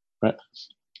 right?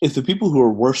 If the people who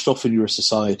are worst off in your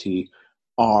society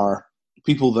are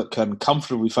people that can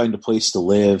comfortably find a place to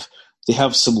live, they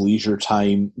have some leisure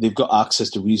time, they've got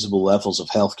access to reasonable levels of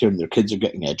healthcare, and their kids are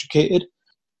getting educated,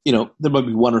 there might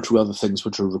be 1 or 2 other things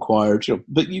which are required,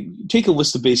 but you take a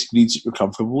list of basic needs that you're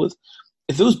comfortable with.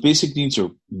 If those basic needs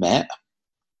are met,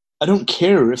 I don't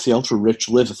care if the ultra-rich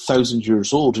live 1,000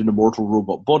 years old in immortal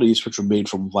robot bodies which are made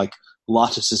from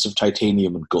lattices of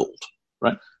titanium and gold,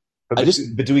 right? But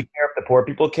do we care if the poor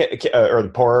people or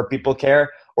the poorer people care?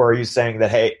 Or are you saying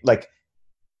that, hey,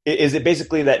 is it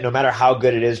basically that no matter how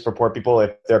good it is for poor people,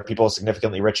 if there are people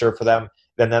significantly richer for them,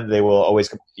 then they will always,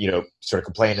 sort of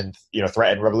complain and,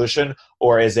 threaten revolution?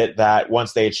 Or is it that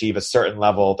once they achieve a certain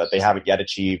level that they haven't yet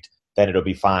achieved, then it'll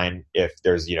be fine if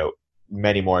there's,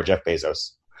 many more Jeff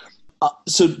Bezos?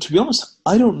 So to be honest,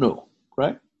 I don't know,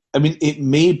 right? I mean, it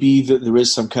may be that there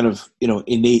is some kind of,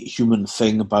 innate human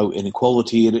thing about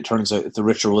inequality, and it turns out if the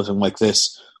rich are living like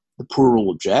this, the poor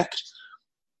will object.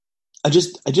 I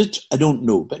don't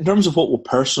know. But in terms of what will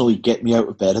personally get me out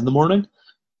of bed in the morning,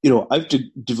 I've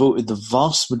devoted the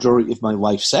vast majority of my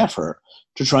life's effort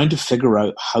to trying to figure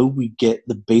out how we get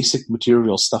the basic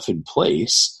material stuff in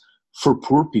place for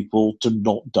poor people to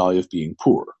not die of being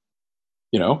poor.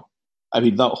 I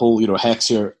mean, that whole,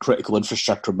 Hexia critical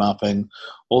infrastructure mapping,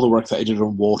 all the work that I did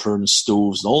on water and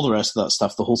stoves and all the rest of that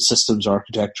stuff, the whole systems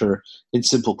architecture in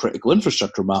simple critical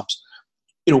infrastructure maps,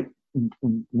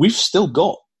 we've still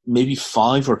got maybe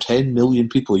 5 or 10 million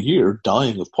people a year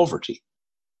dying of poverty,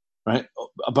 right?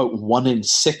 About 1 in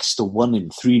 6 to 1 in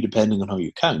 3, depending on how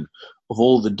you count, of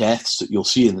all the deaths that you'll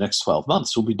see in the next 12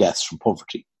 months will be deaths from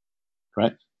poverty,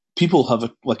 right? People have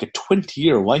a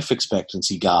 20-year life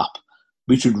expectancy gap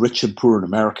between rich and poor in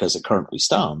America as it currently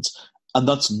stands. And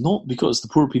that's not because the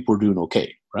poor people are doing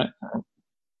okay, right?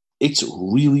 It's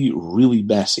really, really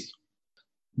messy.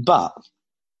 But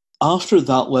after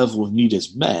that level of need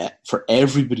is met for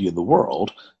everybody in the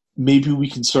world, maybe we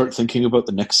can start thinking about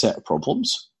the next set of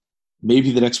problems.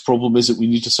 Maybe the next problem is that we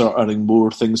need to start adding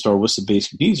more things to our list of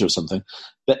basic needs or something.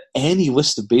 But any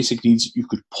list of basic needs that you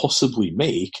could possibly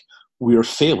make, we are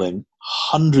failing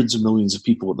hundreds of millions of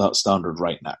people at that standard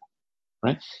right now.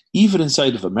 Right? Even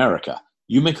inside of America,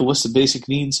 you make a list of basic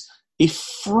needs, a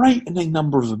frightening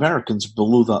number of Americans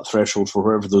below that threshold for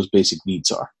wherever those basic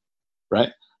needs are. Right?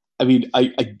 I mean, I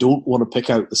don't want to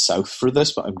pick out the South for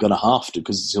this, but I'm going to have to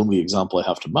because it's the only example I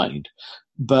have to mind.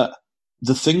 But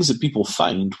the things that people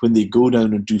find when they go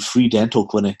down and do free dental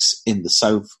clinics in the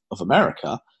South of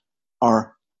America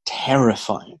are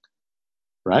terrifying.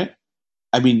 Right?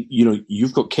 I mean,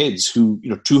 you've got kids who,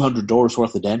 $200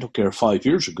 worth of dental care 5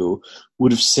 years ago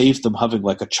would have saved them having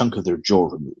like a chunk of their jaw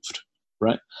removed,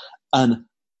 right? And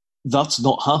that's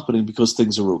not happening because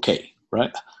things are okay,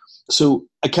 right? So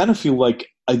I kind of feel like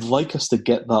I'd like us to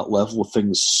get that level of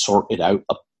things sorted out,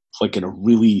 like in a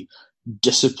really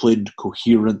disciplined,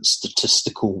 coherent,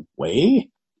 statistical way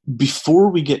before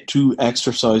we get too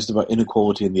exercised about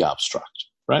inequality in the abstract,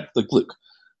 right? Like, look,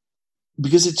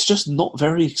 because it's just not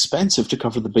very expensive to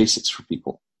cover the basics for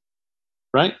people,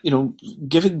 right?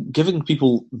 Giving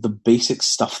people the basic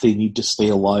stuff they need to stay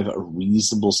alive at a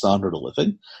reasonable standard of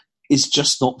living is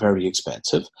just not very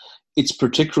expensive. It's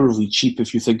particularly cheap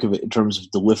if you think of it in terms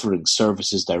of delivering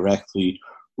services directly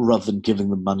rather than giving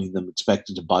them money and them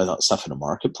expecting to buy that stuff in a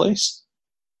marketplace.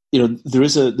 There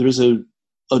is a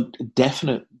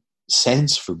definite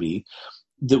sense for me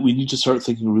that we need to start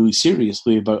thinking really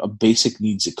seriously about a basic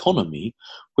needs economy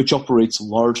which operates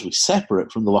largely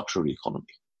separate from the luxury economy.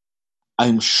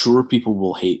 I'm sure people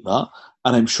will hate that,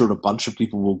 and I'm sure a bunch of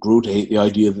people will grow to hate the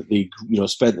idea that they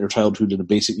spent their childhood in a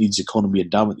basic needs economy and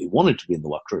damn it, they wanted to be in the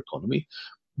luxury economy.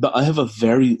 But I have a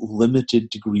very limited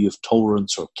degree of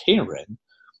tolerance or caring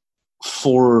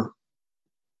for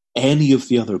any of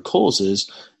the other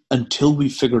causes until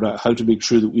we've figured out how to make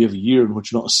sure that we have a year in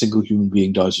which not a single human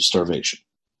being dies of starvation.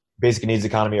 Basic needs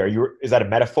economy, is that a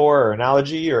metaphor or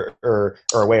analogy or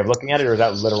a way of looking at it, or is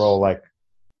that literal, like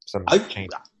some change?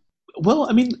 Well,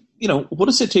 I mean, what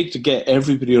does it take to get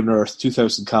everybody on Earth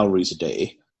 2,000 calories a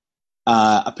day,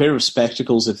 a pair of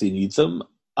spectacles if they need them,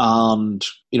 and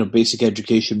basic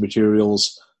education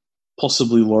materials,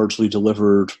 possibly largely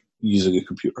delivered using a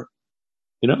computer?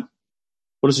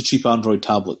 What does a cheap Android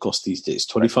tablet cost these days?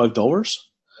 $25?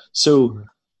 So,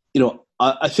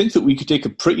 I think that we could take a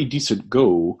pretty decent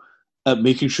go at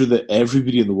making sure that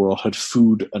everybody in the world had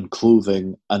food and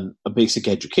clothing and a basic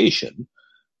education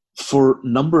for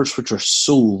numbers which are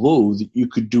so low that you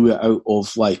could do it out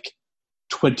of like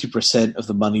 20% of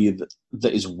the money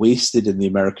that is wasted in the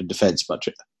American defense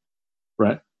budget,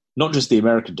 right? Not just the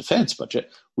American defense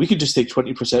budget. We could just take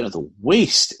 20% of the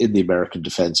waste in the American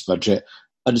defense budget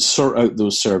and sort out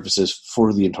those services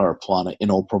for the entire planet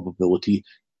in all probability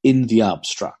in the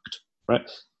abstract, right?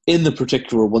 In the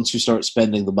particular, once you start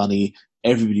spending the money,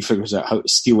 everybody figures out how to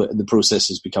steal it and the process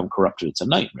has become corrupted. It's a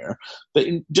nightmare. But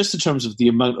just in terms of the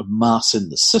amount of mass in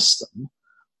the system,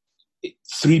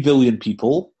 3 billion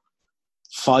people,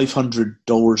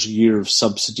 $500 a year of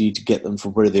subsidy to get them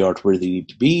from where they are to where they need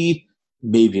to be.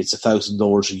 Maybe it's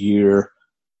 $1,000 a year.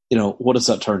 What does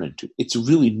that turn into? It's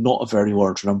really not a very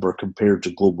large number compared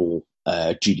to global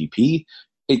GDP,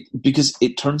 because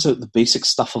it turns out the basic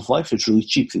stuff of life is really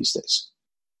cheap these days.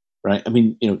 Right? I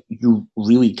mean, you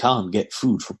really can get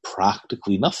food for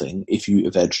practically nothing if you eat a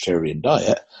vegetarian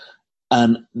diet.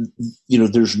 And,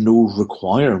 there's no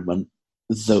requirement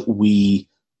that we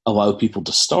allow people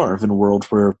to starve in a world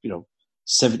where,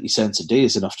 70 cents a day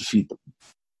is enough to feed them.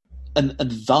 And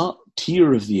that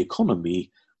tier of the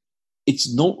economy,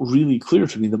 it's not really clear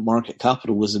to me that market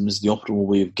capitalism is the optimal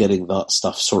way of getting that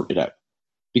stuff sorted out.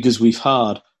 Because we've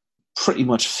had pretty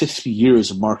much 50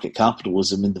 years of market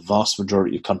capitalism in the vast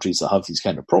majority of countries that have these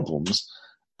kind of problems,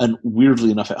 and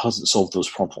weirdly enough, it hasn't solved those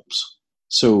problems.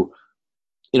 So,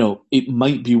 it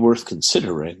might be worth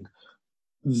considering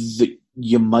that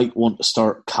you might want to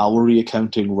start calorie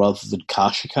accounting rather than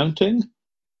cash accounting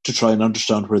to try and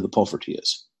understand where the poverty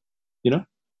is.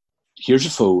 Here's a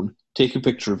phone, take a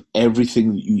picture of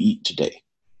everything that you eat today,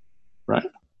 right?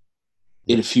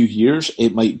 In a few years,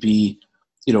 it might be,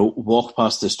 walk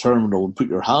past this terminal and put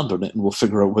your hand on it and we'll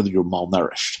figure out whether you're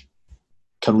malnourished.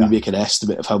 Can we make an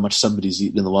estimate of how much somebody's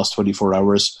eaten in the last 24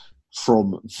 hours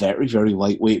from very, very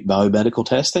lightweight biomedical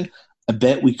testing? I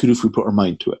bet we could if we put our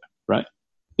mind to it, right?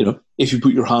 If you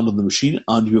put your hand on the machine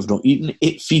and you have not eaten,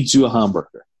 it feeds you a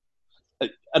hamburger.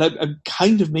 And I'm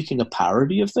kind of making a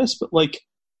parody of this, but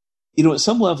at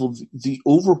some level, the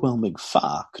overwhelming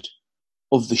fact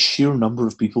of the sheer number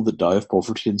of people that die of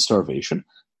poverty and starvation,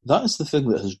 that is the thing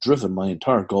that has driven my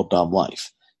entire goddamn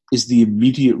life. is the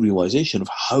immediate realization of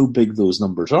how big those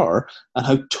numbers are and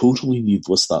how totally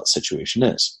needless that situation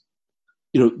is.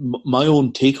 My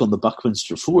own take on the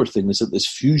Buckminster Fuller thing is that this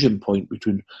fusion point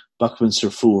between Buckminster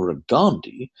Fuller and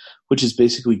Gandhi, which is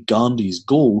basically Gandhi's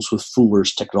goals with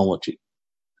Fuller's technology.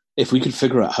 If we could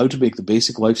figure out how to make the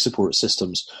basic life support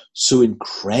systems so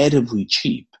incredibly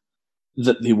cheap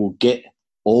that they will get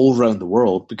all around the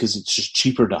world because it's just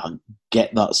cheaper to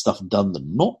get that stuff done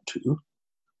than not to,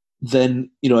 then,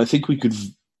 I think we could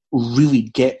really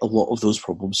get a lot of those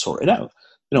problems sorted out.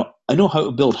 I know how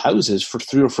to build houses for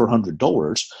 $300 or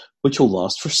 $400, which will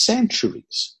last for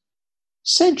centuries.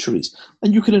 Centuries.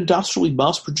 And you can industrially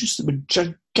mass produce them in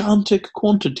gigantic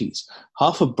quantities.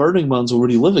 Half of Burning Man's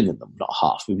already living in them. Not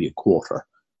half, maybe a quarter.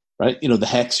 Right? The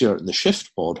Hexyard and the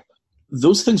Shift Pod,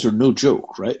 those things are no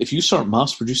joke, right? If you start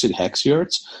mass producing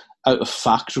Hexyards out of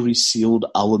factory sealed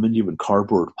aluminium and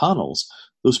cardboard panels,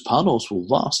 those panels will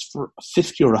last for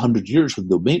 50 or 100 years with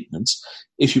no maintenance.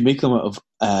 If you make them out of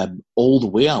all the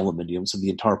way aluminium, so the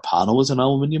entire panel is an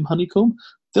aluminium honeycomb,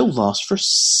 they'll last for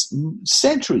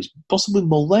centuries, possibly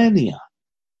millennia,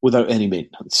 without any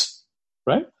maintenance,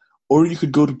 right? Or you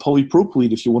could go to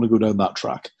polypropylene if you want to go down that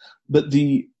track. But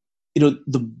the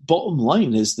bottom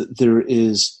line is that there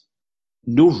is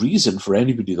no reason for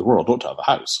anybody in the world not to have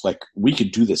a house. Like, we can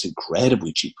do this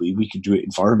incredibly cheaply. We can do it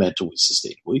environmentally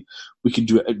sustainably. We can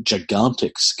do it at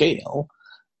gigantic scale,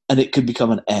 and it could become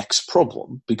an X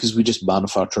problem because we just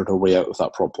manufactured our way out of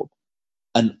that problem.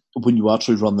 And when you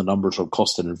actually run the numbers on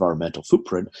cost and environmental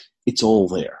footprint, it's all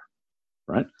there,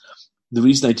 right? The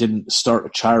reason I didn't start a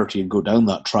charity and go down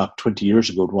that track 20 years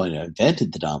ago when I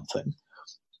invented the damn thing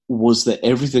was that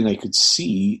everything I could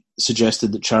see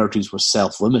suggested that charities were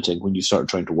self-limiting when you started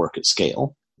trying to work at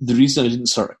scale. The reason I didn't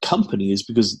start a company is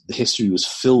because the history was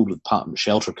filled with patent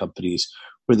shelter companies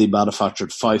where they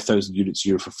manufactured 5,000 units a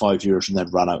year for 5 years and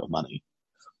then ran out of money.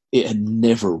 It had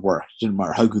never worked. It didn't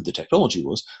matter how good the technology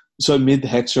was. So I made the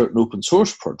Hexyard an open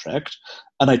source project,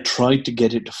 and I tried to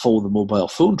get it to follow the mobile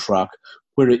phone track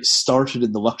where it started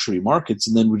in the luxury markets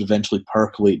and then would eventually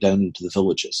percolate down into the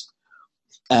villages.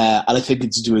 And I think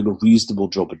it's doing a reasonable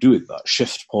job of doing that.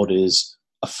 ShiftPod is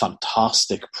a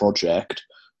fantastic project,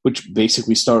 which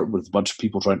basically started with a bunch of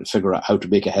people trying to figure out how to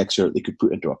make a Hexyard they could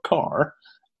put into a car.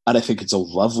 And I think it's a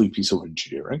lovely piece of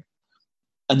engineering.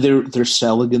 And they're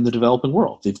selling in the developing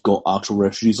world. They've got actual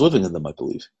refugees living in them, I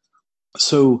believe.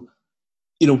 So,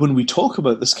 when we talk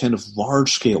about this kind of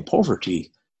large-scale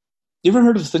poverty, you ever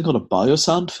heard of a thing called a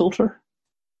biosand filter?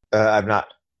 I've not.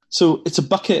 So it's a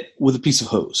bucket with a piece of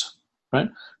hose. Right?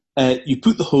 You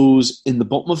put the hose in the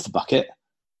bottom of the bucket,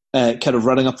 kind of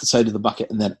running up the side of the bucket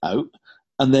and then out.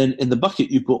 And then in the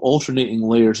bucket, you've got alternating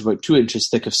layers about 2 inches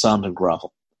thick of sand and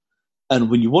gravel. And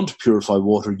when you want to purify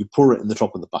water, you pour it in the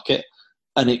top of the bucket,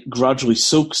 and it gradually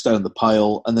soaks down the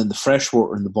pile, and then the fresh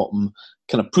water in the bottom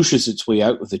kind of pushes its way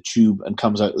out with a tube and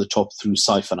comes out of the top through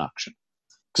siphon action.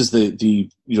 Because the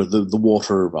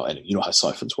water, well, anyway, you know how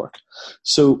siphons work.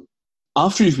 So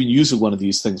after you've been using one of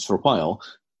these things for a while,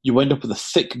 you wind up with a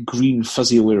thick, green,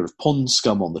 fuzzy layer of pond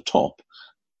scum on the top,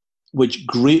 which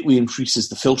greatly increases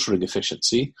the filtering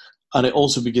efficiency, and it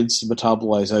also begins to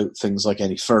metabolize out things like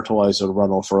any fertilizer,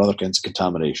 runoff, or other kinds of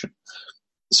contamination.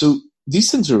 So these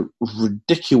things are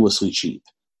ridiculously cheap,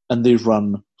 and they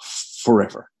run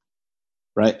forever,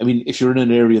 right? I mean, if you're in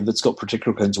an area that's got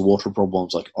particular kinds of water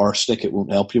problems like arsenic, it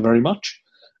won't help you very much.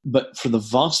 But for the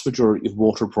vast majority of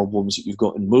water problems that you've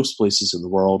got in most places in the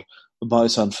world, the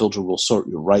biosand filter will sort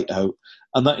you right out,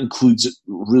 and that includes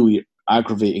really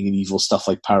aggravating and evil stuff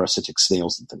like parasitic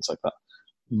snails and things like that.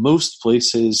 Most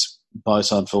places,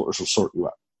 biosand filters will sort you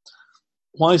out.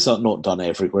 Why is that not done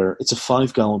everywhere? It's a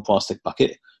 5-gallon plastic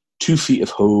bucket, 2 feet of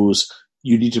hose.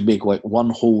 You need to make like one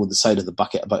hole in the side of the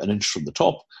bucket about 1 inch from the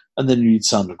top, and then you need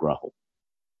sand and gravel.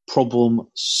 Problem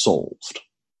solved,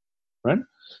 right?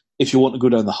 If you want to go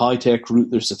down the high-tech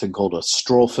route, there's a thing called a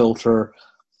straw filter.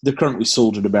 They're currently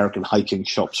sold in American hiking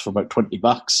shops for about $20.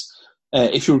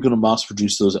 If you were going to mass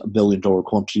produce those at $1 billion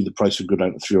quantity, the price would go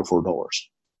down to $3 or $4.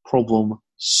 Problem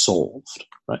solved,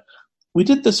 right? We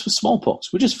did this with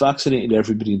smallpox. We just vaccinated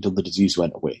everybody until the disease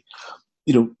went away.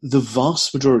 The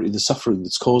vast majority of the suffering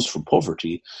that's caused from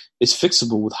poverty is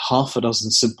fixable with half a dozen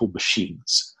simple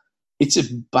machines. It's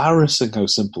embarrassing how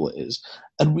simple it is.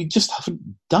 And we just haven't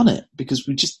done it because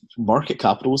market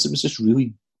capitalism is just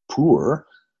really poor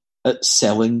at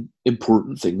selling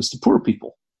important things to poor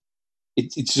people.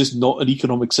 It's just not an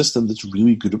economic system that's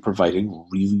really good at providing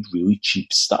really, really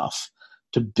cheap stuff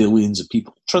to billions of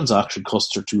people. Transaction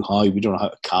costs are too high. We don't know how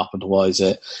to capitalize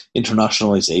it.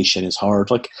 Internationalization is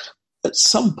hard. Like, at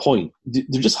some point,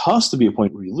 there just has to be a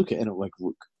point where you look at it and like,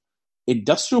 look,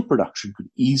 industrial production could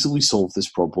easily solve this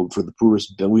problem for the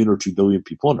poorest 1 billion or 2 billion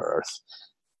people on Earth.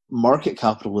 Market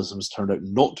capitalism has turned out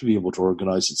not to be able to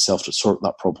organize itself to sort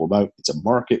that problem out. It's a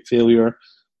market failure.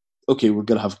 Okay, we're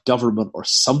going to have government or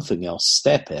something else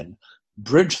step in,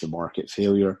 bridge the market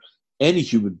failure. Any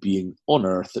human being on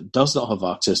Earth that does not have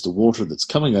access to water that's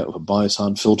coming out of a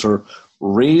biosand filter,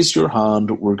 raise your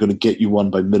hand. We're going to get you one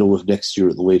by middle of next year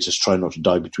at the latest. Try not to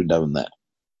die between now and then.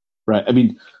 Right? I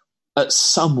mean, at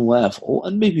some level,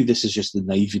 and maybe this is just the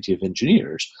naivety of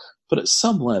engineers, but at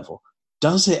some level,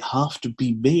 does it have to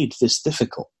be made this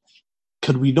difficult?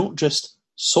 Can we not just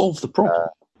solve the problem?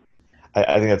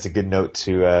 I think that's a good note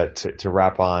to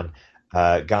wrap on.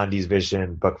 Gandhi's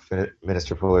vision, Buck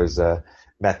Minister Fuller's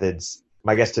methods.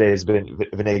 My guest today has been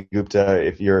Vinay Gupta.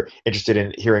 If you're interested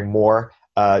in hearing more,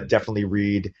 definitely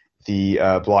read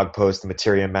the blog post, the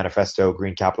Materium Manifesto,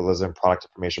 Green Capitalism, Product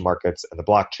Information Markets, and the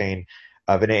Blockchain.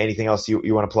 Vinay, anything else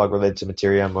you want to plug related to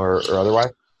Materium or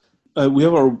otherwise? We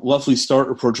have our lovely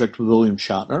starter project with William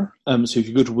Shatner. So if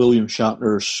you go to William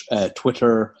Shatner's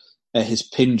Twitter, his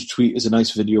pinned tweet is a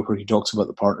nice video where he talks about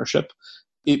the partnership.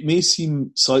 It may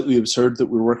seem slightly absurd that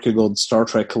we're working on Star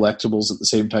Trek collectibles at the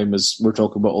same time as we're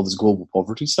talking about all this global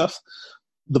poverty stuff.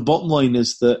 The bottom line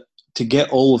is that to get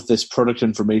all of this product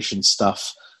information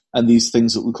stuff and these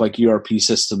things that look like ERP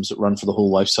systems that run for the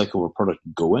whole life cycle of a product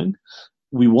going,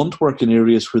 we want to work in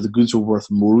areas where the goods are worth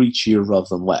more each year rather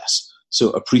than less.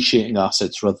 So appreciating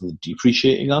assets rather than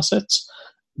depreciating assets,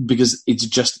 because it's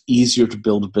just easier to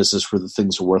build a business where the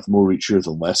things are worth more each year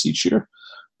than less each year.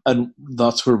 And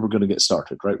that's where we're going to get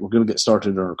started, right? We're going to get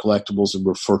started on our collectibles, and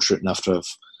we're fortunate enough to have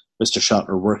Mr.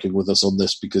 Shatner working with us on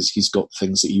this because he's got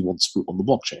things that he wants to put on the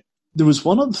blockchain. There was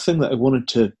one other thing that I wanted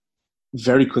to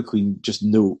very quickly just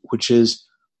note, which is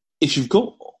if you've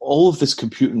got all of this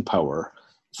computing power,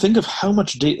 think of how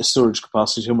much data storage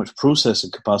capacity, how much processing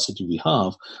capacity we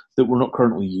have that we're not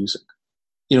currently using.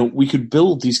 You know, we could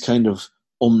build these kind of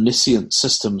omniscient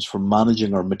systems for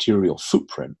managing our material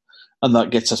footprint, and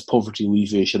that gets us poverty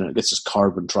alleviation, and it gets us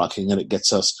carbon tracking, and it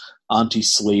gets us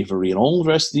anti-slavery, and all the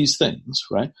rest of these things,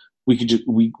 right?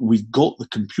 We've got the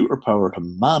computer power to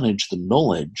manage the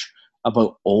knowledge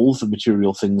about all the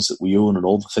material things that we own and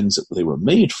all the things that they were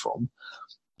made from,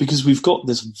 because we've got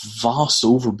this vast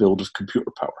overbuild of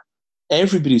computer power.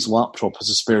 Everybody's laptop has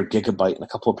a spare gigabyte and a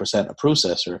couple of percent of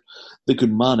processor that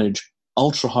could manage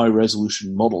ultra-high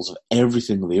resolution models of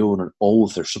everything they own and all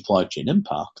of their supply chain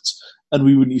impacts, and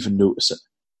we wouldn't even notice it,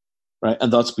 right?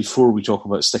 And that's before we talk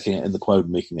about sticking it in the cloud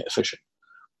and making it efficient.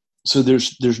 So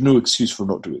there's no excuse for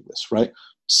not doing this, right?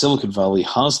 Silicon Valley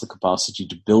has the capacity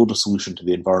to build a solution to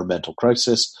the environmental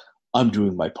crisis. I'm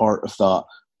doing my part of that.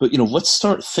 But, let's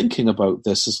start thinking about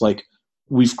this as like,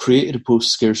 we've created a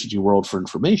post-scarcity world for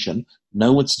information. Now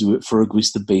let's do it for at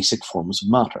least the basic forms of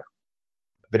matter.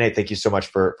 Vinay, thank you so much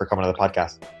for coming on the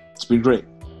podcast. It's been great.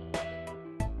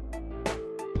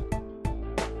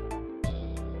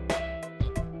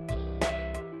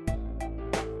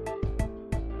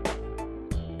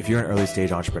 If you're an early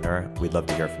stage entrepreneur, we'd love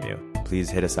to hear from you. Please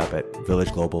hit us up at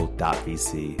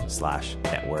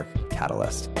villageglobal.vc/network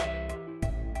catalyst.